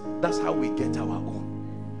us. That's how we get our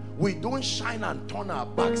own. We don't shine and turn our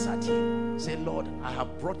backs at him. Say, Lord, I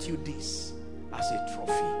have brought you this as a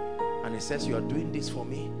trophy. And he says, you are doing this for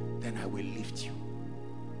me, then I will lift you.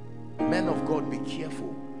 Men of God, be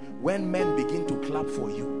careful. When men begin to clap for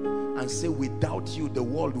you and say, without you, the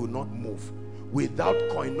world will not move. Without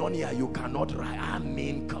koinonia, you cannot rise.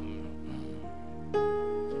 Amen. Come.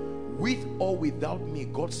 With or without me,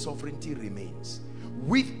 God's sovereignty remains.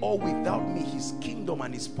 With or without me, his kingdom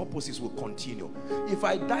and his purposes will continue. If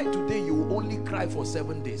I die today, you will only cry for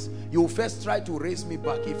 7 days. You will first try to raise me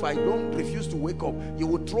back. If I don't refuse to wake up, you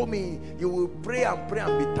will throw me, you will pray and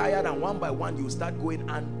be tired, and one by one you will start going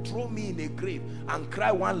and throw me in a grave and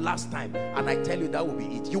cry one last time, and I tell you that will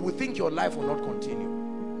be it. You will think your life will not continue.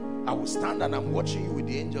 I will stand and I'm watching you with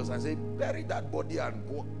the angels and say, bury that body and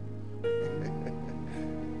go.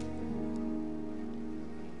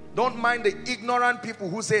 Don't mind the ignorant people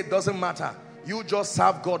who say it doesn't matter. You just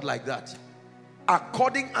serve God like that.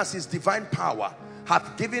 According as his divine power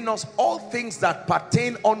hath given us all things that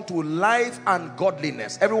pertain unto life and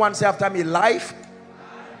godliness. Everyone say after me, life,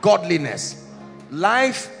 godliness.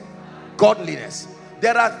 Life, godliness.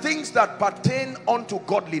 There are things that pertain unto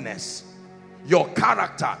godliness. Your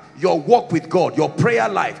character, your walk with God, your prayer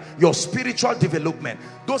life, your spiritual development.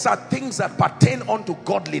 Those are things that pertain unto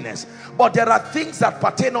godliness. But there are things that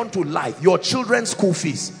pertain unto life. Your children's school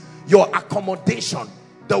fees, your accommodation,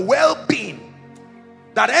 the well-being.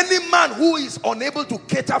 That any man who is unable to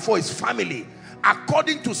cater for his family,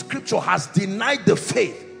 according to scripture, has denied the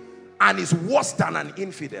faith and is worse than an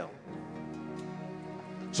infidel.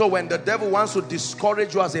 So when the devil wants to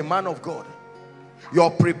discourage you as a man of God,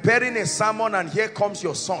 you're preparing a sermon and here comes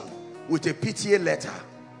your son with a PTA letter.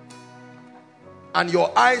 And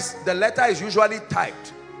your eyes, the letter is usually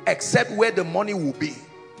typed, except where the money will be.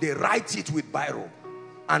 They write it with biro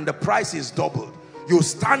and the price is doubled. You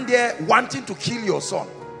stand there wanting to kill your son.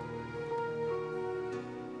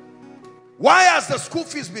 Why has the school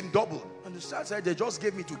fees been doubled? And the child said, they just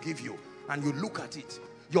gave me to give you. And you look at it.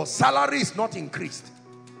 Your salary is not increased.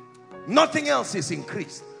 Nothing else is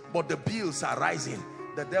increased. But the bills are rising.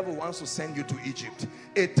 The devil wants to send you to Egypt.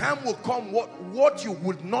 A time will come, what you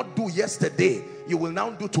would not do yesterday, you will now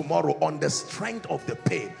do tomorrow on the strength of the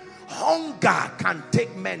pain. Hunger can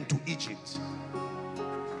take men to Egypt.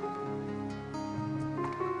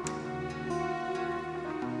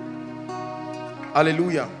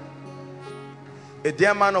 Hallelujah. A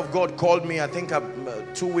dear man of God called me, I think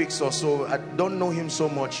 2 weeks or so. I don't know him so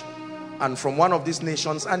much. And from one of these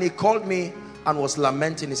nations. And he called me and was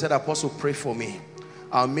lamenting. He said, Apostle, pray for me.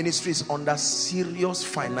 Our ministry is under serious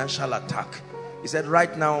financial attack. He said,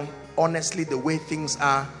 right now, honestly, the way things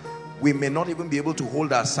are, we may not even be able to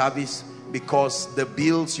hold our service because the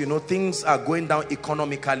bills, you know, things are going down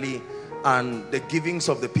economically, and the givings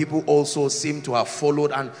of the people also seem to have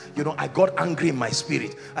followed. And you know, I got angry in my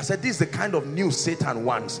spirit. I said, this is the kind of news Satan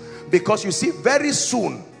wants, because you see, very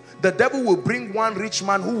soon the devil will bring one rich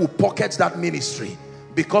man who will pocket that ministry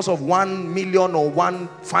because of 1 million or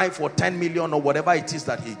 1.5 or 10 million or whatever it is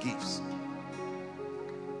that he gives.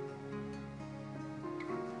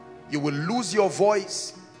 You will lose your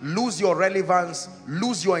voice, lose your relevance,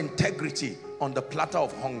 lose your integrity on the platter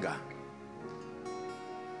of hunger.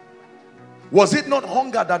 Was it not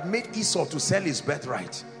hunger that made Esau to sell his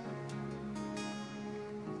birthright?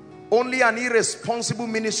 Only an irresponsible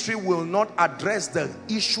ministry will not address the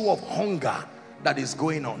issue of hunger that is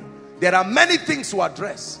going on. There are many things to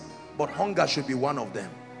address, but hunger should be one of them.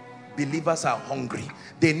 Believers are hungry.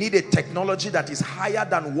 They need a technology that is higher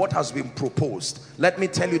than what has been proposed. Let me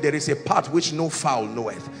tell you, there is a path which no fowl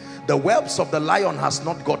knoweth. The whelps of the lion has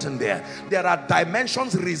not gotten there. There are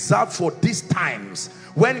dimensions reserved for these times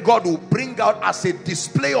when God will bring out as a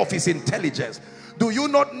display of his intelligence Do you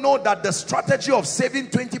not know that the strategy of saving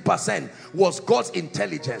 20% was God's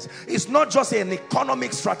intelligence? It's not just an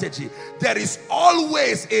economic strategy. There is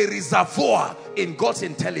always a reservoir in God's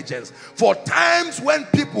intelligence. For times when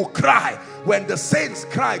people cry, when the saints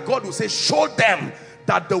cry, God will say, show them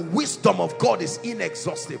that the wisdom of God is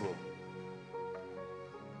inexhaustible.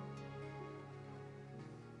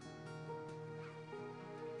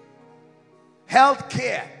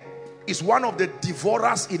 Healthcare is one of the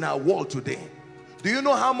devourers in our world today. Do you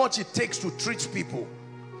know how much it takes to treat people?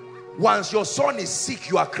 Once your son is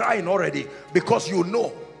sick, you are crying already because you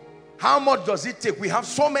know. How much does it take? We have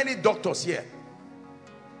so many doctors here.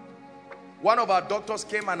 One of our doctors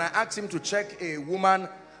came and I asked him to check a woman,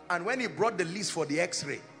 and when he brought the list for the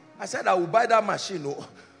x-ray, I said, I will buy that machine. Oh.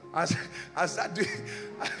 I started doing,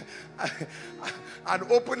 and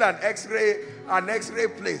open an x-ray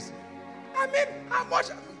place. I mean, how much?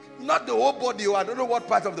 Not the whole body, I don't know what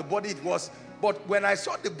part of the body it was, but when I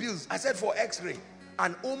saw the bills, I said for x-ray,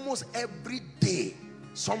 and almost every day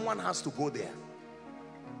someone has to go there.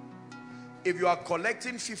 If you are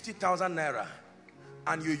collecting 50,000 naira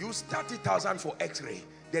and you use 30,000 for x-ray,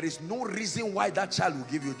 there is no reason why that child will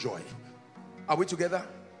give you joy. Are we together?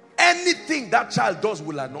 Anything that child does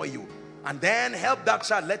will annoy you. And then help that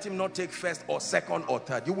child, let him not take first or second or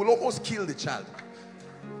third. You will almost kill the child.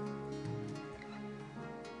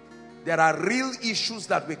 There are real issues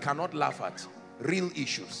that we cannot laugh at. Real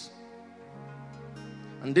issues.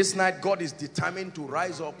 And this night, God is determined to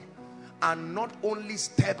rise up and not only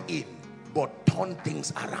step in, but turn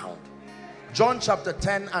things around. John chapter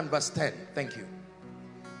 10 and verse 10. Thank you.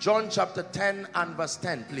 John chapter 10 and verse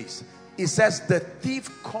 10, please. It says, the thief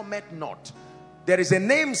cometh not. There is a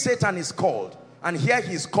name Satan is called, and here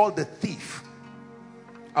he is called the thief.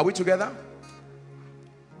 Are we together?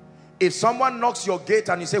 If someone knocks your gate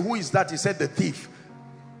and you say, who is that? He said, the thief.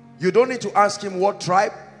 You don't need to ask him what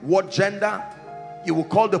tribe, what gender. You will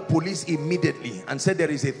call the police immediately and say, there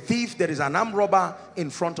is a thief, there is an armed robber in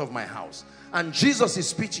front of my house. And Jesus is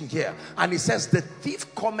speaking here, and he says, the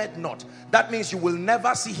thief cometh not. That means you will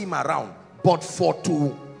never see him around, but for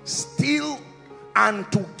to steal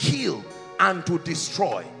and to kill and to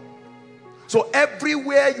destroy. So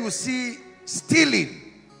everywhere you see stealing,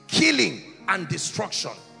 killing and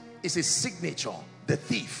destruction, is his signature, the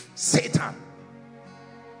thief, Satan.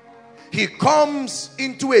 He comes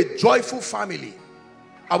into a joyful family.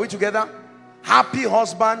 Are we together? Happy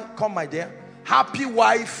husband, come my dear. Happy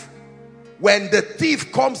wife. When the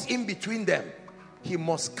thief comes in between them, he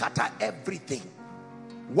must scatter everything.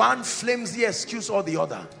 One flimsy excuse or the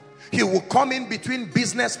other. He will come in between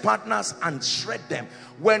business partners and shred them.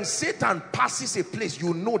 When Satan passes a place,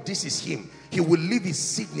 you know this is him. He will leave his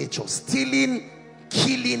signature, stealing,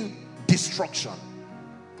 killing, destruction.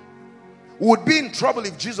 We would be in trouble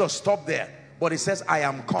if Jesus stopped there, but he says, I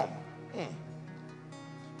am come.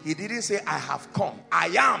 He didn't say, I have come. I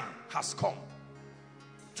am has come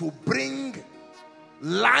to bring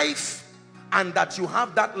life, and that you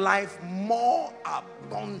have that life more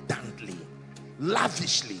abundantly,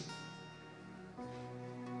 lavishly.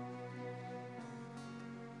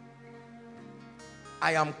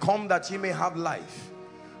 I am come that ye may have life.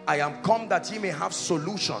 I am come that ye may have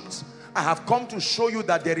solutions. I have come to show you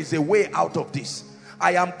that there is a way out of this.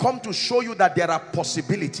 I am come to show you that there are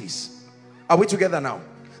possibilities. Are we together now?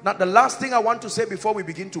 Now, the last thing I want to say before we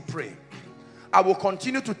begin to pray. I will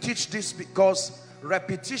continue to teach this because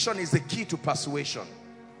repetition is the key to persuasion.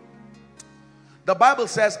 The Bible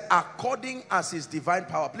says, according as his divine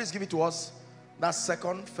power. Please give it to us. That's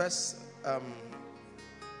Second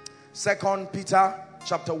Peter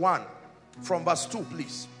chapter 1 from verse 2,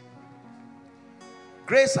 please.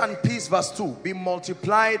 Grace and peace, verse 2, be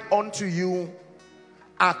multiplied unto you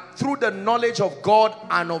through the knowledge of God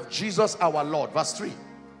and of Jesus our Lord. Verse 3.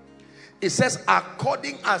 It says,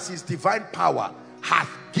 according as his divine power hath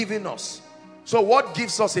given us. So what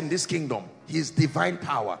gives us in this kingdom? His divine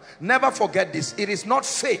power. Never forget this. It is not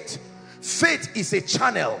faith. Faith is a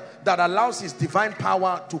channel that allows his divine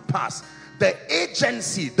power to pass. The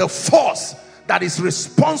agency, the force that is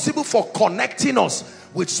responsible for connecting us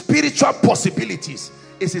with spiritual possibilities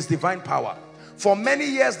is his divine power. For many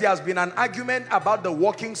years there has been an argument about the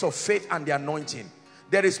workings of faith and the anointing.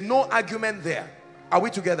 There is no argument there. Are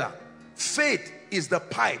we together? Faith is the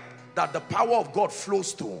pipe that the power of God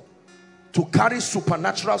flows to carry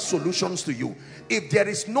supernatural solutions to you. If there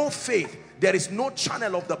is no faith, there is no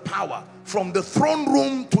channel of the power from the throne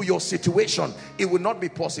room to your situation. It will not be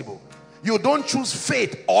possible. You don't choose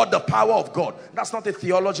faith or the power of God. That's not a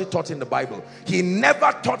theology taught in the Bible. He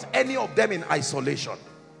never taught any of them in isolation.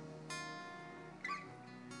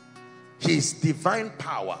 His divine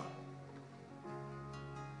power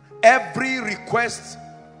Every request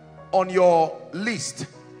on your list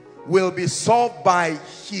will be solved by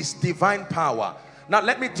his divine power. Now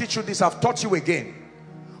let me teach you this. I've taught you again.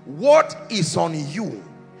 What is on you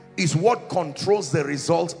is what controls the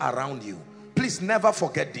results around you. Please never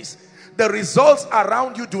forget this. The results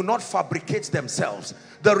around you do not fabricate themselves.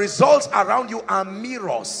 The results around you are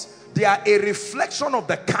mirrors. They are a reflection of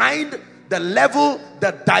the kind, the level,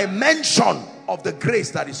 the dimension of the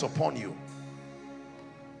grace that is upon you.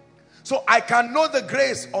 So I can know the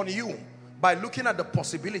grace on you by looking at the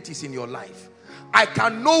possibilities in your life. I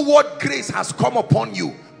can know what grace has come upon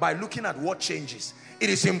you by looking at what changes. It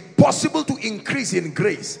is impossible to increase in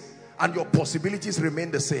grace and your possibilities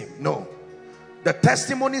remain the same. No. The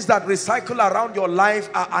testimonies that recycle around your life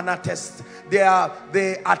are an attest.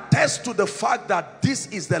 They attest to the fact that this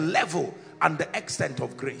is the level and the extent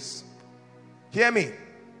of grace. Hear me.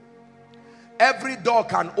 Every door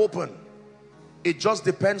can open. It just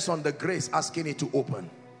depends on the grace asking it to open.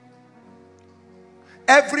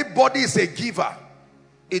 Everybody is a giver.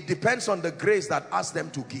 It depends on the grace that asks them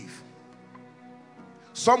to give.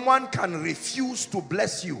 Someone can refuse to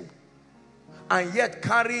bless you and yet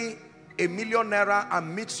carry $1 million naira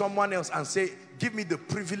and meet someone else and say, give me the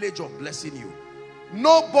privilege of blessing you.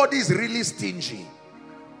 Nobody is really stingy.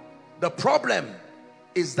 The problem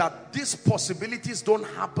is that these possibilities don't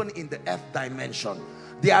happen in the earth dimension.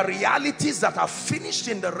 They are realities that are finished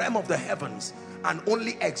in the realm of the heavens and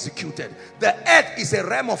only executed. The earth is a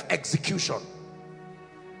realm of execution.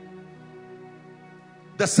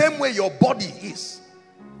 The same way your body is.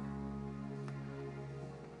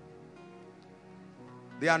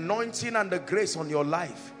 The anointing and the grace on your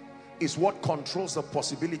life is what controls the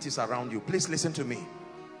possibilities around you. Please listen to me.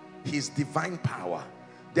 His divine power.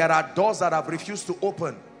 There are doors that have refused to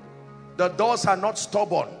open. The doors are not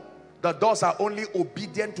stubborn. The doors are only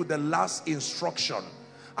obedient to the last instruction.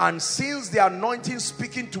 And since the anointing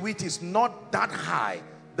speaking to it is not that high,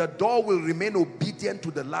 the door will remain obedient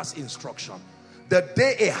to the last instruction. The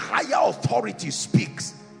day a higher authority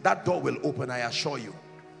speaks, that door will open, I assure you.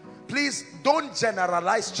 Please don't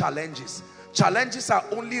generalize challenges. Challenges are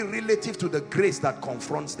only relative to the grace that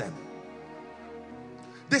confronts them.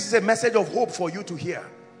 This is a message of hope for you to hear.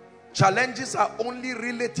 Challenges are only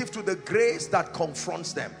relative to the grace that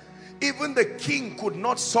confronts them. Even the king could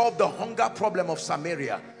not solve the hunger problem of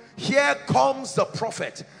Samaria. Here comes the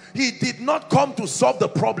prophet. He did not come to solve the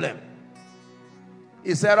problem.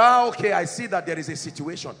 He said, okay, I see that there is a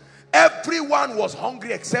situation. Everyone was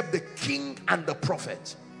hungry except the king and the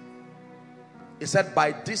prophet. He said,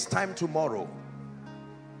 by this time tomorrow.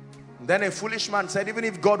 Then a foolish man said, even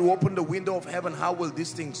if God will open the window of heaven, how will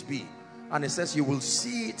these things be? And he says, you will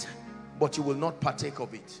see it, but you will not partake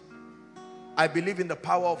of it. I believe in the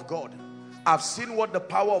power of God. I've seen what the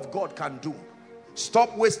power of God can do.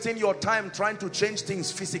 Stop wasting your time trying to change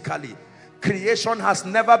things physically. Creation has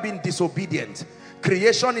never been disobedient.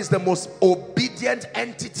 Creation is the most obedient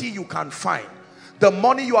entity you can find. The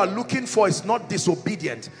money you are looking for is not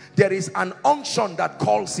disobedient. There is an unction that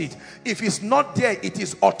calls it. If it's not there, it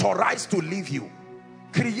is authorized to leave you.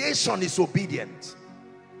 Creation is obedient.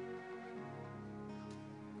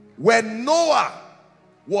 When Noah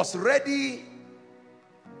was ready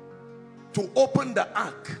to open the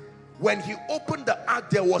ark, when he opened the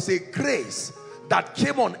ark, there was a grace that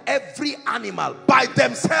came on every animal by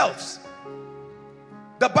themselves.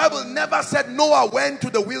 The Bible never said Noah went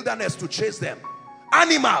to the wilderness to chase them.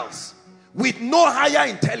 Animals with no higher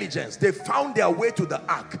intelligence, they found their way to the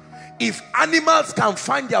ark. If animals can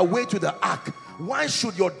find their way to the ark, why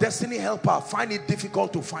should your destiny helper find it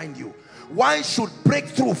difficult to find you? Why should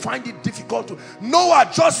breakthrough find it difficult to? Noah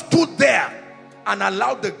just stood there and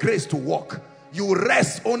allowed the grace to work. You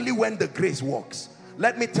rest only when the grace works.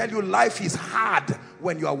 Let me tell you, life is hard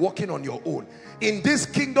when you are walking on your own. In this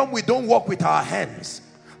kingdom, we don't walk with our hands.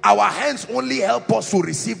 Our hands only help us to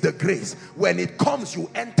receive the grace. When it comes, you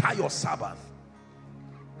enter your Sabbath.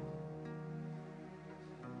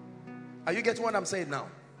 Are you getting what I'm saying now?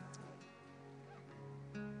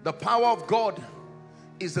 The power of God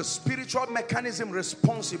is the spiritual mechanism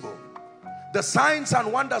responsible. The signs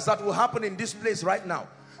and wonders that will happen in this place right now,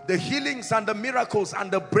 the healings and the miracles and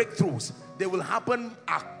the breakthroughs, they will happen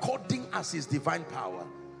according as his divine power.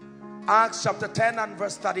 Acts chapter 10 and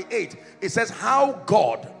verse 38, it says how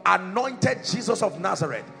God anointed Jesus of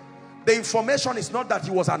Nazareth. The information is not that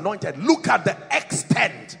he was anointed. Look at the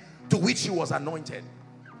extent to which he was anointed.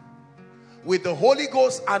 With the Holy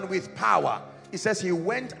Ghost and with power. It says he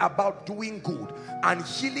went about doing good and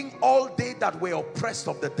healing all they that were oppressed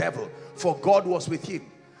of the devil, for God was with him.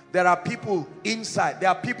 There are people inside, there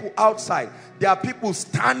are people outside, there are people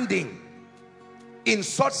standing in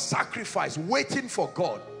such sacrifice, waiting for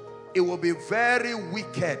God, it will be very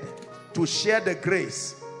wicked to share the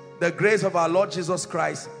grace of our Lord Jesus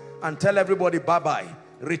Christ and tell everybody bye-bye,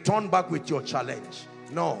 return back with your challenge.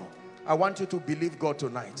 No, I want you to believe God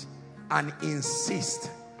tonight and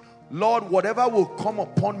insist, Lord, whatever will come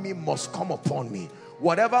upon me must come upon me.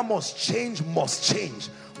 Whatever must change must change.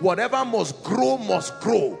 Whatever must grow must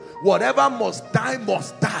grow. Whatever must die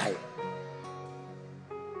must die.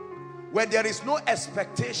 When there is no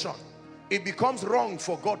expectation, it becomes wrong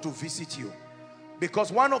for God to visit you.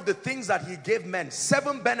 Because one of the things that he gave men,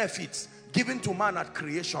 7 benefits given to man at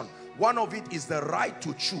creation, one of it is the right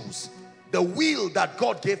to choose. The will that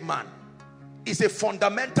God gave man is a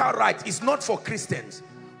fundamental right. It's not for Christians.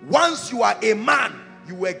 Once you are a man,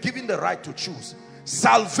 you were given the right to choose.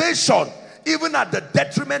 Salvation, even at the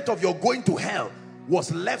detriment of your going to hell,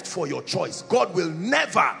 was left for your choice. God will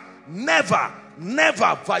never, never,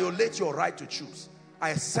 never violate your right to choose.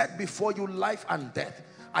 I set before you life and death.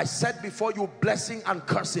 I set before you blessing and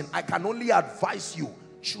cursing. I can only advise you,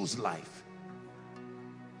 choose life.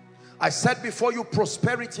 I set before you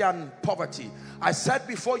prosperity and poverty. I set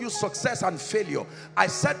before you success and failure. I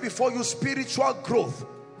set before you spiritual growth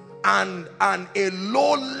and a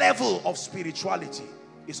low level of spirituality.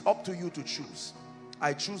 It's up to you to choose.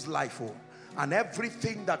 I choose life, and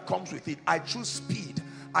everything that comes with it. I choose speed.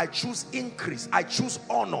 I choose increase. I choose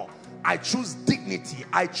honor. I choose dignity.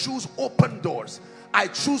 I choose open doors. I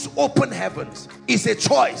choose open heavens. It's a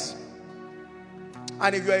choice.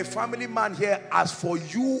 And if you're a family man here, as for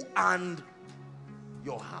you and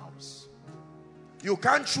your house, you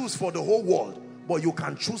can't choose for the whole world, but you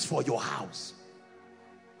can choose for your house.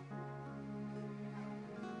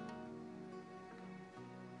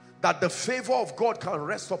 That the favor of God can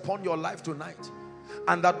rest upon your life tonight,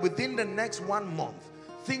 and that within the next 1 month,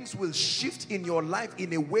 things will shift in your life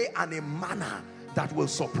in a way and a manner that will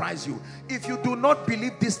surprise you. If you do not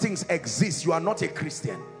believe these things exist, you are not a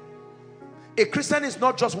Christian. A Christian is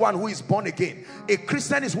not just one who is born again. A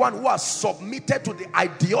Christian is one who has submitted to the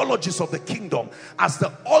ideologies of the kingdom as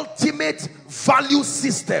the ultimate value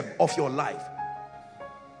system of your life.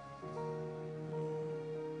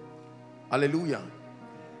 Hallelujah.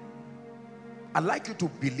 I'd like you to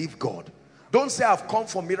believe God. Don't say, I've come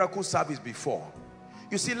for miracle service before.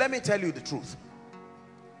 You see, let me tell you the truth.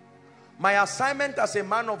 My assignment as a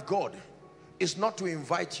man of God is not to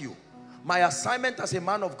invite you. My assignment as a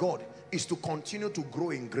man of God is to continue to grow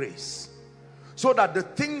in grace, so that the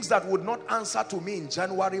things that would not answer to me in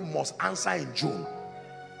January must answer in June.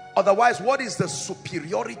 Otherwise, what is the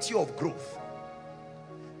superiority of growth?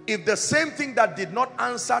 If the same thing that did not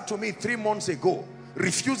answer to me 3 months ago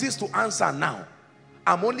refuses to answer now,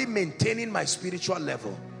 I'm only maintaining my spiritual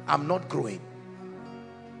level. I'm not growing.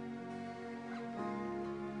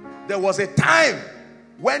 There was a time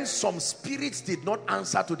when some spirits did not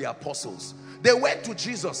answer to the apostles. They went to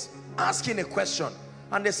Jesus asking a question,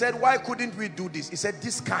 and they said, why couldn't we do this? He said,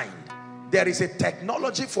 this kind. There is a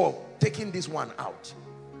technology for taking this one out.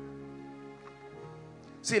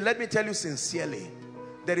 See, let me tell you sincerely,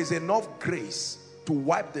 there is enough grace to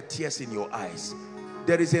wipe the tears in your eyes.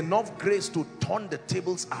 There is enough grace to turn the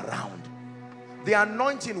tables around. The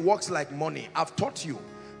anointing works like money. I've taught you.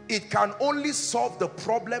 It can only solve the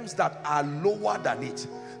problems that are lower than it.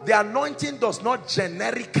 The anointing does not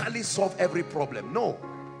generically solve every problem. No.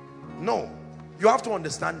 No. You have to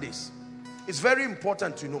understand this. It's very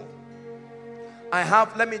important to know.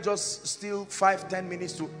 Let me just steal 5-10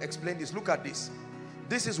 minutes to explain this. Look at this.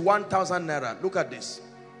 This is 1,000 naira. Look at this.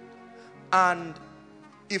 And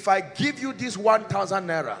if I give you this 1,000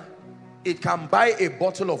 naira, it can buy a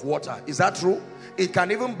bottle of water. Is that true? It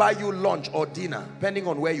can even buy you lunch or dinner, depending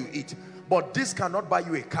on where you eat. But this cannot buy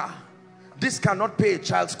you a car. This cannot pay a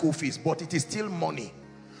child's school fees, but it is still money.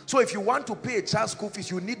 So if you want to pay a child's school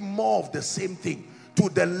fees, you need more of the same thing to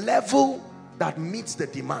the level that meets the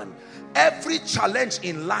demand. Every challenge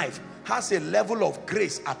in life has a level of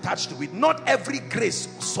grace attached to it. Not every grace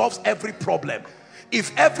solves every problem.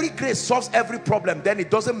 If every grace solves every problem, then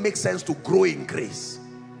it doesn't make sense to grow in grace.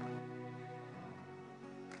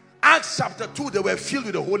 Acts chapter 2, they were filled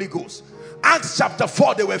with the Holy Ghost. Acts chapter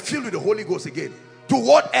 4, they were filled with the Holy Ghost again. To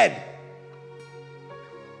what end?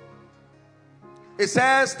 It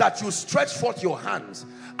says that you stretch forth your hands,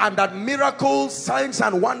 and that miracles, signs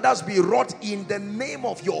and wonders be wrought in the name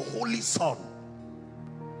of your Holy Son.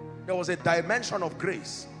 There was a dimension of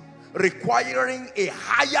grace requiring a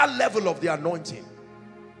higher level of the anointing.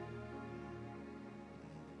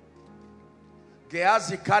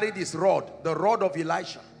 Gehazi carried his rod, the rod of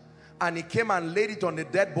Elisha, and he came and laid it on the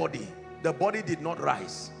dead body. The body did not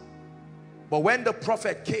rise. But when the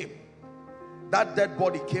prophet came, that dead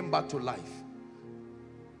body came back to life.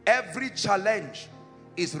 Every challenge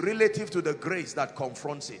is relative to the grace that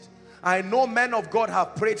confronts it. I know men of God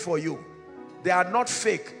have prayed for you. They are not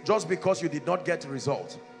fake just because you did not get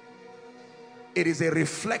result. It is a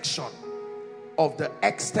reflection of the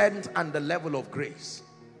extent and the level of grace.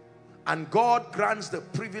 And God grants the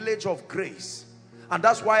privilege of grace. And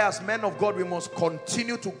that's why as men of God we must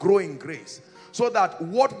continue to grow in grace, so that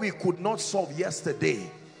what we could not solve yesterday,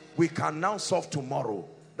 we can now solve tomorrow.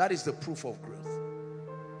 That is the proof of growth.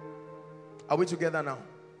 Are we together now?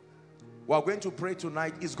 We are going to pray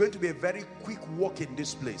tonight. It's going to be a very quick walk in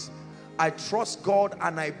this place. I trust God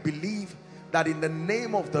and I believe that in the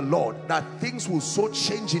name of the Lord, that things will so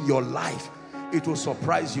change in your life, it will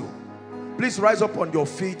surprise you. Please rise up on your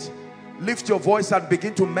feet, lift your voice and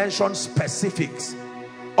begin to mention specifics.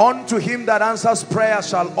 Unto him that answers prayer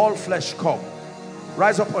shall all flesh come.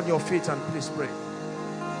 Rise up on your feet and please pray.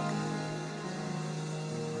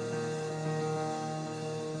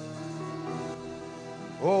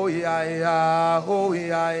 Oh yeah, yeah, oh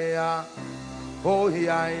yeah, yeah, oh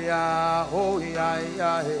yeah, yeah, oh yeah,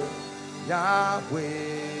 yeah,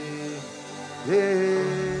 Yahweh,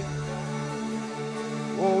 yeah.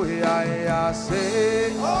 Oh yeah, yeah,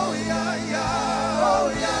 say, oh yeah, yeah, oh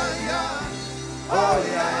yeah, yeah, oh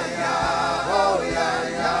yeah, yeah, oh yeah,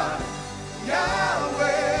 yeah,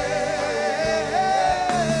 Yahweh,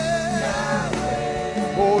 Yahweh.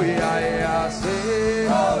 Oh yeah, yeah, say,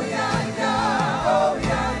 oh yeah.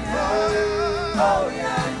 Oh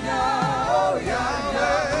yeah, yeah, oh yeah,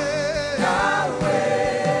 yeah, Yahweh.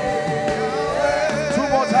 Two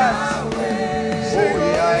more times. Oh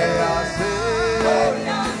yeah, yeah, say. Oh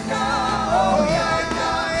yeah, yeah, oh yeah,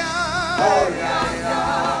 yeah, oh yeah,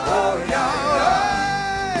 yeah, oh yeah,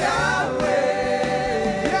 Yahweh,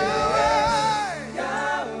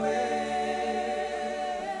 Yahweh.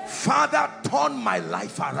 Father, turn my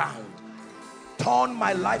life around. Turn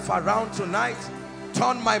my life around tonight.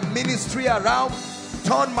 Turn my ministry around.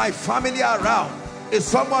 Turn my family around. Is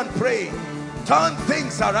someone praying? Turn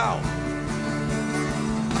things around.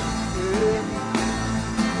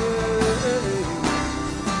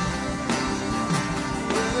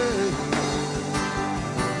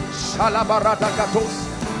 Shalabarata katos.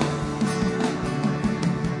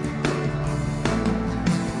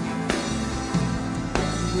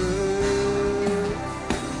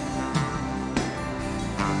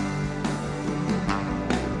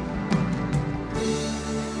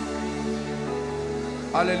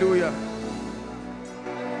 Hallelujah.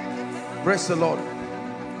 Praise the Lord.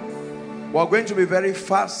 We're going to be very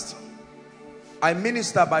fast. I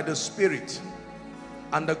minister by the Spirit,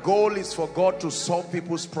 and the goal is for God to solve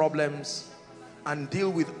people's problems and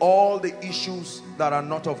deal with all the issues that are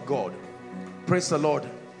not of God. Praise the Lord.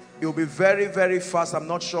 It will be very, very fast. I'm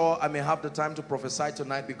not sure I may have the time to prophesy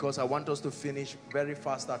tonight because I want us to finish very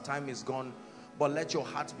fast. Our time is gone. But let your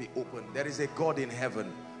heart be open. There is a God in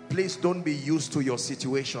heaven. Please don't be used to your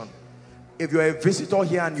situation. If you're a visitor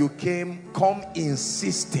here and you came, come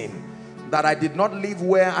insisting that I did not leave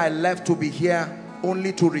where I left to be here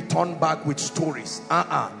only to return back with stories.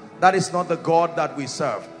 That is not the God that we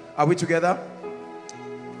serve. Are we together?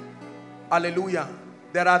 Hallelujah.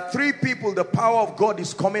 There are 3 people. The power of God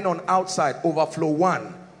is coming on outside. Overflow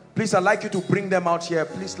 1. Please, I'd like you to bring them out here.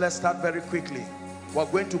 Please, let's start very quickly. We're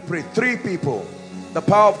going to pray. 3 people. The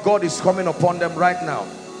power of God is coming upon them right now.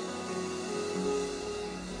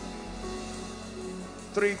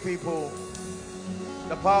 3 people.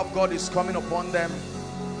 The power of God is coming upon them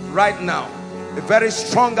right now. A very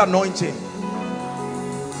strong anointing.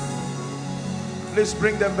 Please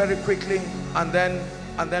bring them very quickly, and then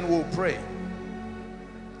we'll pray.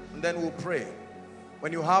 And then we'll pray.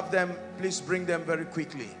 When you have them, please bring them very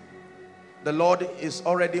quickly. The Lord is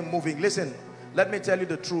already moving. Listen, let me tell you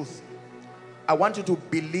the truth. I want you to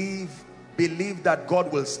believe that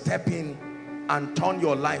God will step in and turn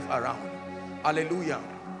your life around. Hallelujah.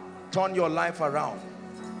 Turn your life around.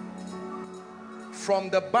 From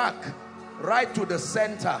the back right to the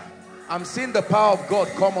center, I'm seeing the power of God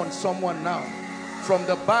come on someone now. From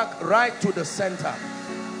the back right to the center.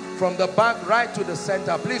 From the back right to the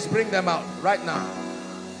center. Please bring them out right now.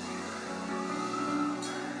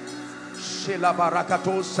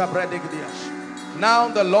 Now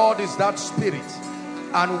the Lord is that Spirit,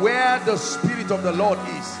 and where the Spirit of the Lord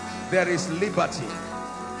is, there is liberty.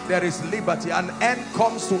 There is liberty. An end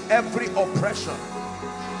comes to every oppression.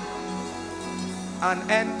 An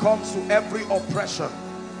end comes to every oppression.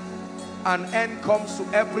 An end comes to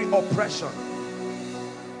every oppression.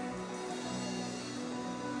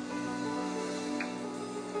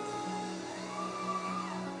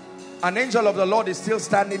 An angel of the Lord is still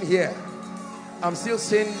standing here. I'm still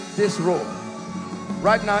seeing this row.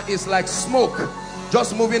 Right now it's like smoke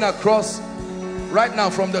just moving across right now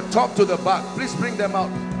from the top to the back. Please bring them out.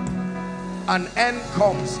 An end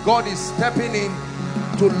comes. God is stepping in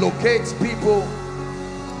to locate people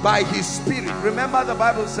by his spirit. Remember, the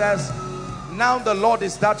Bible says, now the Lord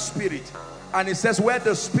is that spirit, and it says where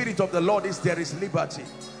the spirit of the Lord is, there is liberty.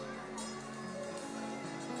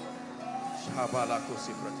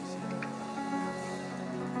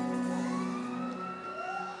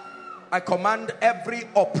 I command every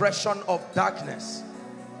oppression of darkness.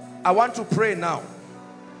 I want to pray now.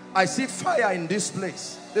 I see fire in this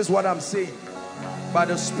place. This is what I'm saying. By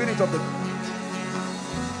the spirit of the...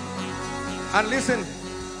 And listen,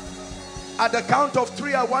 at the count of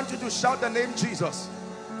 3, I want you to shout the name Jesus.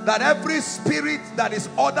 That every spirit that is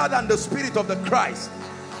other than the spirit of the Christ,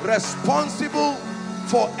 responsible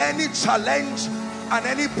for any challenge and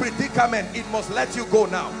any predicament, it must let you go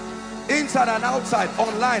now. Inside and outside,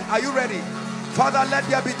 online. Are you ready? Father, let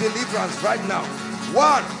there be deliverance right now.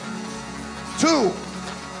 1, 2,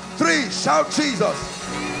 3. Shout Jesus.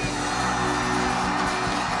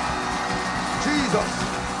 Jesus.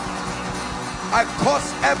 I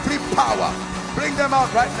curse every power. Bring them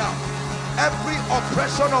out right now. Every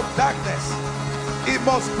oppression of darkness, it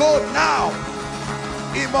must go now.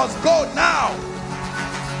 It must go now.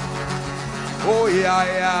 Oh yeah,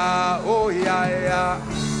 yeah. Oh yeah, yeah.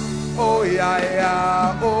 Oh yeah,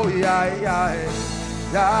 yeah. Oh yeah, yeah.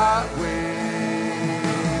 Yahweh.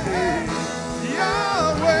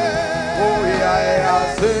 Yahweh. Oh yeah,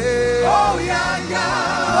 yeah. Say, oh yeah,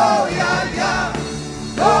 yeah. Oh yeah, yeah.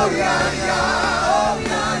 Oh yeah, yeah. Oh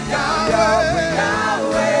yeah, yeah. Yahweh.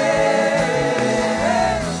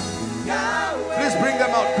 Yahweh. Please bring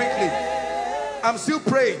them out quickly. I'm still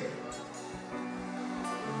praying.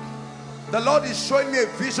 The Lord is showing me a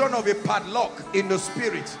vision of a padlock in the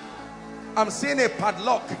spirit. I'm seeing a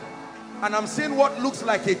padlock, and I'm seeing what looks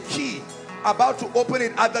like a key about to open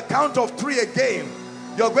it. At the count of 3 again,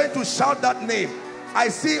 you're going to shout that name. I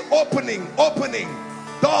see opening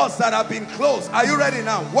doors that have been closed. Are you ready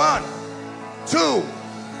now? 1, 2,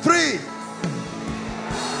 3.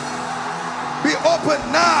 Be open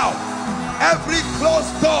now. Every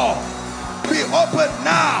closed door, be open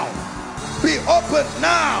now. Be open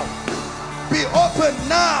now. Be open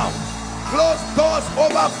now. Closed doors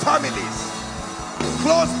over families.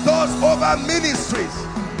 Closed doors over ministries.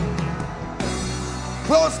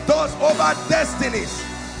 Closed doors over destinies.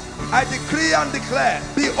 I decree and declare,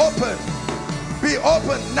 be open. Be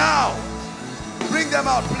open now. Bring them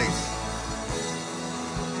out, please.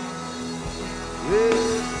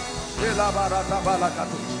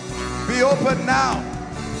 Be open now.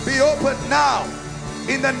 Be open now.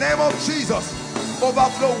 In the name of Jesus.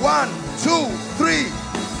 Overflow. 1, 2, 3.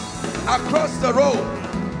 Across the road.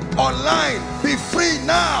 Online. Be free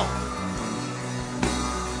now.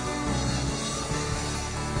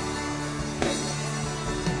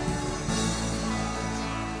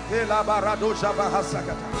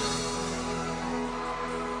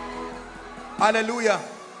 Hallelujah.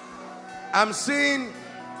 I'm seeing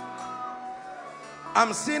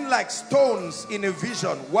like stones in a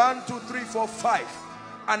vision. 1, 2, 3, 4, 5.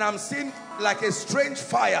 And I'm seeing like a strange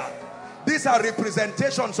fire. These are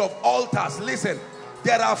representations of altars. Listen,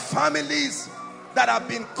 there are families that have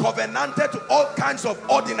been covenanted to all kinds of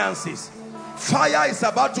ordinances. Fire is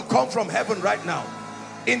about to come from heaven right now.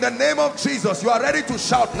 In the name of Jesus, you are ready to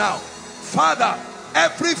shout now. Father,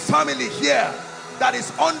 every family here that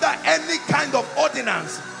is under any kind of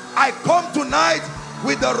ordinance, I come tonight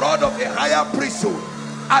with the rod of a higher priesthood.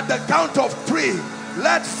 At the count of 3,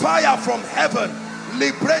 let fire from heaven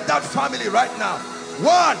liberate that family right now.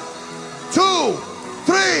 1, 2,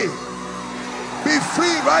 3. Be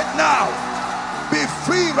free right now. Be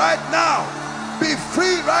free right now. Be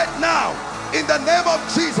free right now. In the name of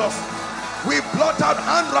Jesus, we blot out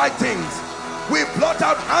handwritings. We blot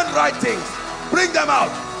out handwritings. Bring them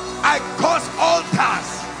out. I curse altars,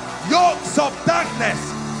 yokes of darkness,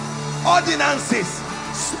 ordinances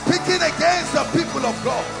speaking against the people of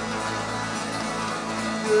God.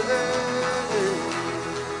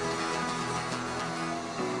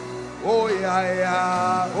 Oh yeah,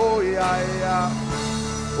 yeah. Oh yeah, yeah.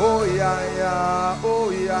 Oh yeah, yeah. Oh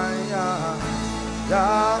yeah, yeah.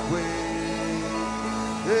 Yahweh.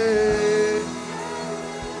 Hey.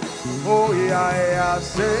 Oh yeah, yeah.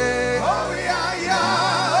 Say. Oh yeah, yeah.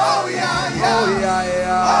 Oh yeah, yeah. Oh yeah,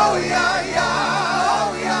 yeah. Oh yeah, yeah.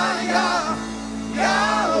 Oh yeah, yeah.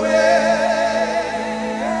 Yahweh.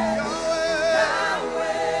 Yahweh.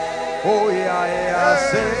 Oh yeah, yeah.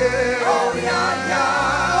 Say. Oh yeah, yeah.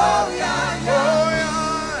 Oh yeah, yeah.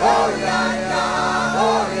 Oh yeah, yeah.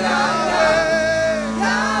 Oh yeah, yeah.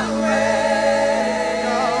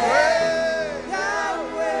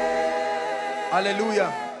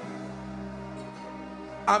 Hallelujah.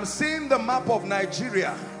 I'm seeing the map of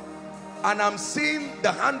Nigeria, and I'm seeing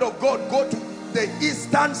the hand of God go to the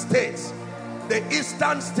eastern states. The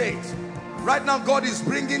eastern states. Right now God is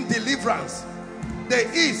bringing deliverance. The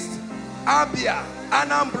east, Abia,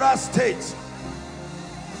 Anambra State,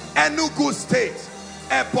 Enugu State,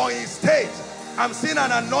 Ebonyi State. I'm seeing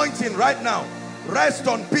an anointing right now rest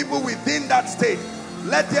on people within that state.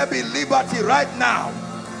 Let there be liberty right now.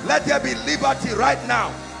 Let there be liberty right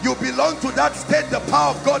now. You belong to that state. The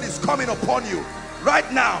power of God is coming upon you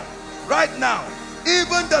right now. Right now.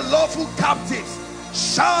 Even the lawful captives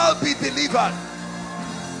shall be delivered.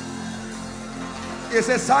 It's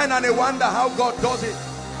a sign and a wonder how God does it.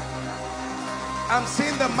 I'm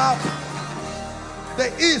seeing the map.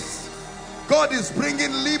 The east, God is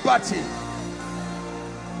bringing liberty.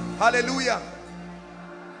 Hallelujah.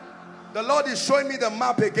 The Lord is showing me the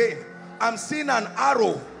map again. I'm seeing an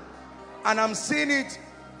arrow, and I'm seeing it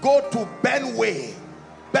go to Benue,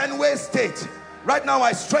 Benue State. Right now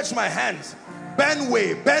I stretch my hands.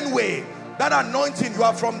 Benue, Benue, that anointing, you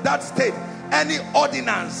are from that state. Any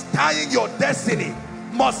ordinance tying your destiny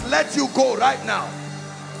must let you go right now.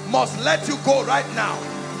 Must let you go right now.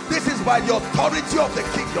 This is by the authority of the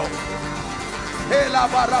kingdom.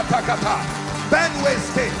 Benue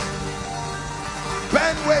State,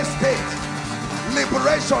 Benue State,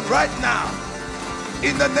 liberation right now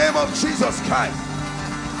in the name of Jesus Christ.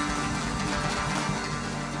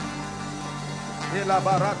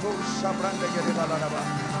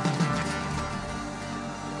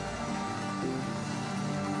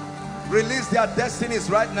 Release their destinies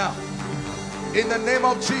right now in the name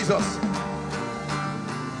of Jesus.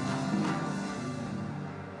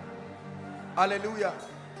 Hallelujah.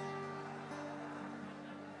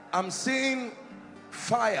 I'm seeing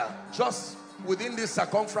fire just within this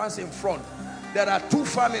circumference in front. There are two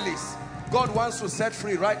families God wants to set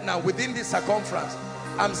free right now within this circumference.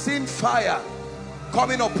 I'm seeing fire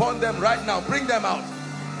coming upon them right now. Bring them out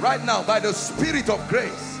right now by the Spirit of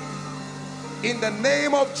grace. In the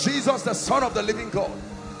name of Jesus, the Son of the living God.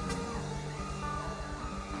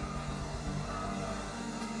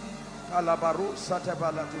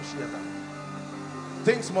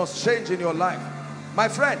 Things must change in your life. My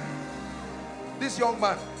friend, this young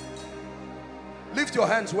man, lift your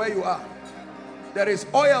hands where you are. There is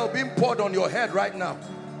oil being poured on your head right now.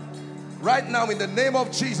 Right now, in the name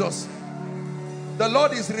of Jesus, the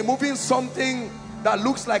Lord is removing something that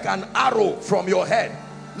looks like an arrow from your head.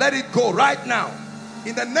 Let it go right now.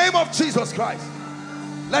 In the name of Jesus Christ.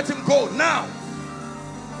 Let him go now.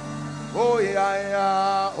 Oh yeah,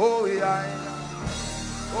 yeah. Oh yeah, yeah.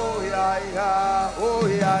 Oh yeah, yeah. Oh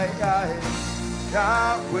yeah, yeah.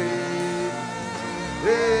 Yahweh.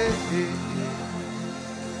 Hey, hey.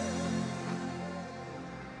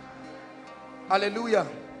 Hallelujah.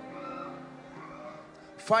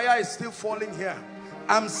 Fire is still falling here.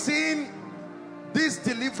 I'm seeing this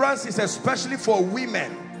deliverance is especially for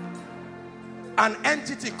women. An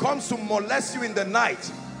entity comes to molest you in the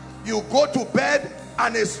night. You go to bed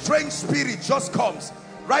and a strange spirit just comes.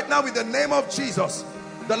 Right now, in the name of Jesus,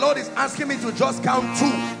 the Lord is asking me to just count 2.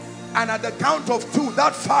 And at the count of 2,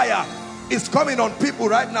 that fire is coming on people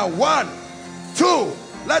right now. 1, 2.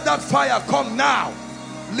 Let that fire come now.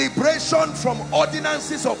 Liberation from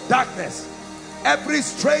ordinances of darkness. Every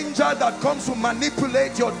stranger that comes to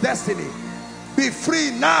manipulate your destiny, be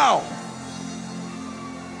free now.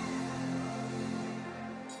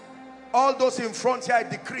 All those in front here, I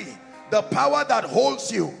decree the power that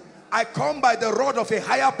holds you. I come by the rod of a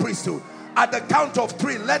higher priesthood. At the count of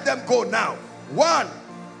 3, let them go now. 1,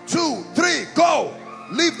 2, 3, go.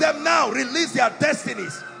 Leave them now. Release their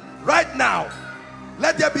destinies right now.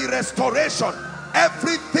 Let there be restoration.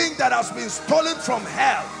 Everything that has been stolen from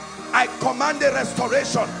hell, I command a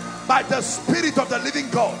restoration by the Spirit of the living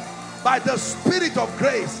God, by the Spirit of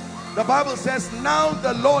grace. The Bible says, now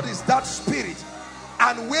the Lord is that Spirit,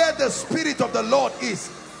 and where the Spirit of the Lord is,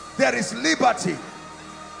 there is liberty.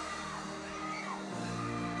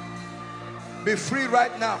 Be free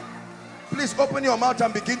right now. Please open your mouth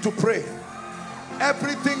and begin to pray.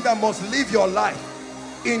 Everything that must live your life,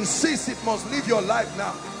 insist it must live your life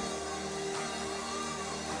now.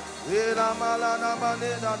 The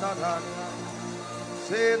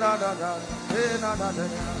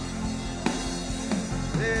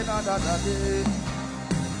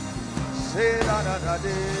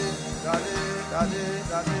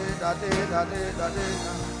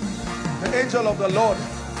angel of the Lord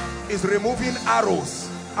is removing arrows.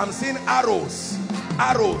 I'm seeing arrows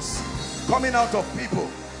coming out of people.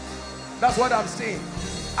 That's what I'm seeing.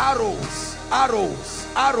 Arrows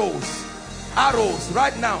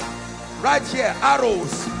right now. Right here,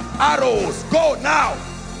 arrows, arrows, go now.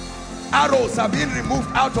 Arrows are being removed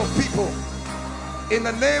out of people. In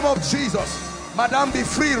the name of Jesus. Madam, be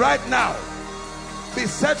free right now. Be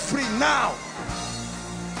set free now.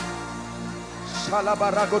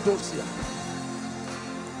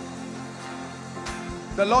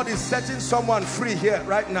 The Lord is setting someone free here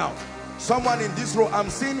right now. Someone in this row, I'm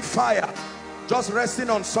seeing fire just resting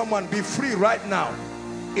on someone. Be free right now.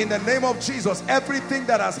 In the name of Jesus, everything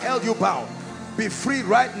that has held you bound, be free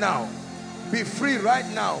right now. Be free right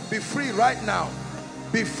now. Be free right now.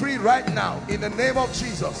 Be free right now. In the name of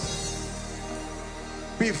Jesus.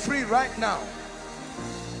 Be free right now.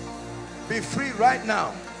 Be free right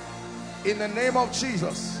now. In the name of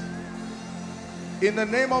Jesus. In the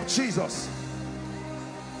name of Jesus.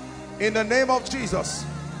 In the name of Jesus.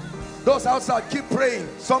 Those outside, keep praying.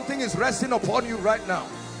 Something is resting upon you right now.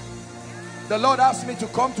 The Lord asked me to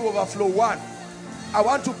come to Overflow 1. I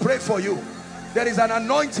want to pray for you. There is an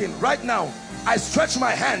anointing right now. I stretch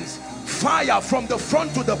my hands. Fire from the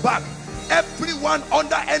front to the back. Everyone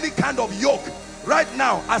under any kind of yoke right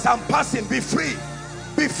now, as I'm passing, be free.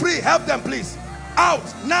 Be free. Help them, please. Out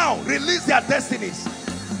now. Release their destinies.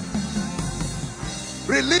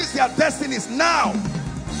 Release their destinies now.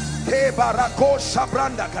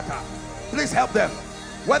 Please help them.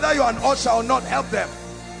 Whether you're an usher or not, help them.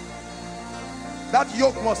 That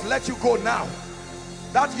yoke must let you go now.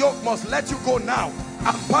 That yoke must let you go now.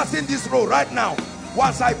 I'm passing this road right now.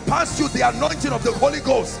 Once I pass you, the anointing of the Holy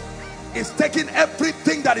Ghost is taking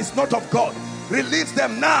everything that is not of God. Release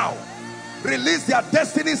them now. Release their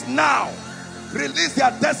destinies now. Release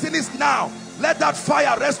their destinies now. Let that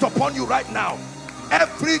fire rest upon you right now.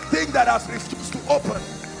 Everything that has refused to open,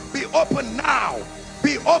 be open now.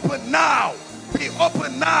 Be open now. Be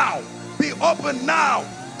open now. Be open now.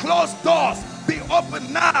 Closed doors, be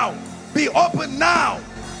open now. Be open now.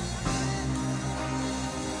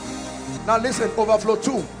 Now listen, Overflow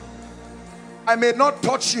 2. I may not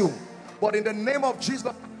touch you, but in the name of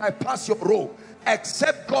Jesus, I pass your row.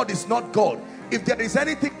 Except God is not God. If there is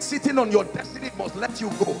anything sitting on your destiny, it must let you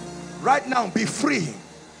go. Right now, be free.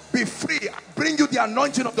 Be free. I bring you the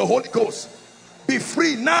anointing of the Holy Ghost. Be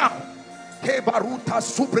free now.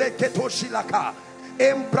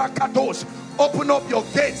 Open up your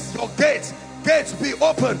gates. Your gates. Gates be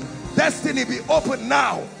open. Destiny be open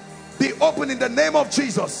now. Be open in the name of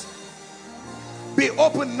Jesus. Be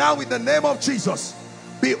open now in the name of Jesus.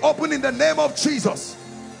 Be open in the name of Jesus.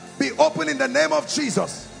 Be open in the name of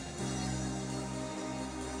Jesus.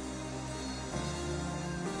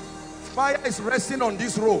 Fire is resting on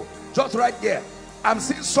this road, just right here. I'm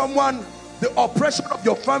seeing someone, the oppression of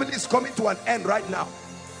your family is coming to an end right now.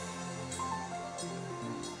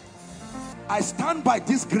 I stand by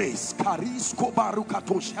this grace.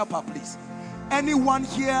 Help her, please. Anyone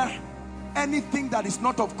here, anything that is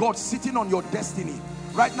not of God sitting on your destiny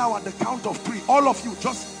right now, at the count of 3, all of you,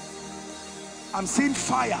 just, I'm seeing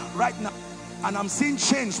fire right now, and I'm seeing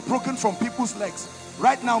chains broken from people's legs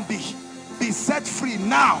right now. Be set free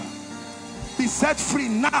now. Be set free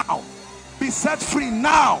now. Be set free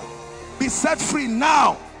now. Be set free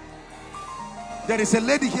now. There is a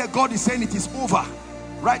lady here, God is saying it is over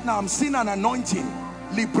right now. I'm seeing an anointing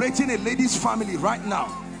liberating a lady's family right now.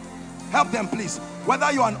 Help them, please.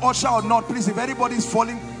 Whether you're an usher or not, please, if anybody's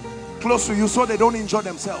falling close to you so they don't injure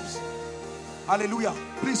themselves. Hallelujah.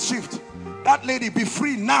 Please shift. That lady, be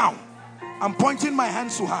free now. I'm pointing my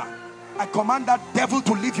hands to her. I command that devil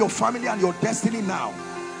to leave your family and your destiny now,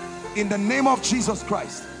 in the name of Jesus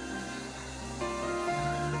Christ.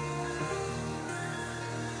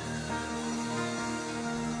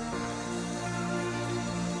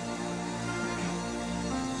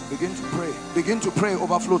 Begin to pray. Begin to pray.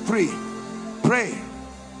 Overflow 3. Pray.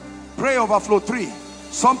 Pray. Overflow 3.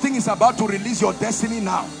 Something is about to release your destiny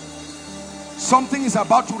now. Something is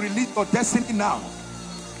about to release your destiny now.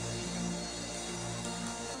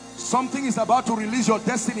 Something is about to release your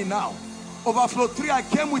destiny now. Overflow 3. I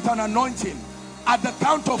came with an anointing. At the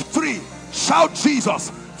count of 3, shout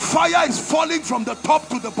Jesus. Fire is falling from the top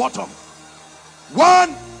to the bottom.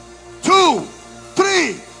 1, 2,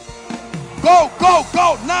 3. Go, go,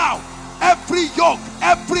 go now. Every yoke,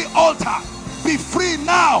 every altar, be free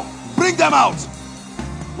now. Bring them out.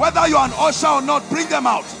 Whether you're an usher or not, bring them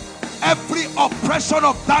out. Every oppression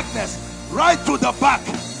of darkness, right to the back,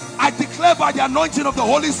 I declare by the anointing of the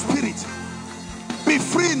Holy Spirit, be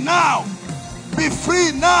free now. Be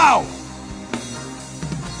free now.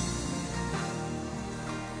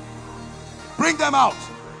 Bring them out.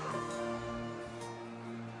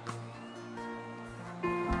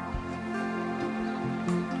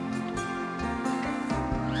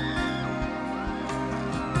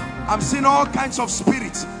 I'm seeing all kinds of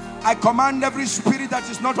spirits. I command every spirit that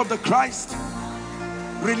is not of the Christ,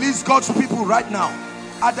 release God's people right now.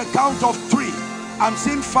 At the count of 3, I'm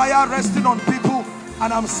seeing fire resting on people,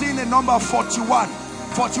 and I'm seeing a number 41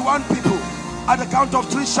 people. At the count of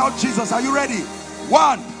 3, shout Jesus. Are you ready?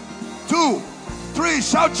 1, 2, 3,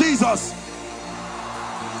 shout Jesus.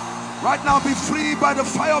 Right now, be free by the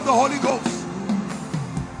fire of the Holy Ghost.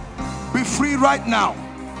 Be free right now.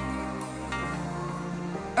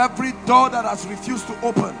 Every door that has refused to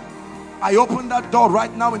open, I open that door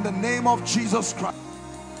right now in the name of Jesus Christ.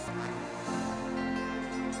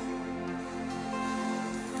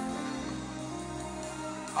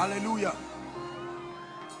 Hallelujah.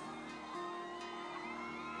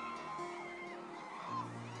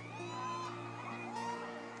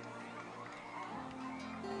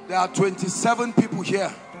 There are 27 people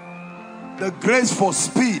here. The grace for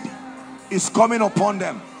speed is coming upon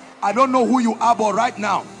them. I don't know who you are, but right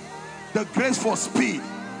now, the grace for speed,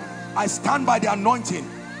 I stand by the anointing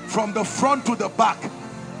from the front to the back.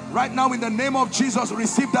 Right now, in the name of Jesus,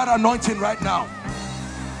 receive that anointing right now.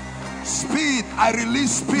 Speed, I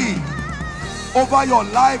release speed over your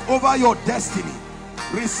life, over your destiny.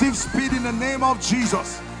 Receive speed in the name of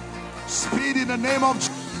Jesus. Speed in the name of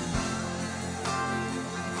Jesus.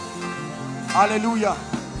 Hallelujah.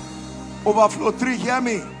 Overflow 3, hear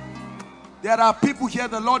me. There are people here,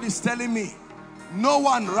 the Lord is telling me, no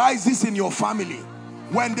one rises in your family.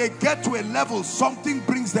 When they get to a level, something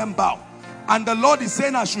brings them down. And the Lord is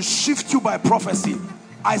saying, I should shift you by prophecy.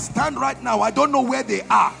 I stand right now, I don't know where they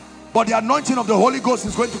are, but the anointing of the Holy Ghost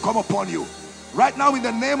is going to come upon you. Right now, in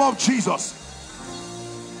the name of Jesus,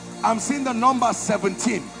 I'm seeing the number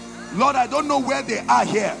 17. Lord, I don't know where they are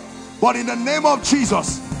here, but in the name of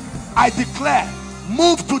Jesus, I declare,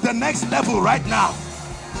 move to the next level right now.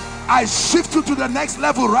 I shift you to the next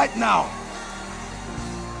level right now.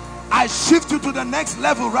 I shift you to the next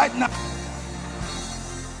level right now.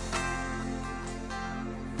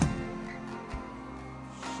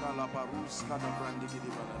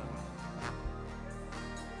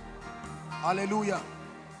 Hallelujah.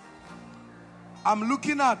 I'm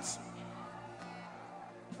looking at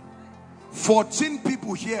 14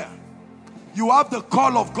 people here. You have the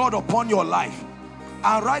call of God upon your life,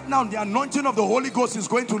 and right now the anointing of the Holy Ghost is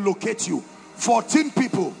going to locate you. 14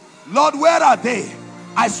 people. Lord, where are they?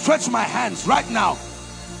 I stretch my hands right now.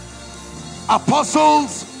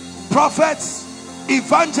 Apostles, prophets,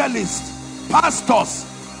 evangelists, pastors,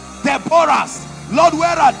 Deborahs. Lord,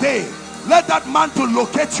 where are they? Let that mantle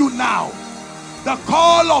locate you now. The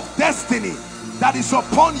call of destiny that is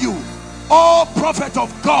upon you, oh prophet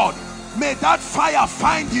of God, may that fire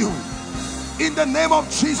find you in the name of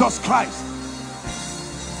Jesus Christ.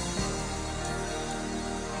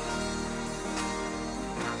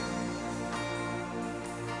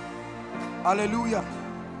 Hallelujah.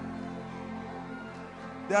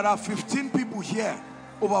 There are 15 people here.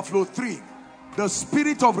 Overflow 3. The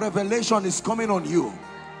spirit of revelation is coming on you.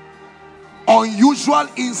 Unusual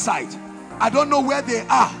insight. I don't know where they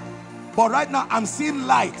are, but right now I'm seeing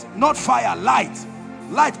light, not fire, light.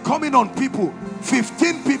 Light coming on people.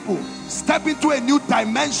 15 people step into a new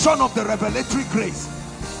dimension of the revelatory grace.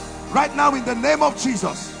 Right now, in the name of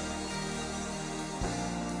Jesus.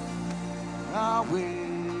 Yahweh.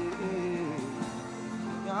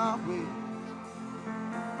 Yahweh.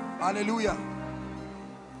 Hallelujah.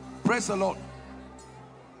 Praise the Lord.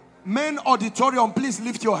 Main auditorium, please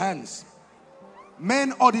lift your hands.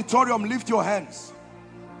 Main auditorium, lift your hands.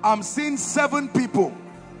 I'm seeing 7 people.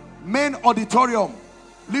 Main auditorium,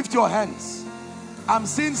 lift your hands. I'm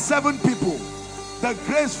seeing 7 people. The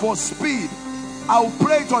grace for speed, I'll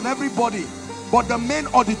pray it on everybody, but the main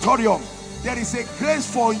auditorium, there is a grace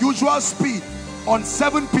for unusual speed on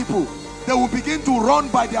 7 people. They will begin to run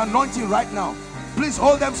by the anointing right now. Please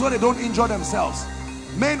hold them so they don't injure themselves.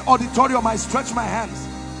 Main auditorium, I stretch my hands.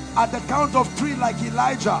 At the count of 3, like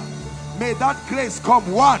Elijah, may that grace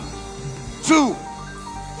come. 1, 2,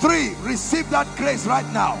 3. Receive that grace right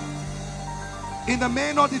now. In the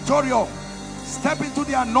main auditorium, step into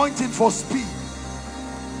the anointing for speed.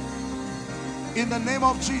 In the name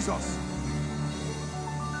of Jesus.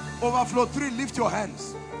 Overflow 3, lift your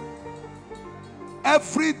hands.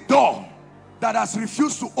 Every door that has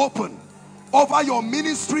refused to open over your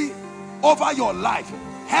ministry, over your life,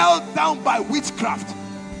 held down by witchcraft,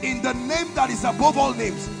 in the name that is above all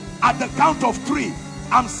names, at the count of 3,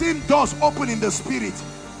 I'm seeing doors open in the spirit.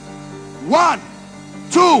 1,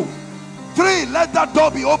 2, 3. Let that door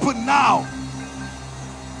be open now.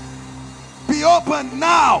 Be open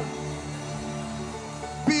now.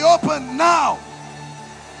 Be open now.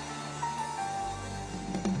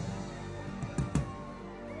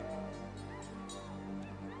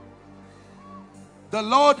 The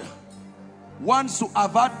Lord wants to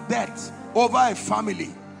avert death over a family.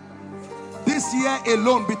 This year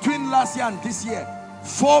alone, between last year and this year,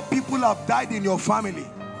 4 people have died in your family.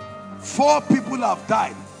 4 people have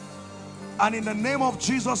died. And in the name of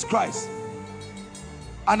Jesus Christ,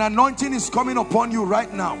 an anointing is coming upon you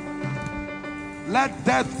right now. Let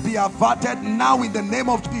death be averted now in the name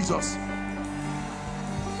of Jesus.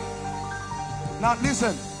 Now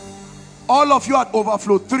listen, all of you at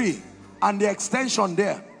Overflow 3 and the extension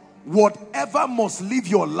there, whatever must live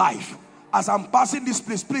your life, as I'm passing this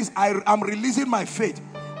place, please, I'm releasing my faith.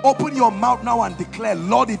 Open your mouth now and declare,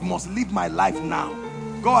 Lord, it must live my life now.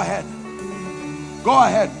 Go ahead. Go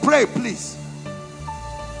ahead. Pray, please.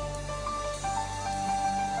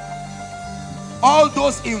 All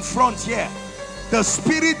those in front here, the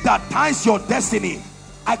spirit that ties your destiny,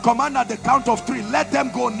 I command at the count of 3, let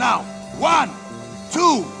them go now. 1,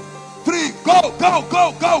 2, 3, go, go,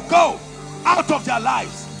 go, go, go. Out of their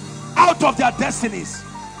lives, out of their destinies.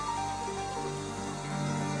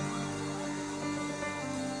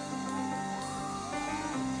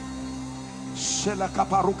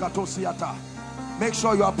 Make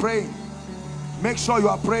sure you are praying. Make sure you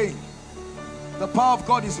are praying. The power of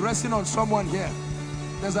God is resting on someone here.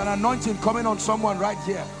 There's an anointing coming on someone right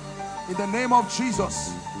here. In the name of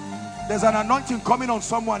Jesus, there's an anointing coming on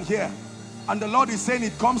someone here. And the Lord is saying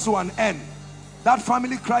it comes to an end. That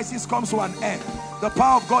family crisis comes to an end. The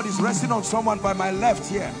power of God is resting on someone by my left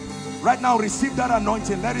here. Right now, receive that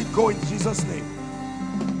anointing. Let it go in Jesus' name.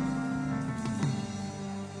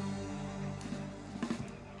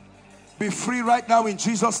 Be free right now in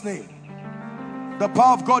Jesus' name. The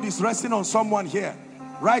power of God is resting on someone here.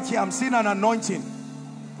 Right here, I'm seeing an anointing.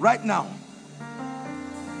 Right now.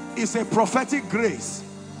 It's a prophetic grace.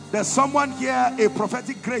 There's someone here, a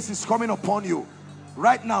prophetic grace is coming upon you.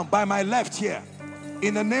 Right now, by my left here.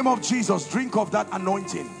 In the name of Jesus, drink of that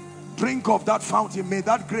anointing. Drink of that fountain. May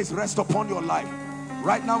that grace rest upon your life.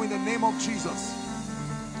 Right now, in the name of Jesus.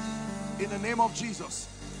 In the name of Jesus.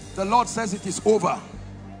 The Lord says it is over.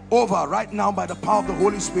 Over right now by the power of the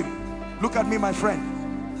Holy Spirit. Look at me, my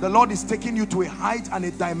friend. The Lord is taking you to a height and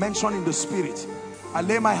a dimension in the spirit. I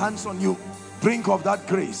lay my hands on you. Drink of that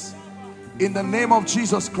grace. In the name of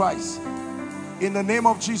Jesus Christ. In the name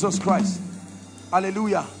of Jesus Christ.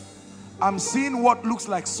 Hallelujah. I'm seeing what looks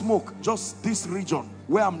like smoke. Just this region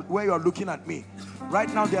where you are looking at me.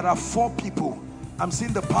 Right now there are 4 people. I'm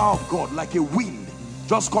seeing the power of God like a wind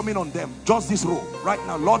just coming on them. Just this row. Right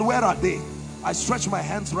now. Lord, where are they? I stretch my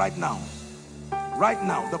hands right now. Right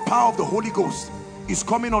now, the power of the Holy Ghost is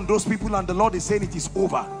coming on those people, and the Lord is saying it is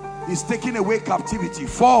over. He's taking away captivity.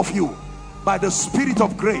 4 of you, by the Spirit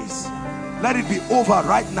of grace, let it be over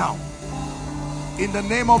right now. In the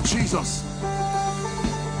name of Jesus.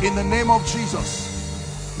 In the name of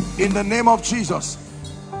Jesus. In the name of Jesus.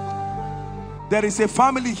 There is a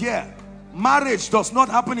family here. Marriage does not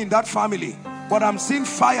happen in that family, but I'm seeing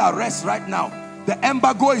fire rest right now. The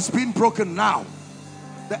embargo is being broken now.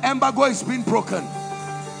 The embargo is being broken.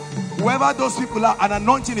 Whoever those people are, an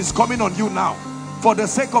anointing is coming on you now. For the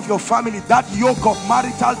sake of your family, that yoke of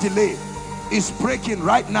marital delay is breaking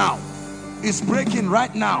right now. It's breaking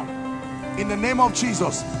right now. In the name of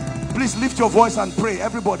Jesus. Please lift your voice and pray.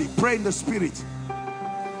 Everybody, pray in the spirit.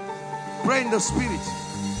 Pray in the spirit.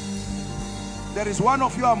 There is one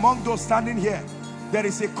of you among those standing here. There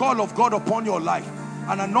is a call of God upon your life.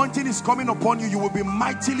 An anointing is coming upon you. You will be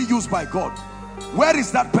mightily used by God. Where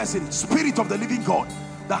is that person? Spirit of the living God.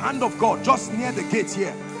 The hand of God just near the gate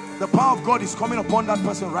here. The power of God is coming upon that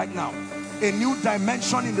person right now. A new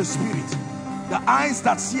dimension in the spirit. The eyes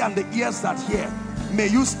that see and the ears that hear. May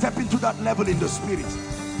you step into that level in the spirit.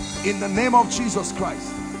 In the name of Jesus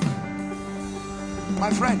Christ.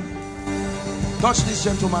 My friend, touch this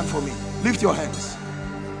gentleman for me. Lift your hands.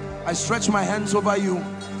 I stretch my hands over you.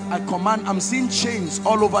 I command, I'm seeing chains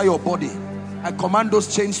all over your body. I command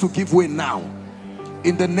those chains to give way now.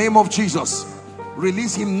 In the name of Jesus.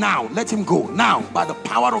 Release him now. Let him go now by the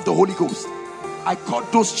power of the Holy Ghost. I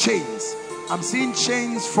cut those chains. I'm seeing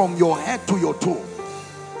chains from your head to your toe.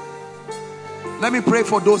 Let me pray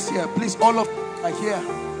for those here. Please, all of you are here.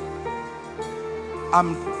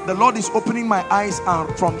 The Lord is opening my eyes,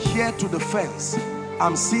 and from here to the fence,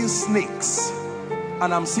 I'm seeing snakes.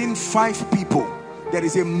 And I'm seeing 5 people. There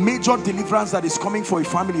is a major deliverance that is coming for a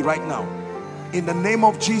family right now. In the name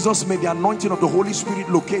of Jesus, may the anointing of the Holy Spirit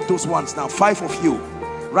locate those ones now. 5 of you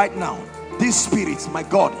right now. These spirits, my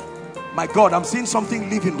God, I'm seeing something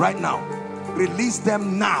living right now. Release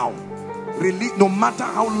them now. Release, no matter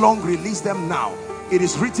how long, release them now. It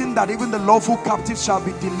is written that even the lawful captives shall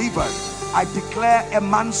be delivered. I declare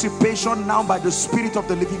emancipation now by the Spirit of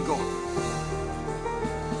the living God.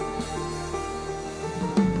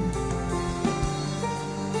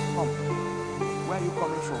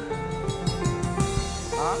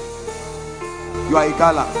 You are a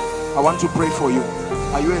gala. I want to pray for you.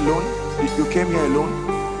 Are you alone? You came here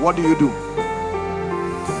alone? What do you do?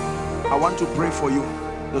 I want to pray for you.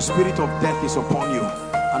 The spirit of death is upon you,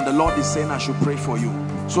 and the Lord is saying I should pray for you,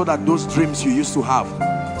 so that those dreams you used to have,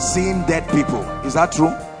 seeing dead people, is that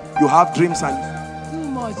true? You have dreams and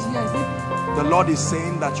the Lord is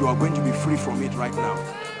saying that you are going to be free from it right now.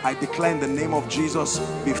 I declare in the name of Jesus,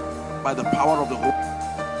 be by the power of the Holy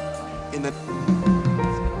Spirit.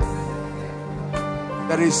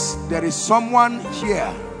 There is someone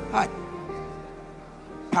here.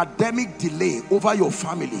 Academic delay over your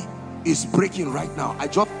family is breaking right now.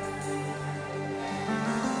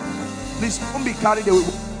 Please don't be carried away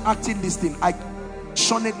acting this thing. I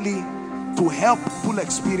passionately to help people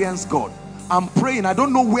experience God. I'm praying. I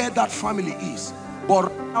don't know where that family is,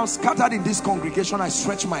 but now scattered in this congregation, I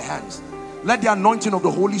stretch my hands. Let the anointing of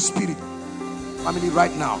the Holy Spirit family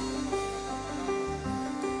right now.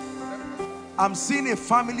 I'm seeing a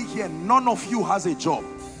family here. None of you has a job.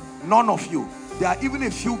 None of you. There are even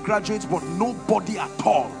a few graduates, but nobody at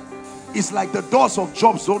all. It's like the doors of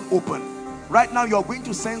jobs don't open. Right now you're going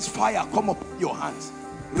to sense fire come up your hands.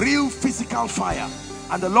 Real physical fire.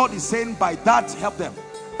 And the Lord is saying, by that, help them.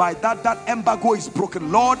 By that, that embargo is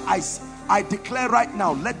broken. Lord, I declare right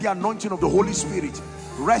now, let the anointing of the Holy Spirit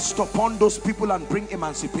rest upon those people and bring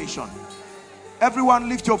emancipation. Everyone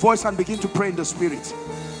lift your voice and begin to pray in the Spirit.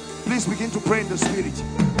 Please begin to pray in the Spirit.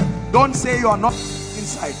 Don't say you are not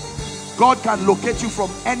inside. God can locate you from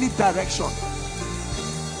any direction.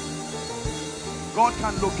 God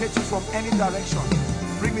can locate you from any direction.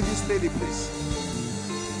 Bring me this lady, please.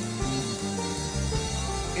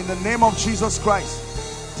 In the name of Jesus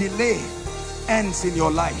Christ, delay ends in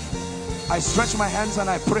your life. I stretch my hands and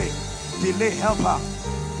I pray. Delay, help her.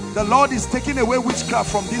 The Lord is taking away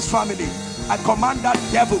witchcraft from this family. I command that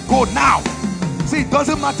devil, go now. See, it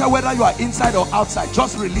doesn't matter whether you are inside or outside.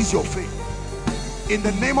 Just release your faith. In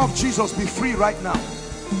the name of Jesus, be free right now.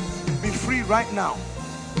 Be free right now.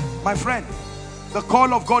 My friend, the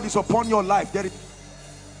call of God is upon your life. That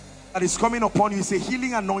is coming upon you. It's a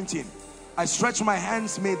healing anointing. I stretch my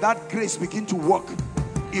hands. May that grace begin to work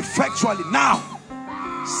effectually now.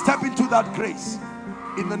 Step into that grace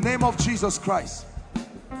in the name of Jesus Christ.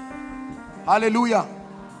 Hallelujah.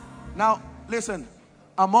 Now listen,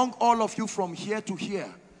 among all of you from here to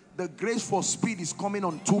here, the grace for speed is coming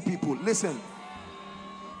on two people. Listen,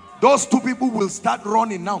 those two people will start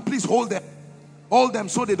running now. Please hold them. Hold them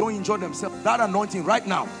so they don't injure themselves. That anointing right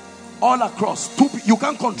now, all across. You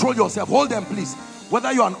can't control yourself. Hold them, please.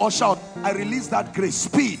 Whether you're an usher, I release that grace.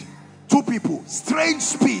 Speed. Two people. Strange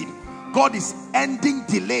speed. God is ending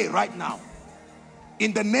delay right now.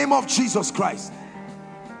 In the name of Jesus Christ.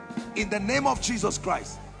 In the name of Jesus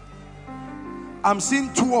Christ. I'm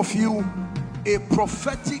seeing two of you, a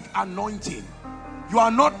prophetic anointing. You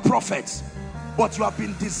are not prophets, but you have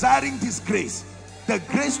been desiring this grace. The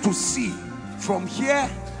grace to see from here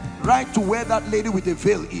right to where that lady with the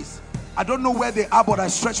veil is. I don't know where they are, but I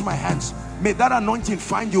stretch my hands. May that anointing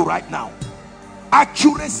find you right now.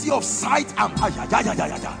 Accuracy of sight and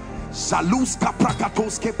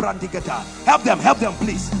help them,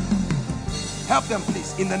 please. Help them,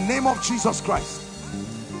 please. In the name of Jesus Christ.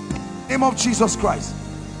 Name of Jesus Christ.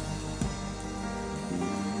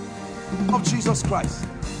 Of Jesus Christ.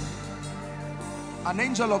 An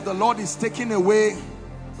angel of the Lord is taking away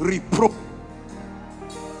reproach.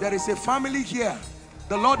 There is a family here.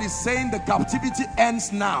 The Lord is saying the captivity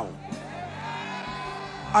ends now.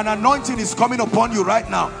 An anointing is coming upon you right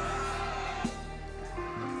now.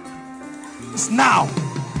 It's now.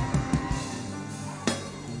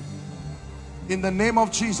 In the name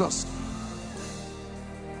of Jesus.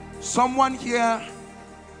 Someone here,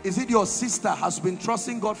 is it your sister, has been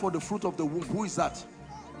trusting God for the fruit of the womb? Who is that?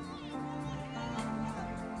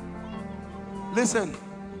 Listen,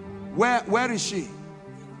 where is she?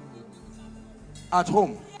 At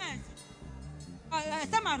home.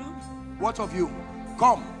 What of you?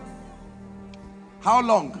 Come. How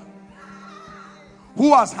long?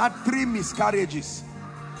 Who has had 3 miscarriages?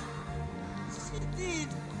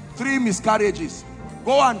 3 miscarriages.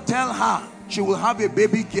 Go and tell her she will have a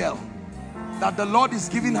baby girl. That the Lord is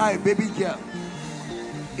giving her a baby girl.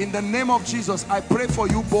 In the name of Jesus, I pray for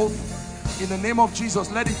you both. In the name of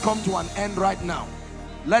Jesus, let it come to an end right now.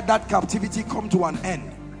 Let that captivity come to an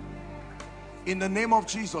end. In the name of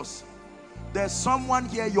Jesus. There's someone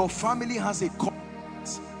here, your family has a court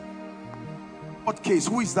case.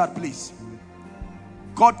 Who is that, please?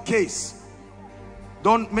 Court case.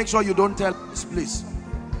 Don't, make sure you don't tell us, please.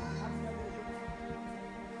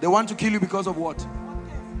 They want to kill you because of what?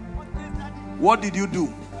 What did you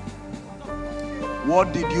do?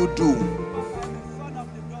 What did you do?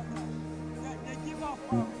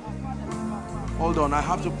 Hold on, I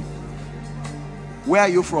have to. Where are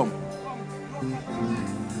you from?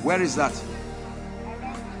 Where is that?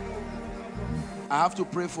 I have to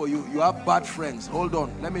pray for you. You have bad friends. Hold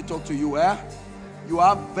on, let me talk to you. You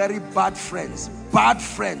have very bad friends. Bad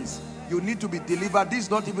friends. You need to be delivered. This is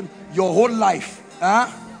not even your whole life.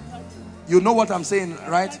 You know what I'm saying,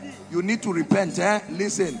 right? You need to repent.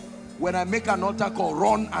 Listen, when I make an altar call,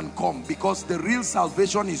 run and come, because the real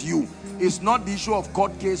salvation is you. It's not the issue of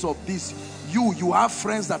court case of this. You have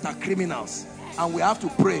friends that are criminals, and we have to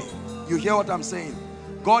pray. You hear what I'm saying?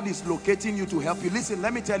 God is locating you to help you. Listen,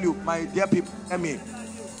 let me tell you, my dear people, hear me.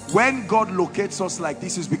 When God locates us like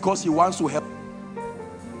this, is because he wants to help.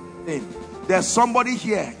 There's somebody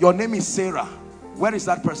here, your name is Sarah. Where is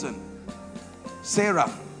that person?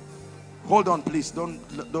 Sarah. Hold on, please. Don't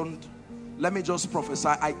let me just prophesy.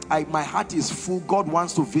 My heart is full. God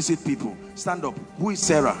wants to visit people. Stand up. Who is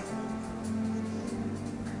Sarah?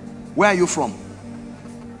 Where are you from?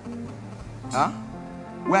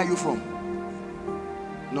 Where are you from?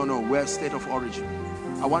 No, where state of origin?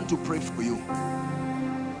 I want to pray for you.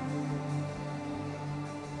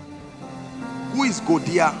 Who is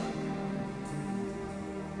Godia?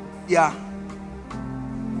 Yeah.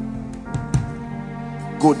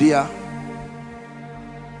 Godia.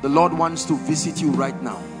 The Lord wants to visit you right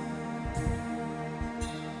now.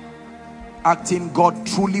 Acting, God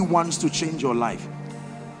truly wants to change your life.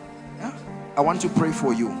 Yeah? I want to pray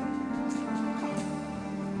for you.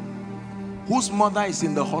 Whose mother is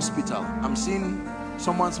in the hospital? I'm seeing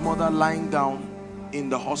someone's mother lying down in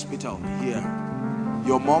the hospital here.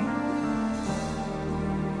 Your mom?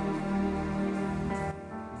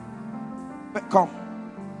 Come.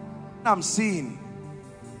 I'm seeing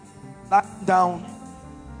lying down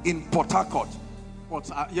in Port Harcourt.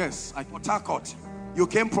 Yes, Port Harcourt. You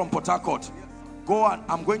came from Port Harcourt. Go on.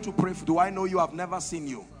 I'm going to pray for. Do I know you? I've never seen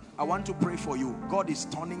you. I want to pray for you. God is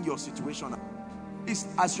turning your situation.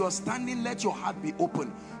 As you're standing, let your heart be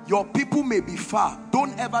open. Your people may be far.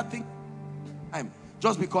 Don't ever think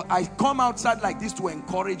just because I come outside like this to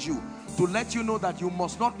encourage you, to let you know that you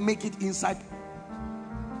must not make it inside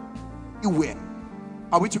anywhere.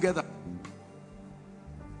 Are we together?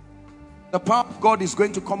 The power of God is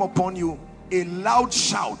going to come upon you. A loud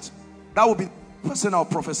shout. That will be the person I'll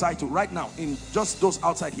prophesy to right now, in just those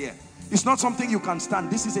outside here. It's not something you can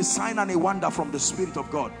stand. This is a sign and a wonder from the Spirit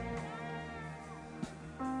of God.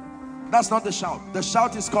 That's not the shout. The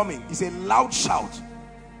shout is coming. It's a loud shout.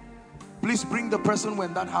 Please bring the person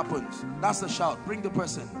when that happens. That's the shout. Bring the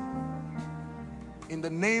person. In the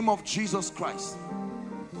name of Jesus Christ.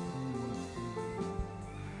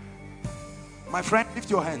 My friend, lift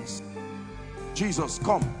your hands. Jesus,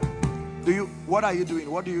 come. What are you doing?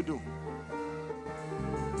 What do you do?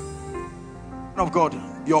 Of God,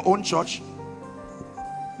 your own church.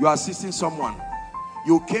 You are assisting someone.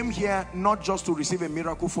 You came here not just to receive a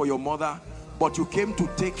miracle for your mother, but you came to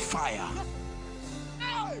take fire.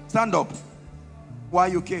 Stand up. Why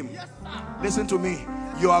you came? Listen to me.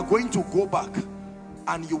 You are going to go back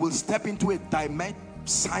and you will step into a dimension of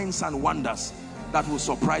signs and wonders that will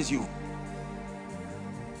surprise you.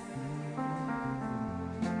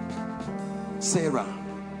 Sarah,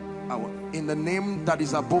 in the name that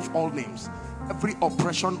is above all names, every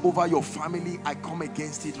oppression over your family, I come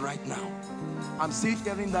against it right now. I'm still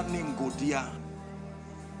hearing that name, Godia.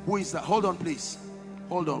 Who is that? Hold on, please.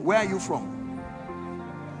 Hold on. Where are you from?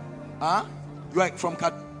 You are from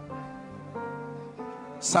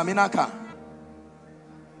Saminaka.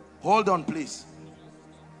 Hold on, please.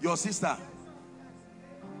 Your sister?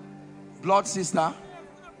 Blood sister?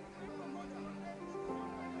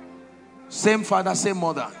 Same father, same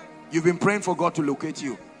mother. You've been praying for God to locate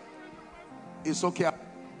you. It's okay.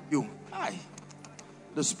 You. Hi.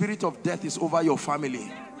 The spirit of death is over your family.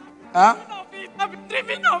 I'm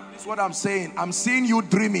dreaming of it. That's what I'm saying. I'm seeing you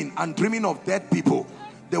dreaming and dreaming of dead people.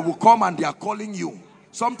 They will come and they are calling you.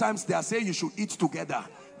 Sometimes they are saying you should eat together.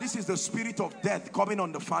 This is the spirit of death coming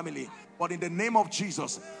on the family. But in the name of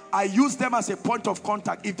Jesus, I use them as a point of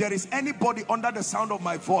contact. If there is anybody under the sound of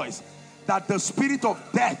my voice that the spirit of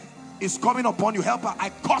death is coming upon you, help her. I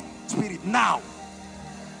cut spirit now.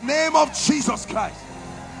 Name of Jesus Christ.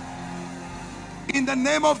 In the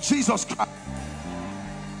name of Jesus Christ.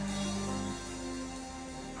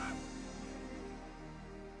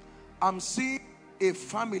 I'm seeing a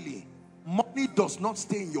family. Money does not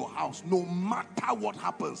stay in your house no matter what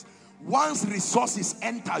happens. Once resources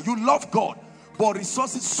enter, you love God, but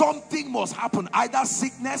resources, something must happen. Either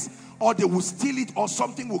sickness, or they will steal it, or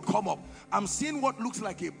something will come up. I'm seeing what looks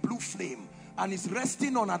like a blue flame. and it's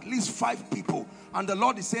resting on at least 5 people, and the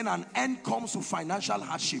Lord is saying an end comes to financial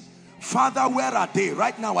hardship. Father, where are they?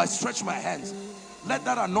 Right now I stretch my hands. Let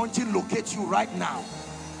that anointing locate you right now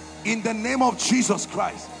in the name of Jesus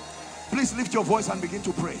Christ. Please lift your voice and begin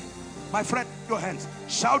to pray. My friend, your hands.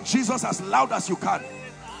 Shout Jesus as loud as you can.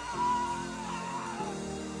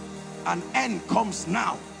 An end comes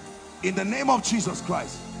now in the name of Jesus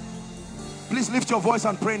Christ. Please lift your voice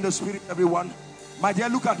and pray in the spirit, everyone. My dear,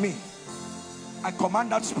 look at me. I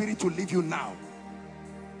command that spirit to leave you now.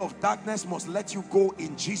 Of darkness must let you go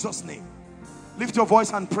in Jesus' name. Lift your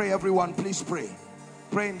voice and pray, everyone. Please pray.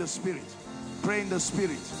 Pray in the spirit. Pray in the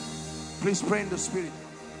spirit. Please pray in the spirit.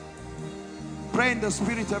 Pray in the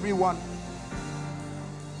spirit, everyone.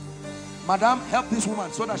 Madam, help this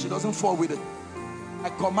woman so that she doesn't fall with it. I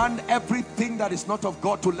command everything that is not of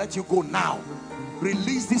God to let you go now.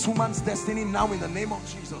 Release this woman's destiny now in the name of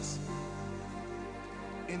Jesus.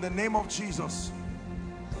 In the name of Jesus.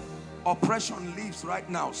 Oppression leaves right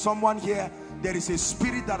now. Someone here, there is a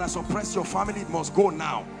spirit that has oppressed your family. It must go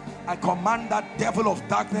now. I command that devil of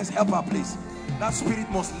darkness, help her please. That spirit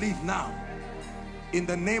must leave now. In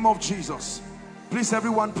the name of Jesus. Please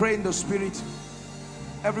everyone pray in the spirit.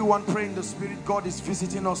 Everyone pray in the spirit. God is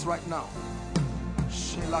visiting us right now.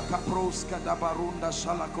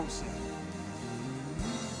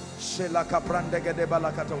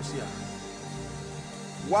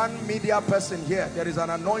 One media person here, there is an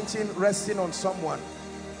anointing resting on someone.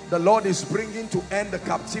 The Lord is bringing to end the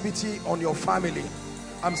captivity on your family.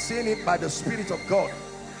 I'm seeing it by the Spirit of God.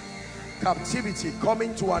 Captivity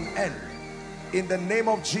coming to an end in the name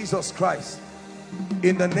of Jesus Christ.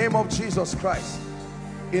 In the name of Jesus Christ.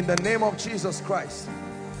 In the name of Jesus Christ.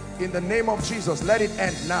 In the name of Jesus, let it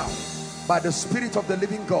end now by the Spirit of the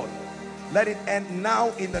living God. Let it end now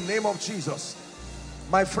in the name of Jesus.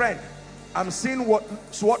 My friend, I'm seeing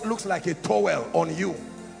what looks like a towel on you,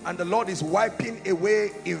 and the Lord is wiping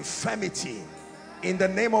away infirmity in the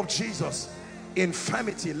name of Jesus.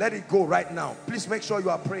 Infirmity, let it go right now. Please make sure you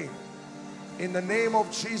are praying. In the name of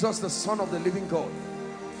Jesus, the Son of the living God.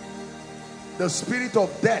 The spirit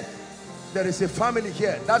of death, there is a family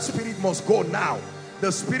here, that spirit must go now.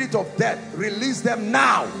 The spirit of death, release them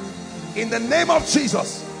now in the name of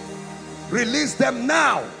Jesus. Release them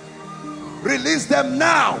now. Release them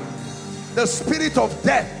now. The spirit of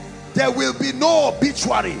death, there will be no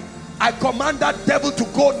obituary. I command that devil to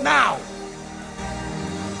go now.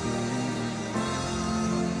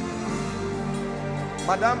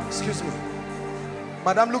 Madam, excuse me.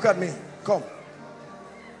 Madam, look at me. Come.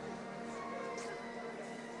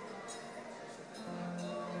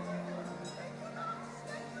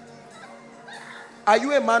 Are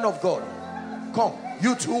you a man of God? Come.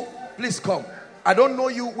 You too, please come. I don't know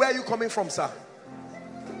you. Where are you coming from, sir?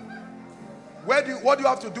 What do you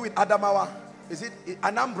have to do with Adamawa? Is it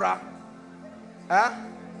Anambra? Huh?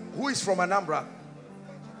 Who is from Anambra?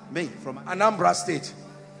 Me, from Anambra State.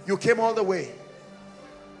 You came all the way.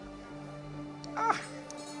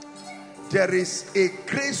 There is a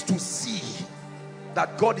grace to see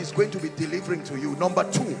that God is going to be delivering to you. Number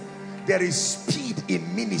 2, there is speed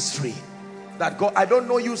in ministry that God, I don't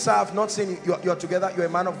know you, sir. I've not seen you. You're together. You're a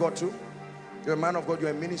man of God too. You're a man of God.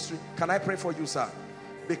 You're in ministry. Can I pray for you, sir?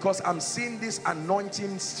 Because I'm seeing this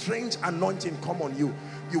anointing, strange anointing come on you.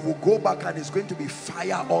 You will go back and it's going to be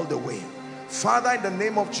fire all the way. Father, in the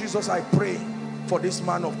name of Jesus, I pray for this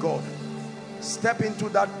man of God. Step into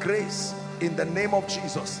that grace in the name of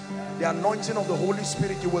Jesus. The anointing of the Holy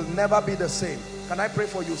Spirit, you will never be the same. Can I pray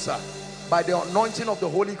for you, sir? By the anointing of the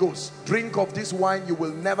Holy Ghost, drink of this wine, you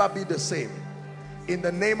will never be the same. In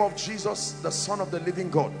the name of Jesus, the Son of the living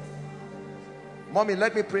God. Mommy,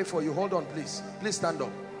 let me pray for you. Hold on, please. Please stand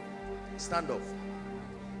up. Stand up.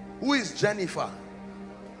 Who is Jennifer?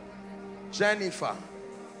 Jennifer.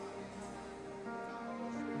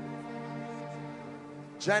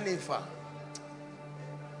 Jennifer.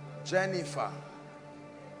 Jennifer.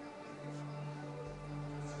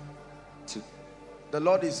 The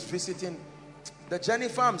Lord is visiting. The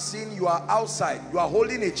Jennifer I'm seeing, you are outside. You are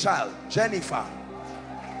holding a child. Jennifer.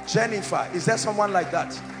 Jennifer. Is there someone like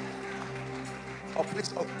that? Oh,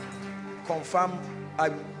 please confirm.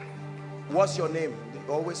 What's your name?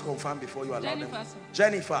 Always confirm before you allow them.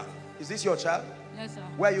 Jennifer. Is this your child? Yes, sir.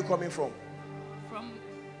 Where are you coming from? From,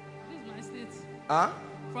 this is my state. Huh?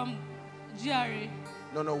 From GRA.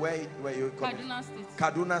 No, where you coming? Kaduna State.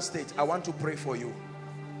 Kaduna State. Yes. I want to pray for you.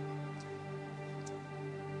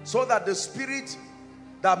 So that the spirit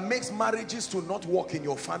that makes marriages to not work in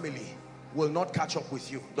your family will not catch up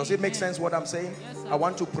with you. Does it make sense what I'm saying? Yes, sir. I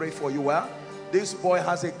want to pray for you. Well, this boy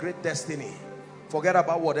has a great destiny. Forget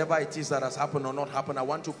about whatever it is that has happened or not happened. I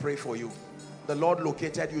want to pray for you. the Lord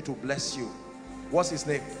located you to bless you. What's his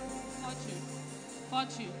name?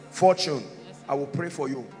 Fortune. Yes, I will pray for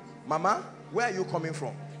you. Mama, where are you coming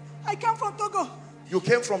from? I came from Togo. You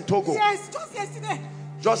came from Togo? Yes, just yesterday.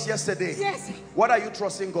 Just yesterday? Yes. What are you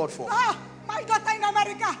trusting God for? My daughter in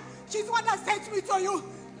America. She's the one that sent me to you.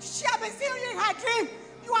 She has been seeing you in her dream.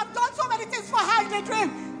 You have done so many things for her in the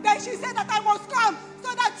dream. Then she said that I must come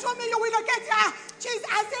so that through me you will locate her. She's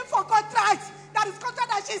asking for contracts. That is contract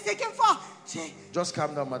that she's seeking for. Just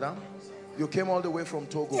calm down, madam. You came all the way from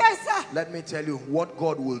Togo. Yes, sir. Let me tell you what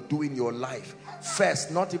God will do in your life.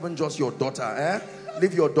 First, not even just your daughter.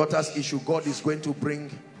 Leave your daughter's issue. God is going to bring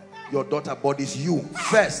your daughter, but it's you.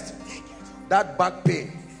 First, that back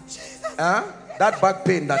pain. That back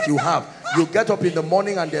pain that you have. You get up in the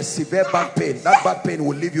morning and there's severe back pain. That back pain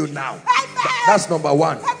will leave you now. That's number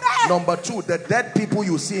one. Number two, the dead people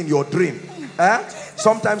you see in your dream.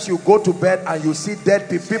 Sometimes you go to bed and you see dead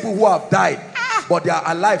people who have died, but they are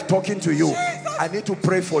alive talking to you. I need to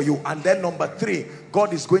pray for you. And then number three,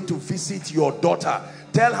 God is going to visit your daughter.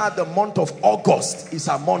 Tell her the month of August is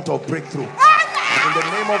a month of breakthrough. In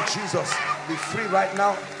the name of Jesus, be free right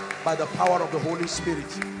now by the power of the Holy Spirit.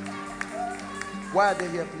 Why are they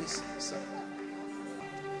here, please? Sir.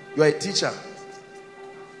 You are a teacher.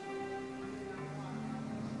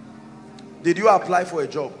 Did you apply for a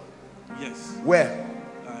job? Yes. Where?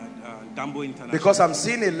 Dambo International. Because I'm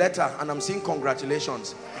seeing a letter and I'm seeing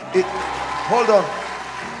congratulations. Hold on.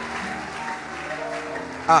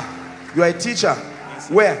 You are a teacher. Yes,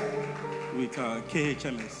 sir. Where? With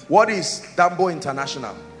KHMS. What is Dambo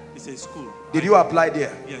International? It's a school. Did you apply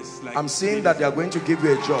there? Yes. I'm seeing that they are going to give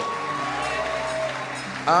you a job.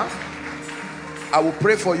 I will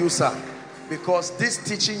pray for you, sir, because this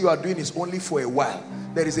teaching you are doing is only for a while.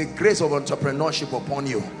 There is a grace of entrepreneurship upon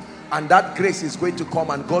you, and that grace is going to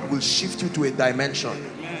come and God will shift you to a dimension.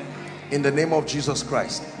 Amen. In the name of Jesus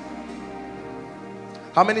Christ.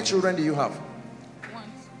 How many children do you have? One.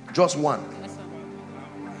 Just one? Yes, sir.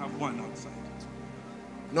 I have one outside.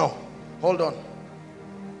 No, hold on.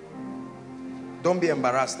 Don't be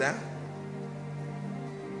embarrassed.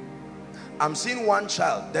 I'm seeing one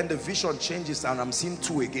child, then the vision changes and I'm seeing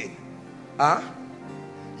two again.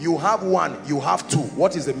 You have one, you have two.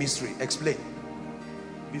 What is the mystery? Explain.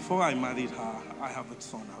 Before I married her, I have a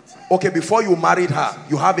son outside. Okay, before you married her,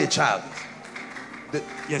 you have a child.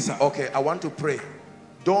 Yes, sir. Okay, I want to pray.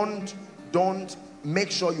 Don't make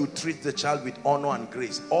sure you treat the child with honor and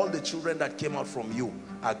grace. All the children that came out from you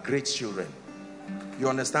are great children. You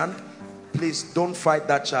understand? Please don't fight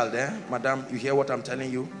that child, Madam, you hear what I'm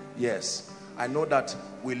telling you? Yes. I know that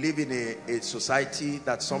we live in a society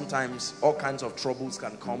that sometimes all kinds of troubles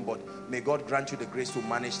can come, but may God grant you the grace to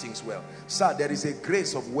manage things well. Sir, there is a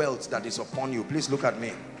grace of wealth that is upon you. Please look at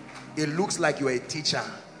me. It looks like you are a teacher,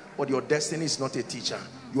 but your destiny is not a teacher.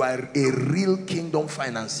 You are a real kingdom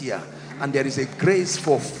financier, and there is a grace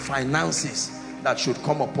for finances that should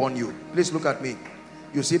come upon you. Please look at me.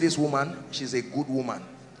 You see this woman? She's a good woman.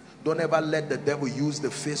 Don't ever let the devil use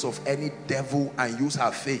the face of any devil and use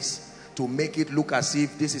her face to make it look as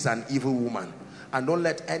if this is an evil woman. And don't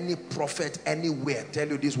let any prophet anywhere tell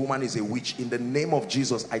you this woman is a witch. In the name of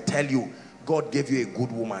Jesus, I tell you, God gave you a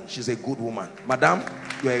good woman. She's a good woman. Madam,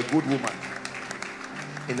 you are a good woman.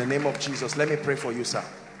 In the name of Jesus, let me pray for you, sir.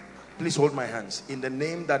 Please hold my hands. In the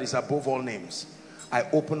name that is above all names, I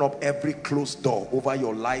open up every closed door over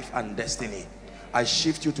your life and destiny. I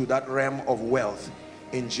shift you to that realm of wealth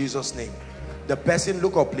in Jesus' name. The person,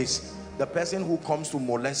 look up please, the person who comes to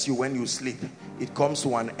molest you when you sleep, it comes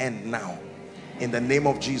to an end now. In the name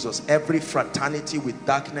of Jesus, every fraternity with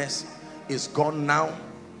darkness is gone now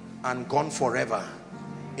and gone forever.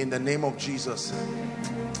 In the name of Jesus.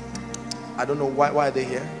 I don't know why are they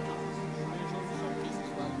here?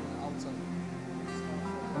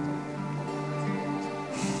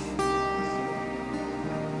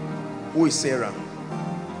 Who is Sarah?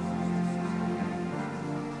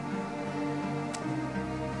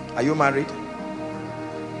 Are you married?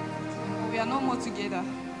 We are no more together.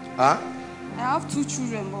 Huh? I have 2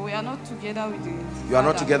 children, but we are not together with the You are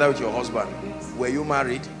not father. together with your husband? Yes. Were you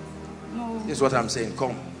married? No. This is what I'm saying.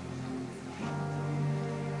 Come.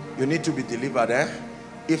 You need to be delivered,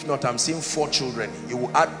 If not, I'm seeing 4 children. You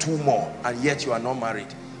will add 2 more, and yet you are not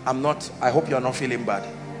married. I hope you are not feeling bad.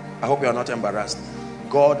 I hope you are not embarrassed.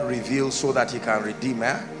 God reveals so that he can redeem.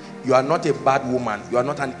 You are not a bad woman. You are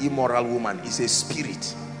not an immoral woman. It's a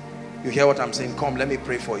spirit. You hear what I'm saying? Come, let me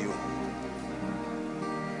pray for you.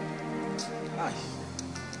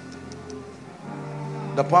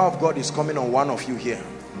 The power of God is coming on one of you here.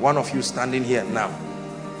 One of you standing here now.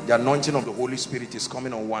 The anointing of the Holy Spirit is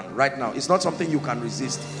coming on one right now. It's not something you can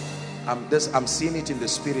resist. I'm seeing it in the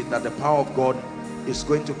spirit that the power of God is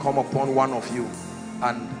going to come upon one of you,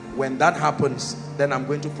 and when that happens, then I'm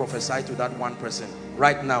going to prophesy to that one person.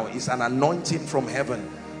 Right now is an anointing from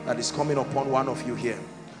heaven that is coming upon one of you here,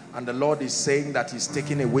 and the Lord is saying that he's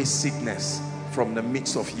taking away sickness from the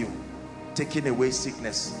midst of you, taking away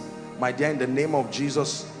sickness. My dear, in the name of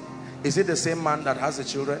Jesus. Is it the same man that has the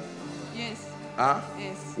children? Yes. Huh?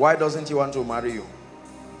 Yes. Why doesn't he want to marry you?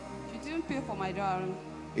 She didn't pay for my dowry.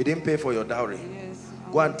 He didn't pay for your dowry? Yes.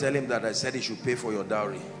 Go and tell him that I said he should pay for your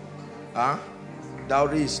dowry. Huh?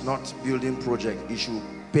 Dowry is not building project. He should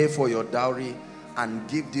pay for your dowry and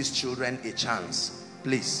give these children a chance.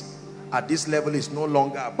 Please. At this level, it's no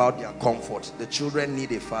longer about their comfort. The children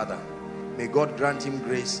need a father. May God grant him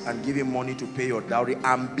grace and give him money to pay your dowry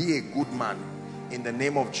and be a good man in the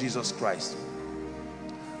name of Jesus Christ.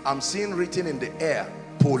 I'm seeing written in the air,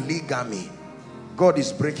 polygamy. God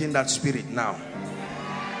is breaking that spirit now.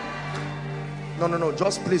 No,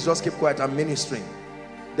 please just keep quiet. I'm ministering.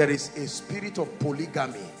 There is a spirit of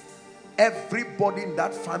polygamy. Everybody in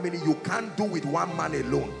that family, you can't do with one man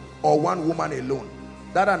alone or one woman alone.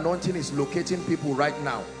 That anointing is locating people right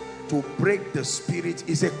now to break the spirit.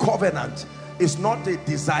 It's a covenant. It's not a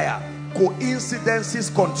desire. Coincidences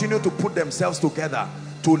continue to put themselves together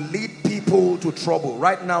to lead people to trouble.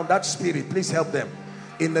 Right now, that spirit, please help them.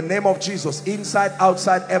 In the name of Jesus, inside,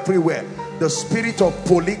 outside, everywhere, the spirit of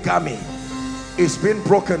polygamy is being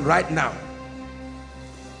broken right now.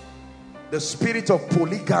 The spirit of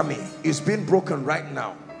polygamy is being broken right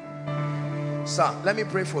now. Sir, let me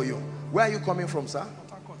pray for you. Where are you coming from, sir? Port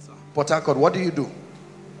Harcourt, sir. Port Harcourt. What do you do?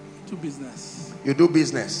 Do business. You do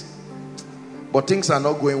business. But things are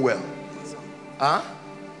not going well. Yes, sir. Huh?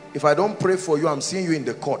 If I don't pray for you, I'm seeing you in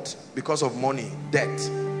the court because of money, debt.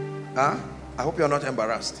 Huh? I hope you're not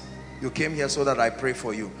embarrassed. You came here so that I pray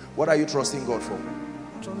for you. What are you trusting God for?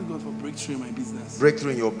 I'm trusting God for breakthrough in my business.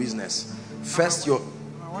 Breakthrough in your business. First, your...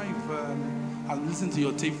 My wife has listened to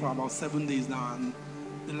your tape for about 7 days now, and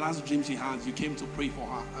the last dream she had, you came to pray for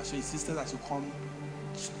her, and she insisted that you come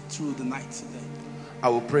through the night today. I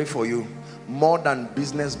will pray for you. More than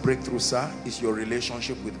business breakthrough, sir, is your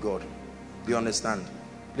relationship with God. Do you understand?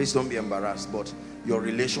 Please don't be embarrassed, but your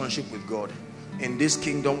relationship with God. In this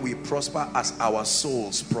kingdom, we prosper as our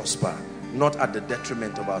souls prosper, not at the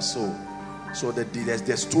detriment of our soul. So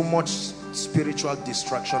there's too much spiritual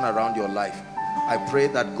distraction around your life. I pray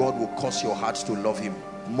that God will cause your heart to love him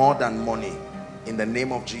more than money in the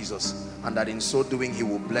name of Jesus, and that in so doing he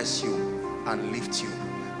will bless you and lift you.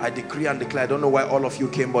 I decree and declare, I don't know why all of you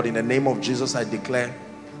came, but in the name of Jesus I declare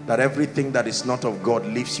that everything that is not of God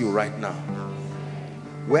leaves you right now.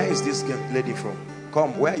 Where is this lady from?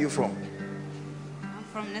 Come, where are you from? I'm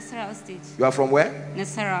from Nasarawa State. You are from where?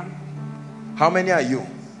 Nasarawa. How many are you?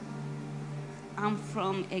 I'm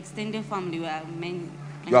from extended family. We are many.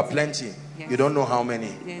 You are plenty. Yes. You don't know how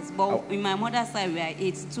many. Yes, but in my mother's side we are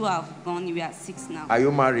 8. 2 have gone. We are 6 now. Are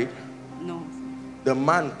you married? No. The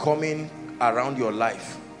man coming around your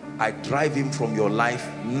life, I drive him from your life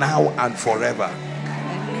now and forever.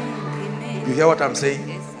 Amen. You hear what I'm saying?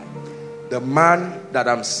 Yes, sir. The man that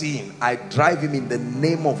I'm seeing, I drive him in the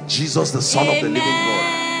name of Jesus, the Son of the living God.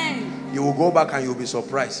 You will go back and you'll be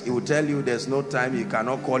surprised. He will tell you there's no time, he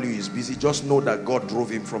cannot call you, he's busy. Just know that God drove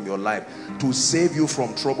him from your life to save you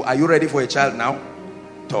from trouble. Are you ready for a child now?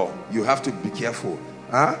 So you have to be careful.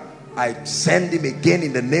 Huh? I send him again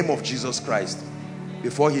in the name of Jesus Christ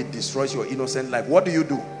before he destroys your innocent life. What do you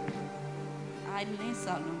do? I'm learning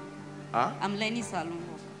salon. Huh? I'm learning salon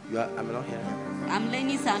work. I'm not here. I'm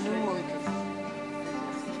learning salon work.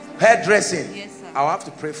 Hairdressing. Yes, sir. I'll have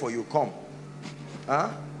to pray for you. Come. Huh?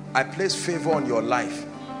 I place favor on your life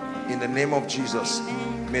in the name of Jesus.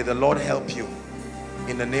 Amen. May the Lord help you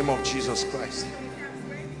in the name of Jesus Christ.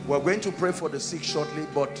 We're going to pray for the sick shortly,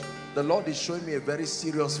 but the Lord is showing me a very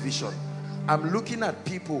serious vision. I'm looking at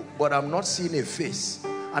people, but I'm not seeing a face.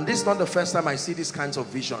 And this is not the first time I see these kinds of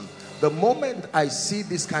vision. The moment I see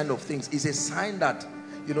these kind of things is a sign that,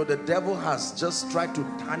 you know, the devil has just tried to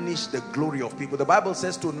tarnish the glory of people. The Bible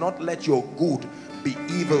says to not let your good be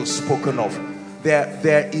evil spoken of.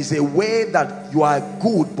 There is a way that you are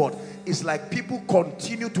good, but it's like people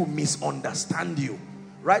continue to misunderstand you.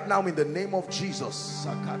 Right now, in the name of Jesus,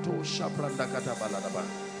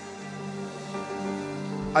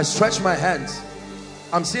 I stretch my hands.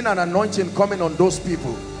 I'm seeing an anointing coming on those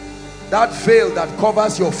people. That veil that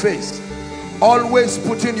covers your face, always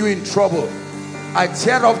putting you in trouble. I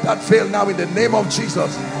tear off that veil now in the name of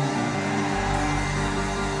Jesus.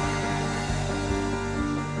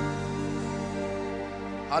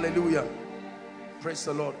 Hallelujah. Praise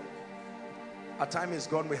the Lord. Our time is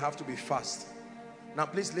gone. We have to be fast. Now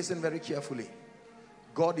please listen very carefully.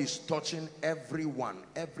 God is touching everyone,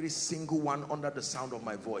 every single one under the sound of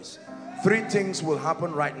my voice. 3 things will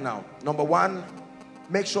happen right now. Number 1,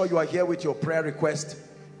 make sure you are here with your prayer request.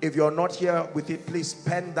 If you're not here with it, please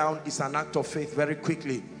pen down. It's an act of faith very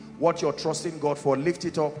quickly. What you're trusting God for, lift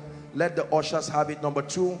it up. Let the ushers have it. Number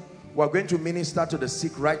 2, we're going to minister to the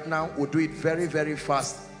sick right now. We'll do it very, very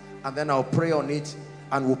fast. And then I'll pray on it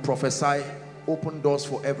and we'll prophesy open doors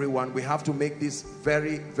for everyone. We have to make this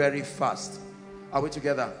very, very fast. Are we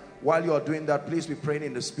together? While you are doing that, please be praying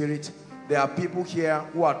in the spirit. There are people here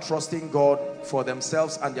who are trusting God for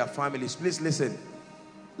themselves and their families. Please listen.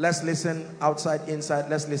 Let's listen outside, inside.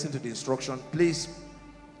 Let's listen to the instruction. Please.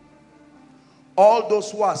 All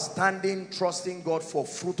those who are standing, trusting God for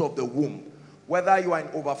fruit of the womb, whether you are in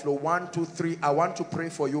overflow 1, 2, 3, I want to pray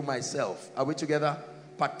for you myself. Are we together?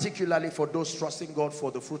 Particularly for those trusting God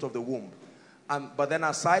for the fruit of the womb. But then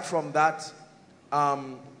aside from that,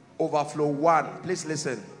 overflow 1, please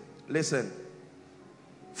listen. Listen.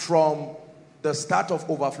 From the start of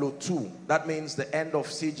overflow 2, that means the end of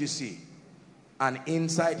CGC, and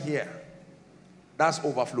inside here, that's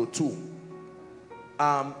overflow 2.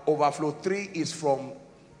 Overflow 3 is from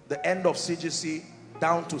the end of CGC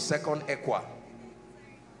down to second Equa.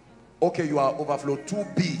 Okay, you are overflow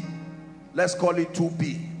 2B. Let's call it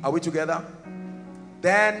 2B. Are we together?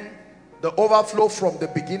 Then the overflow from the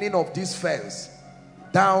beginning of this fence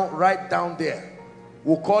down, right down there,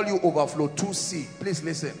 we'll call you overflow 2C. Please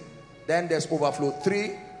listen. Then there's overflow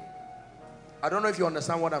 3. I don't know if you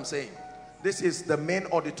understand what I'm saying. This is the main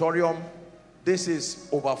auditorium. This is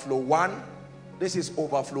overflow 1. This is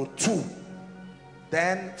overflow 2.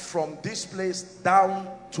 Then from this place down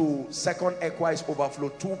to second Equa is overflow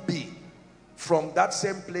 2B. From that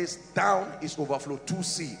same place down is overflow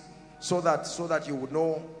 2C. So that you would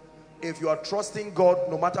know, if you are trusting God,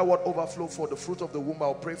 no matter what overflow for the fruit of the womb,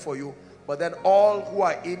 I'll pray for you. But then all who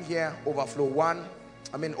are in here, overflow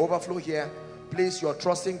here, please, you're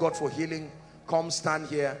trusting God for healing, come stand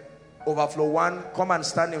here. Overflow 1, come and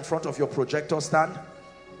stand in front of your projector stand.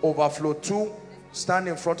 Overflow 2, stand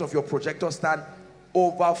in front of your projector stand.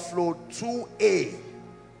 Overflow 2A,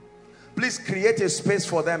 please create a space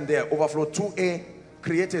for them there. Overflow 2A,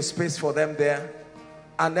 create a space for them there.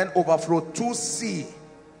 And then overflow 2C,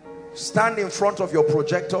 stand in front of your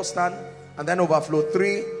projector stand. And then overflow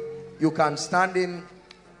 3, you can stand in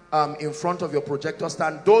front of your projector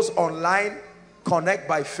stand. Those online, connect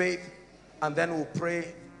by faith, and then we'll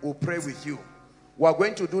pray with you. We're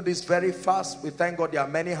going to do this very fast. We thank God there are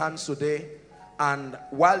many hands today. And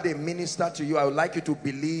while they minister to you, I would like you to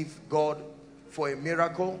believe God for a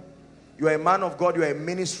miracle. You are a man of God. You are a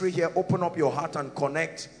ministry here. Open up your heart and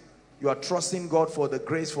connect. You are trusting God for the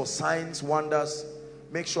grace, for signs, wonders.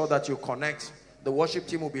 Make sure that you connect. The worship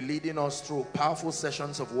team will be leading us through powerful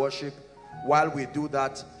sessions of worship while we do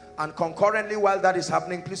that. And concurrently, while that is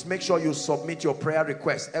happening, please make sure you submit your prayer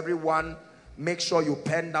request. Everyone, make sure you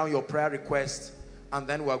pen down your prayer request, and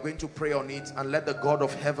then we are going to pray on it and let the God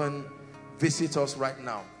of heaven visit us right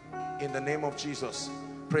now in the name of Jesus.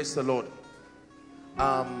 Praise the Lord.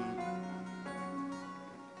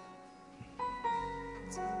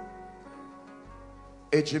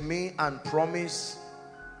 Ejimi and Promise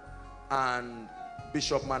and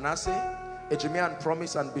Bishop Manasseh. Ejimi and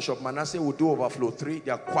Promise and Bishop Manasseh will do overflow 3.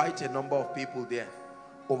 There are quite a number of people there.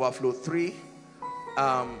 Overflow 3.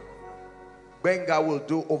 Benga will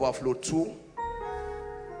do overflow 2.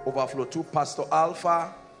 Overflow 2. Pastor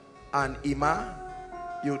Alpha and Ima,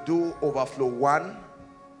 you do overflow 1.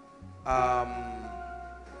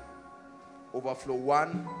 Overflow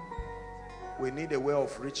 1. We need a way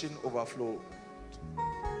of reaching overflow.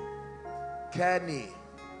 Kenny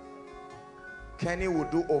will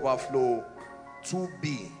do overflow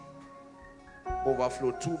 2B.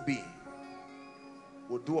 Overflow 2B.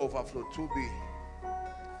 We'll do overflow 2B.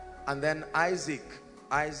 And then Isaac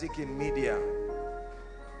in media,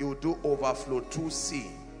 he will do overflow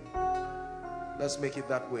 2C. Let's make it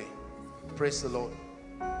that way. Praise the Lord.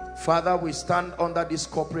 Father, we stand under this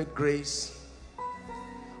corporate grace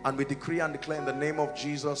and we decree and declare in the name of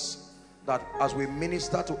Jesus that as we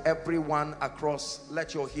minister to everyone across,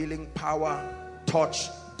 let your healing power touch,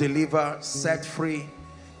 deliver, set free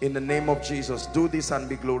in the name of Jesus. Do this and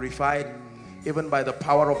be glorified even by the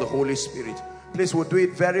power of the Holy Spirit. Please, we'll do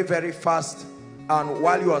it very, very fast. And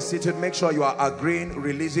while you are seated, make sure you are agreeing,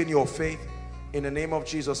 releasing your faith in the name of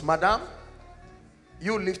Jesus. Madam,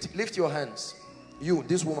 you lift your hands. You,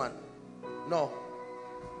 this woman. No.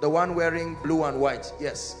 The one wearing blue and white.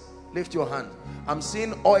 Yes. Lift your hand. I'm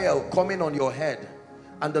seeing oil coming on your head.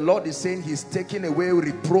 And the Lord is saying he's taking away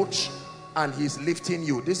reproach and he's lifting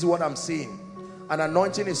you. This is what I'm seeing. An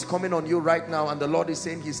anointing is coming on you right now, and the Lord is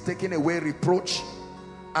saying he's taking away reproach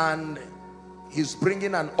and he's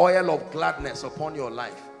bringing an oil of gladness upon your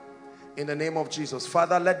life. In the name of Jesus.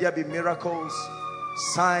 Father, let there be miracles,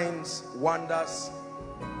 signs, wonders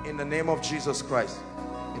in the name of Jesus Christ.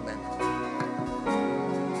 Amen.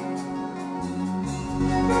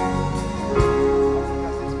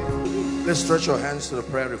 Let's stretch your hands to the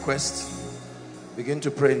prayer request. Begin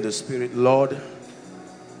to pray in the Spirit. Lord,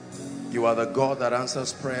 you are the God that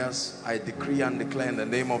answers prayers. I decree and declare in the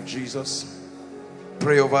name of Jesus.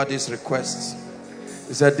 Pray over these requests.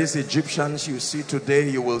 He said, these Egyptians you see today,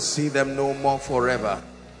 you will see them no more forever.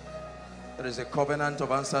 There is a covenant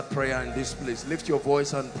of answered prayer in this place. Lift your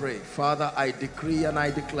voice and pray. Father, I decree and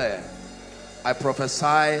I declare, I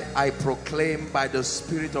prophesy, I proclaim by the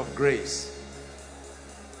Spirit of grace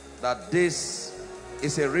that this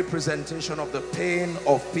is a representation of the pain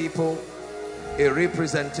of people, a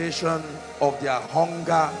representation of their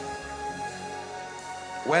hunger.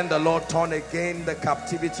 When the Lord turned again the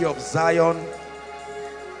captivity of Zion,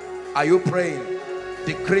 are you praying?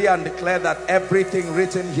 Decree and declare that everything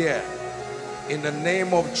written here in the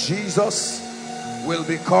name of Jesus will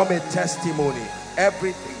become a testimony.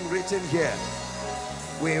 Everything written here,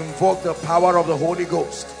 we invoke the power of the Holy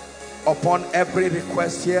Ghost upon every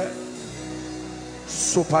request here.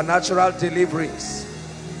 Supernatural deliverance,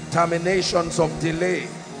 terminations of delay,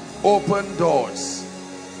 open doors,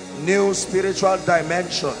 new spiritual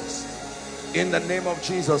dimensions in the name of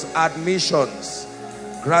Jesus. Admissions,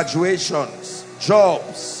 graduations,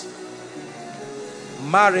 jobs,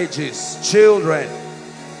 marriages, children,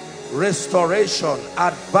 restoration,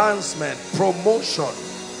 advancement, promotion.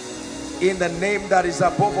 In the name that is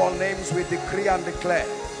above all names, we decree and declare.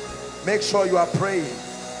 Make sure you are praying.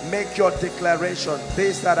 Make your declaration.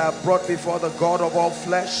 These that are brought before the God of all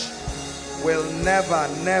flesh will never,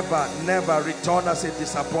 never, never return as a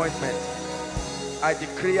disappointment. I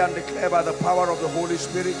decree and declare by the power of the Holy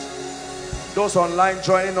Spirit. Those online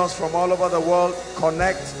joining us from all over the world,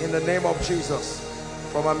 connect in the name of Jesus.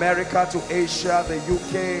 From America to Asia, the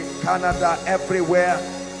UK, Canada, everywhere,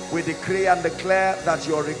 we decree and declare that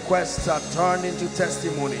your requests are turned into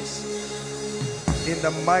testimonies. In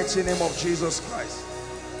the mighty name of Jesus Christ.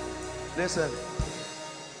 Listen,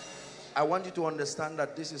 I want you to understand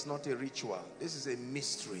that this is not a ritual. This is a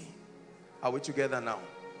mystery. Are we together now?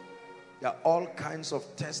 There are all kinds of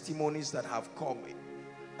testimonies that have come.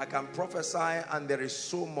 I can prophesy and there is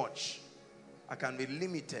so much. I can be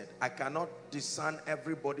limited. I cannot discern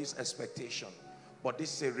everybody's expectation. But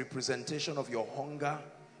this is a representation of your hunger.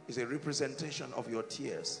 It's a representation of your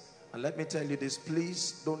tears. And let me tell you this,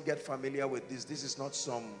 please don't get familiar with this. This is not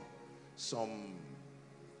some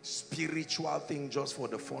spiritual thing just for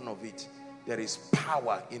the fun of it. There is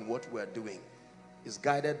power in what we're doing. It's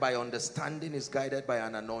guided by understanding, it's guided by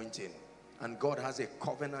an anointing. And God has a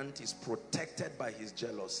covenant, is protected by his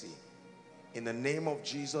jealousy. In the name of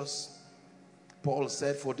Jesus, Paul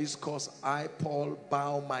said, for this cause I, Paul,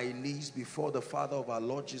 bow my knees before the Father of our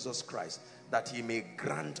Lord Jesus Christ, that he may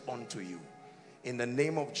grant unto you. In the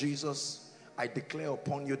name of Jesus, I declare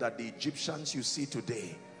upon you that the Egyptians you see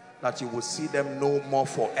today, that you will see them no more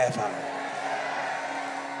forever.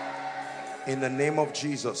 In the name of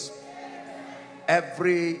Jesus,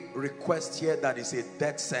 every request here that is a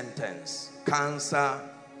death sentence, cancer,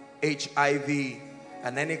 HIV,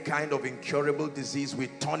 and any kind of incurable disease, we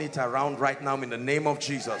turn it around right now in the name of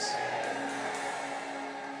Jesus.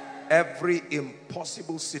 Every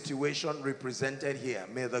impossible situation represented here,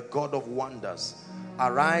 may the God of wonders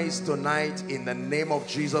arise tonight in the name of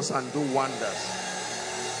Jesus and do wonders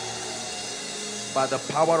by the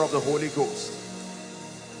power of the Holy Ghost.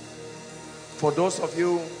 For those of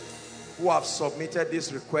you who have submitted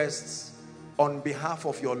these requests on behalf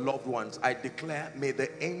of your loved ones, I declare, may the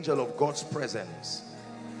angel of God's presence,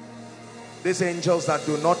 these angels that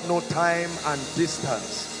do not know time and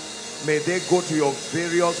distance, may they go to your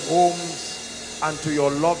various homes and to your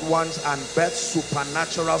loved ones and birth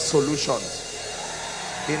supernatural solutions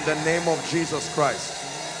in the name of Jesus Christ.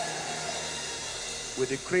 We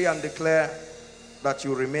decree and declare that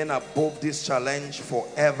you remain above this challenge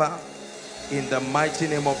forever in the mighty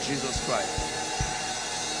name of Jesus Christ.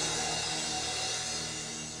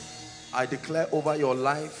 I declare over your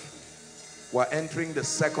life, we're entering the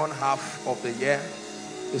second half of the year.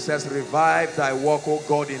 It says, revive thy work, O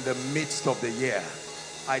God, in the midst of the year.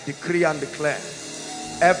 I decree and declare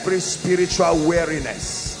every spiritual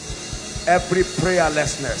weariness, every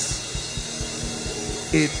prayerlessness,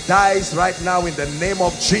 it dies right now in the name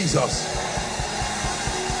of Jesus.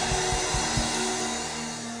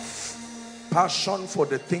 Passion for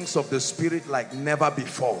the things of the Spirit like never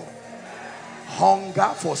before.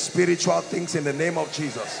 hunger for spiritual things in the name of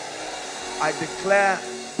Jesus. I declare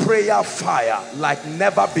prayer fire like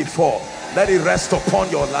never before. Let it rest upon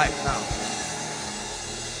your life now.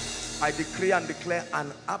 I decree and declare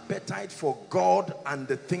an appetite for God and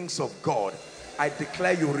the things of God. I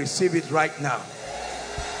declare you receive it right now.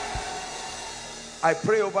 I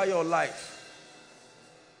pray over your life.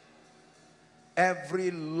 Every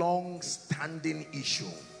long-standing issue,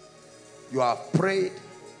 you have prayed,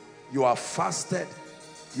 you have fasted,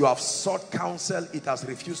 you have sought counsel, it has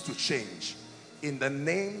refused to change. In the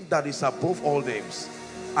name that is above all names,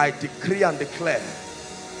 I decree and declare,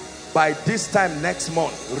 by this time next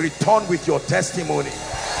month, return with your testimony.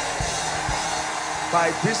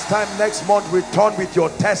 By this time next month, return with your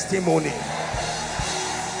testimony.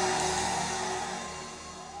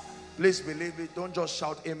 Please believe it. Don't just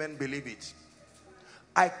shout amen, believe it.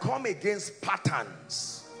 I come against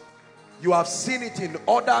patterns. You have seen it in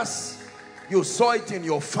others. You saw it in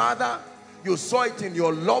your father. You saw it in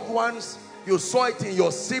your loved ones. You saw it in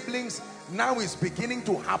your siblings. Now it's beginning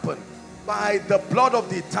to happen. By the blood of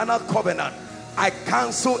the eternal covenant, I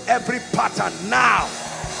cancel every pattern now.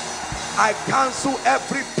 I cancel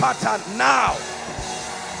every pattern now.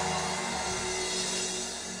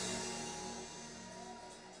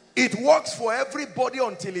 It works for everybody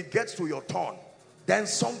until it gets to your turn. Then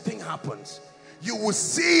something happens. You will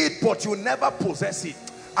see it, but you never possess it.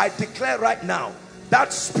 I declare right now,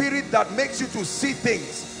 that spirit that makes you to see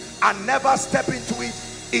things and never step into it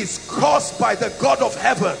is caused by the God of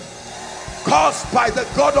heaven. Caused by the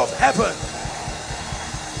God of heaven.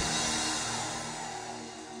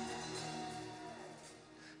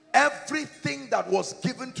 Everything that was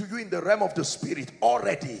given to you in the realm of the spirit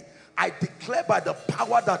already, I declare by the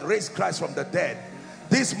power that raised Christ from the dead,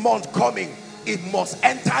 this month coming, it must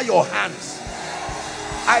enter your hands.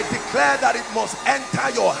 I declare that it must enter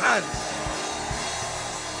your hands.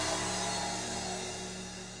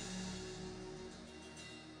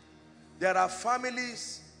 There are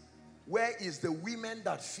families where it's the women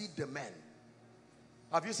that feed the men.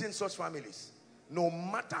 Have you seen such families? No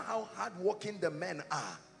matter how hardworking the men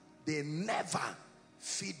are, they never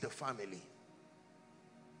feed the family.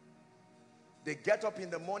 They get up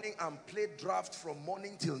in the morning and play draft from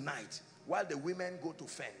morning till night while the women go to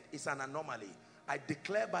fend. It's an anomaly. I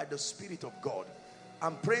declare by the Spirit of God,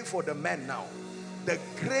 I'm praying for the men now, the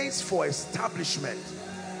grace for establishment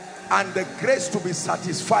and the grace to be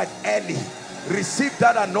satisfied early. Receive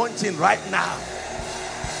that anointing right now.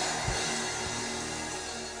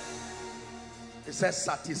 It says,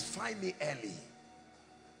 satisfy me early.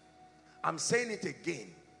 I'm saying it again.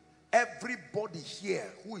 Everybody here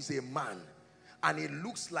who is a man, and it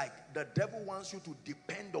looks like the devil wants you to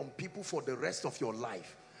depend on people for the rest of your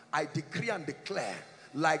life, I decree and declare,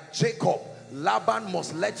 like Jacob, Laban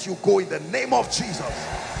must let you go in the name of Jesus.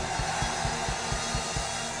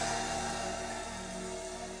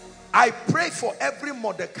 I pray for every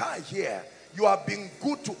Mordecai here. You have been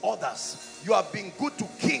good to others. You have been good to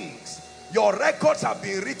kings. Your records have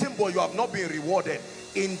been written, but you have not been rewarded.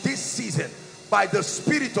 In this season, by the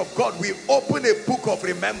Spirit of God, we open a book of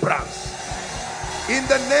remembrance. In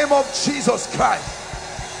the name of Jesus Christ.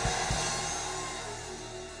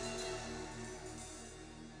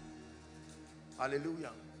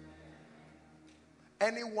 Hallelujah.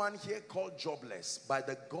 Anyone here called jobless, by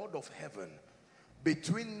the God of heaven,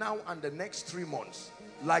 between now and the next 3 months,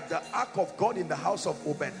 like the ark of God in the house of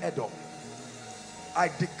Obed-Edom, I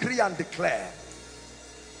decree and declare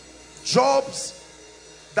jobs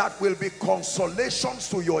that will be consolations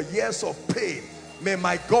to your years of pain. May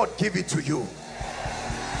my God give it to you.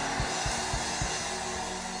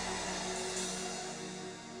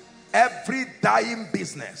 Every dying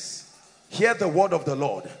business, hear the word of the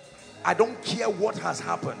Lord. I don't care what has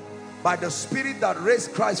happened. By the Spirit that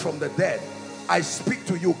raised Christ from the dead, I speak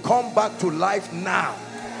to you. Come back to life now.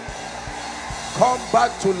 Come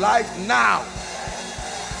back to life now.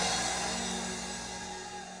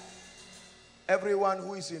 Everyone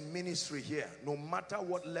who is in ministry here, no matter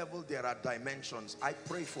what level, there are dimensions. I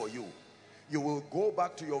pray for you. You will go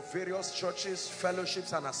back to your various churches,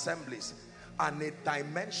 fellowships and assemblies, and a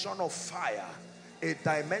dimension of fire, a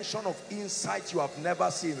dimension of insight you have never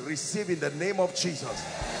seen, receive in the name of Jesus.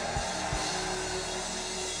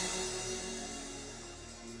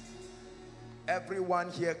 Everyone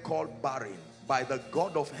here called barren, by the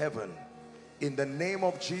God of heaven, in the name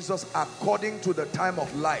of Jesus, according to the time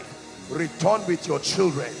of life, return with your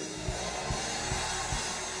children.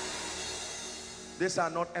 These are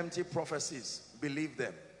not empty prophecies. Believe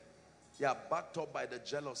them. They are backed up by the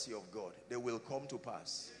jealousy of God. They will come to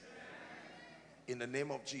pass. In the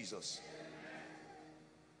name of Jesus.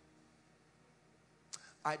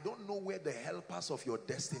 I don't know where the helpers of your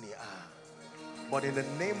destiny are, but in the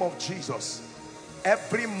name of Jesus,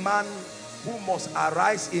 every man who must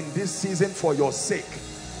arise in this season for your sake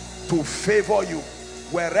to favor you,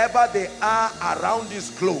 wherever they are around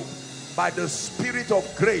this globe, by the Spirit of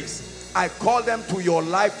grace, I call them to your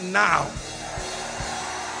life now.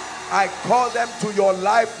 I call them to your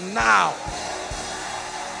life now.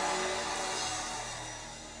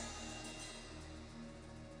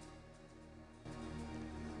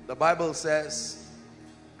 The Bible says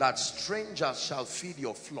that strangers shall feed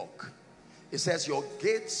your flock. It says your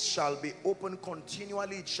gates shall be open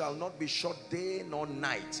continually. It shall not be shut day nor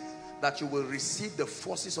night, that you will receive the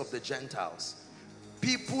forces of the Gentiles.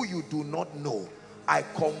 People you do not know, I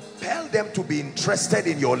compel them to be interested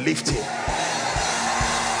in your lifting.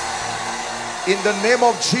 In the name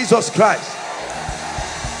of Jesus Christ.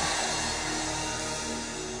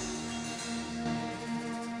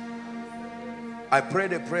 I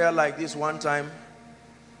prayed a prayer like this one time,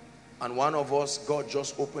 and one of us, God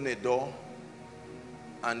just opened a door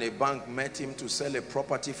and a bank met him to sell a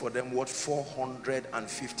property for them worth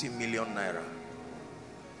 450 million naira.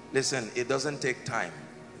 Listen, it doesn't take time.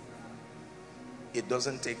 It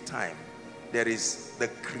doesn't take time. There is the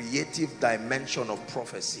creative dimension of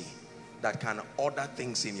prophecy that can order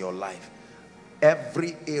things in your life.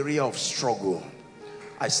 Every area of struggle,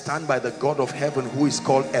 I stand by the God of heaven who is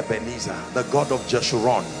called Ebenezer, the God of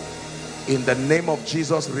Jeshurun. In the name of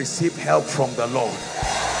Jesus, receive help from the Lord.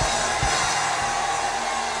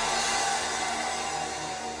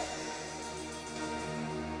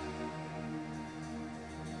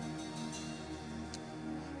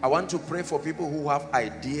 I want to pray for people who have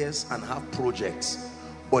ideas and have projects,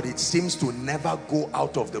 but it seems to never go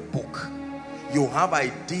out of the book. You have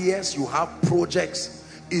ideas, you have projects.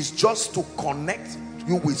 It's just to connect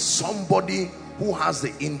you with somebody who has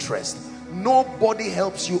the interest. Nobody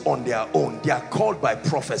helps you on their own. They are called by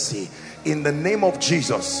prophecy. In the name of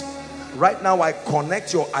Jesus, right now I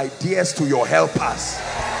connect your ideas to your helpers.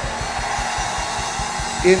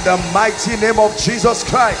 In the mighty name of Jesus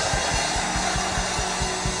Christ.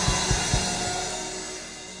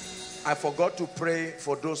 I forgot to pray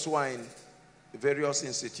for those who are in various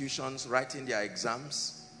institutions writing their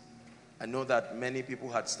exams. I know that many people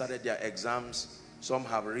had started their exams. Some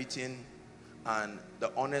have written, and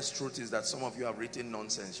the honest truth is that some of you have written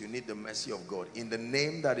nonsense. You need the mercy of God. In the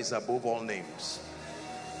name that is above all names,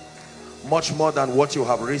 much more than what you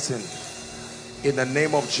have written, in the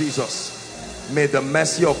name of Jesus, may the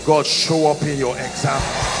mercy of God show up in your exam.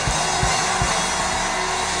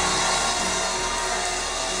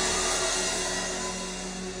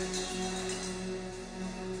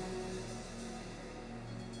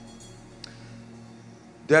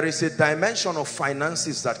 There is a dimension of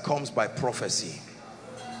finances that comes by prophecy.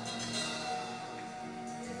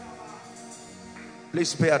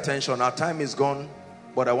 Please pay attention. Our time is gone,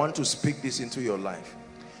 but I want to speak this into your life.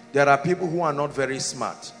 There are people who are not very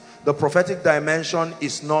smart. The prophetic dimension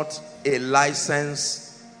is not a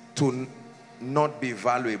license to not be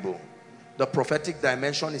valuable. The prophetic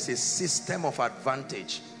dimension is a system of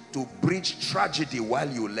advantage to bridge tragedy while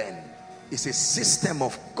you learn. It's a system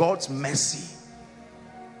of God's mercy.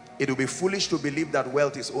 It will be foolish to believe that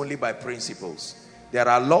wealth is only by principles. There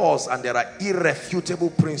are laws and there are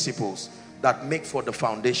irrefutable principles that make for the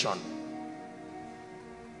foundation.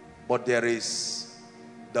 But there is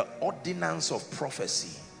the ordinance of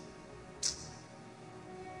prophecy.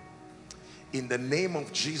 In the name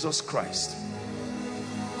of Jesus Christ,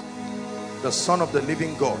 the Son of the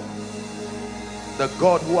living God, the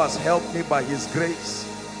God who has helped me by his grace,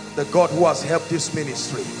 the God who has helped this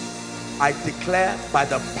ministry, I declare by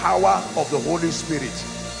the power of the Holy Spirit,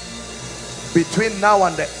 between now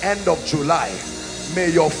and the end of July,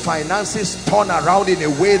 may your finances turn around in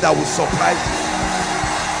a way that will surprise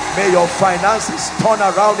you. May your finances turn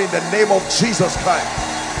around in the name of Jesus Christ.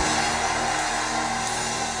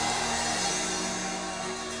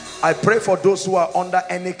 I pray for those who are under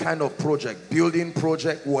any kind of project, building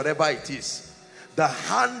project, whatever it is. The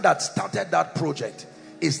hand that started that project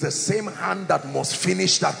is the same hand that must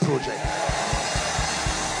finish that project.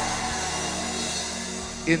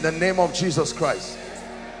 In the name of Jesus Christ.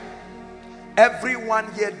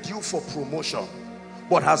 Everyone here due for promotion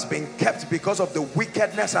but has been kept because of the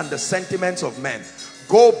wickedness and the sentiments of men,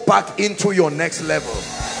 go back into your next level.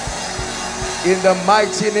 In the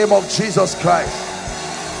mighty name of Jesus Christ.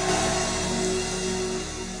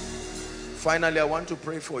 Finally, I want to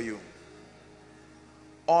pray for you.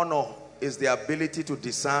 Honor is the ability to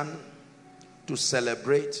discern, to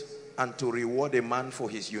celebrate, and to reward a man for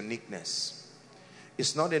his uniqueness.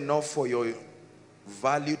 It's not enough for your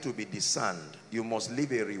value to be discerned, you must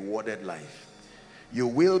live a rewarded life. You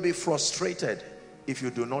will be frustrated if you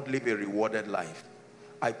do not live a rewarded life.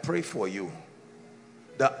 I pray for you.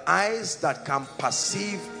 The eyes that can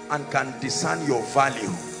perceive and can discern your value,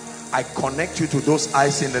 I connect you to those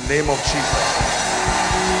eyes in the name of Jesus.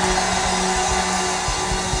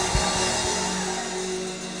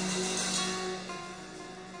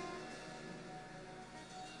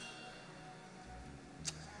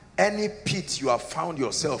 Any pit you have found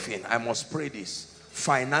yourself in, I must pray this.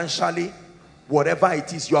 Financially, whatever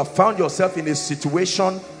it is, you have found yourself in a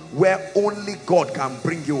situation where only God can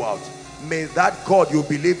bring you out. May that God you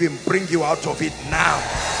believe in bring you out of it now.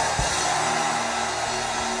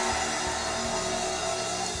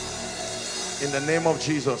 In the name of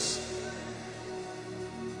Jesus.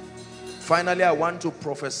 Finally, I want to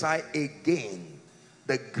prophesy again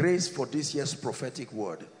the grace for this year's prophetic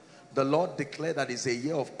word. The Lord declared that it's a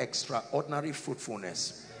year of extraordinary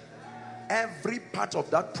fruitfulness. Every part of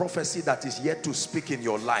that prophecy that is yet to speak in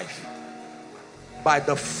your life, by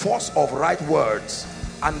the force of right words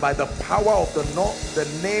and by the power of the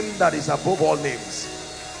name that is above all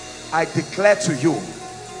names, I declare to you,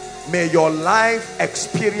 may your life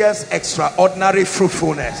experience extraordinary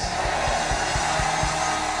fruitfulness.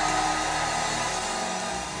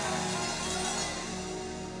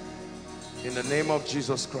 In the name of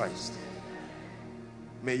Jesus Christ,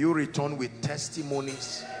 may you return with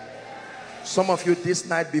testimonies. Some of you this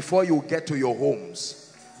night, before you get to your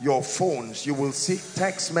homes, your phones, you will see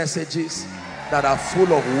text messages that are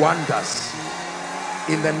full of wonders.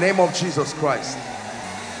 In the name of Jesus Christ.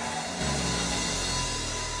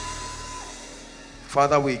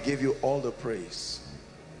 Father, we give you all the praise.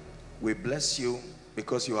 We bless you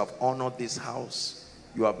because you have honored this house.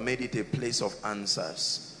 You have made it a place of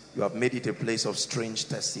answers. You have made it a place of strange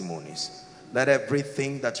testimonies. Let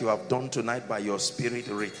everything that you have done tonight by your Spirit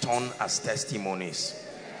return as testimonies.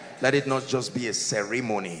 Let it not just be a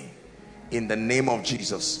ceremony. In the name of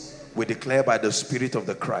Jesus, we declare by the Spirit of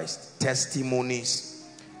the Christ, testimonies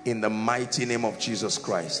in the mighty name of Jesus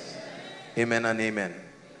Christ. Amen and amen.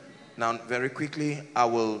 Now, very quickly, I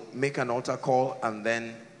will make an altar call and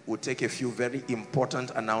then we'll take a few very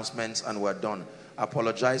important announcements and we're done. I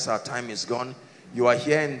apologize, our time is gone. You are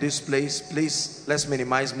here in this place, please, let's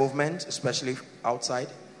minimize movement, especially outside.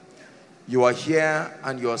 You are here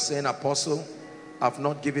and you are saying, Apostle, I've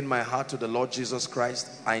not given my heart to the Lord Jesus Christ.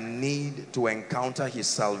 I need to encounter his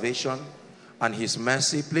salvation and his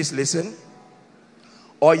mercy. Please listen.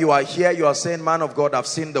 Or you are here, you are saying, man of God, I've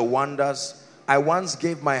seen the wonders. I once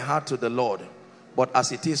gave my heart to the Lord, but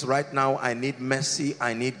as it is right now, I need mercy,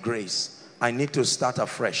 I need grace. I need to start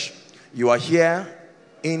afresh. You are here,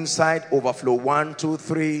 inside overflow 1, 2,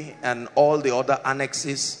 3 and all the other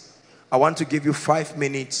annexes. I want to give you 5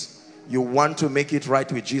 minutes. You want to make it right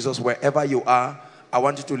with Jesus wherever you are. I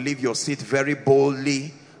want you to leave your seat very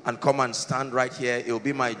boldly and come and stand right here. It will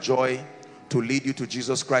be my joy to lead you to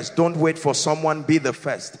Jesus Christ. Don't wait for someone, be the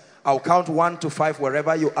first. I'll count 1 to 5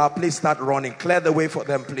 wherever you are. Please start running. Clear the way for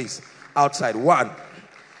them, please. Outside. 1.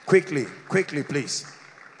 Quickly, quickly, please.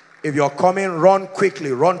 If you're coming, run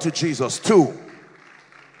quickly. Run to Jesus. 2.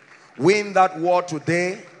 Win that war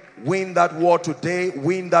today. Win that war today.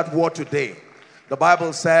 Win that war today. The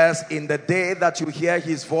Bible says, in the day that you hear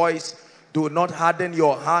his voice, do not harden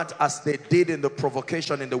your heart as they did in the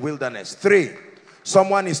provocation in the wilderness. 3.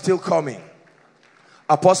 Someone is still coming.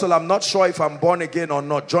 Apostle, I'm not sure if I'm born again or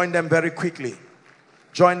not. Join them very quickly.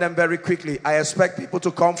 Join them very quickly. I expect people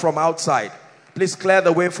to come from outside. Please clear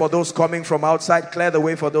the way for those coming from outside. Clear the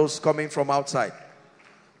way for those coming from outside.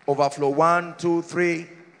 Overflow 1, 2, 3.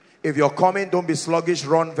 If you're coming, don't be sluggish.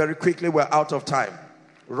 Run very quickly. We're out of time.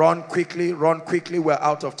 Run quickly. Run quickly. We're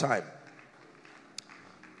out of time.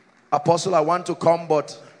 Apostle, I want to come,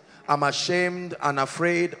 but I'm ashamed and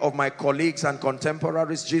afraid of my colleagues and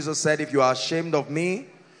contemporaries. Jesus said, if you are ashamed of me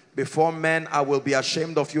before men, I will be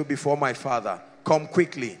ashamed of you before my Father. Come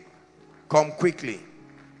quickly. Come quickly.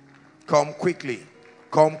 Come quickly.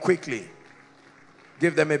 Come quickly.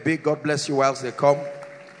 Give them a big God bless you whilst they come.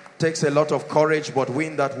 Takes a lot of courage, but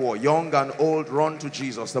win that war. Young and old, run to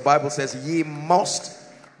Jesus. The Bible says, ye must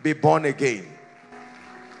be born again.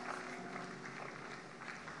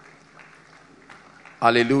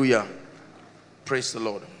 Hallelujah. Praise the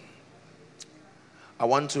Lord. I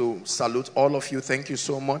want to salute all of you. Thank you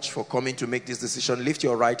so much for coming to make this decision. Lift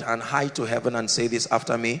your right hand high to heaven and say this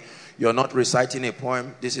after me. You're not reciting a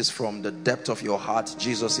poem. This is from the depth of your heart.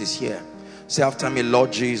 Jesus is here. Say after me,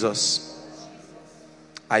 Lord Jesus,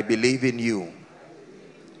 I believe in you,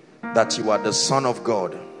 that you are the Son of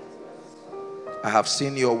God. I have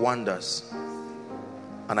seen your wonders,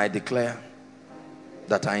 and I declare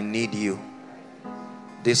that I need you.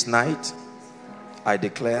 This night, I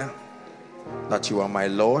declare that you are my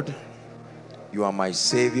Lord, you are my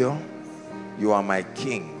Savior, you are my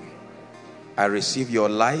King. I receive your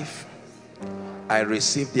life. I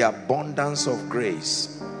receive the abundance of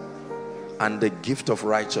grace and the gift of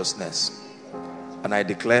righteousness. And I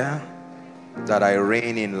declare that I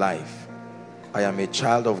reign in life. I am a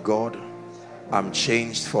child of God. I'm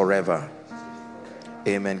changed forever.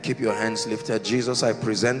 Amen. Keep your hands lifted. Jesus, I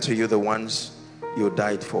present to you the ones you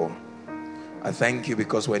died for. I thank you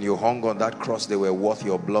because when you hung on that cross, they were worth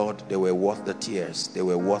your blood. They were worth the tears. They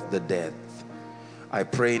were worth the death. I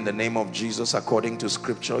pray in the name of Jesus, according to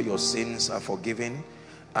scripture, your sins are forgiven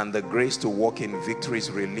and the grace to walk in victory is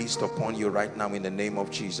released upon you right now in the name of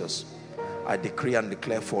Jesus. I decree and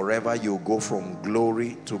declare forever you go from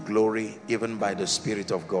glory to glory, even by the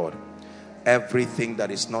Spirit of God. Everything that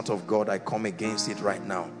is not of God, I come against it right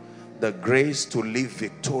now. The grace to live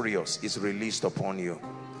victorious is released upon you.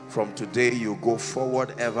 From today you go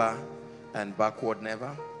forward ever and backward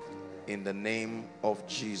never, in the name of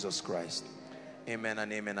Jesus Christ. Amen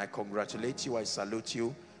and amen. I congratulate you. I salute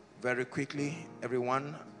you. Very quickly,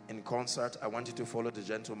 everyone in concert, I want you to follow the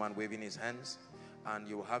gentleman waving his hands, and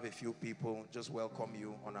you will have a few people just welcome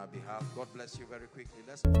you on our behalf. God bless you. Very quickly.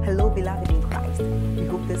 Hello, beloved in Christ. We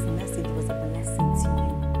hope this message was a blessing to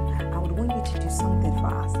you. I would want you to do something for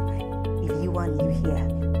us. If you are new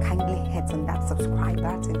here, kindly hit on that subscribe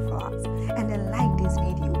button for us, and then like this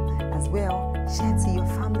video as well. Share to your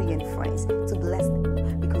family and friends to bless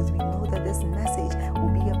them, because we know that this message will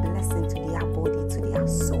be a blessing to their body, to their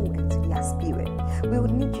soul, and to their spirit. We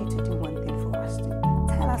would need you to do one thing for us too.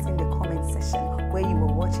 Tell us in the comment section where you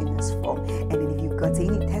were watching us from, and then if you've got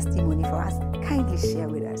any testimony for us, kindly share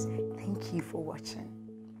with us. Thank you for watching.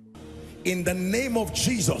 In the name of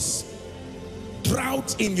Jesus,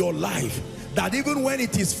 drought in your life, that even when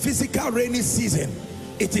it is physical rainy season,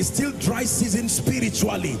 it is still dry season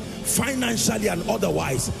spiritually, financially, and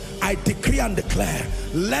otherwise. I decree and declare,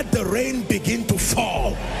 let the rain begin to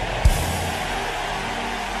fall.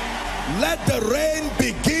 Let the rain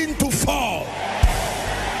begin to fall.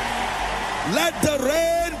 Let the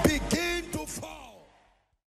rain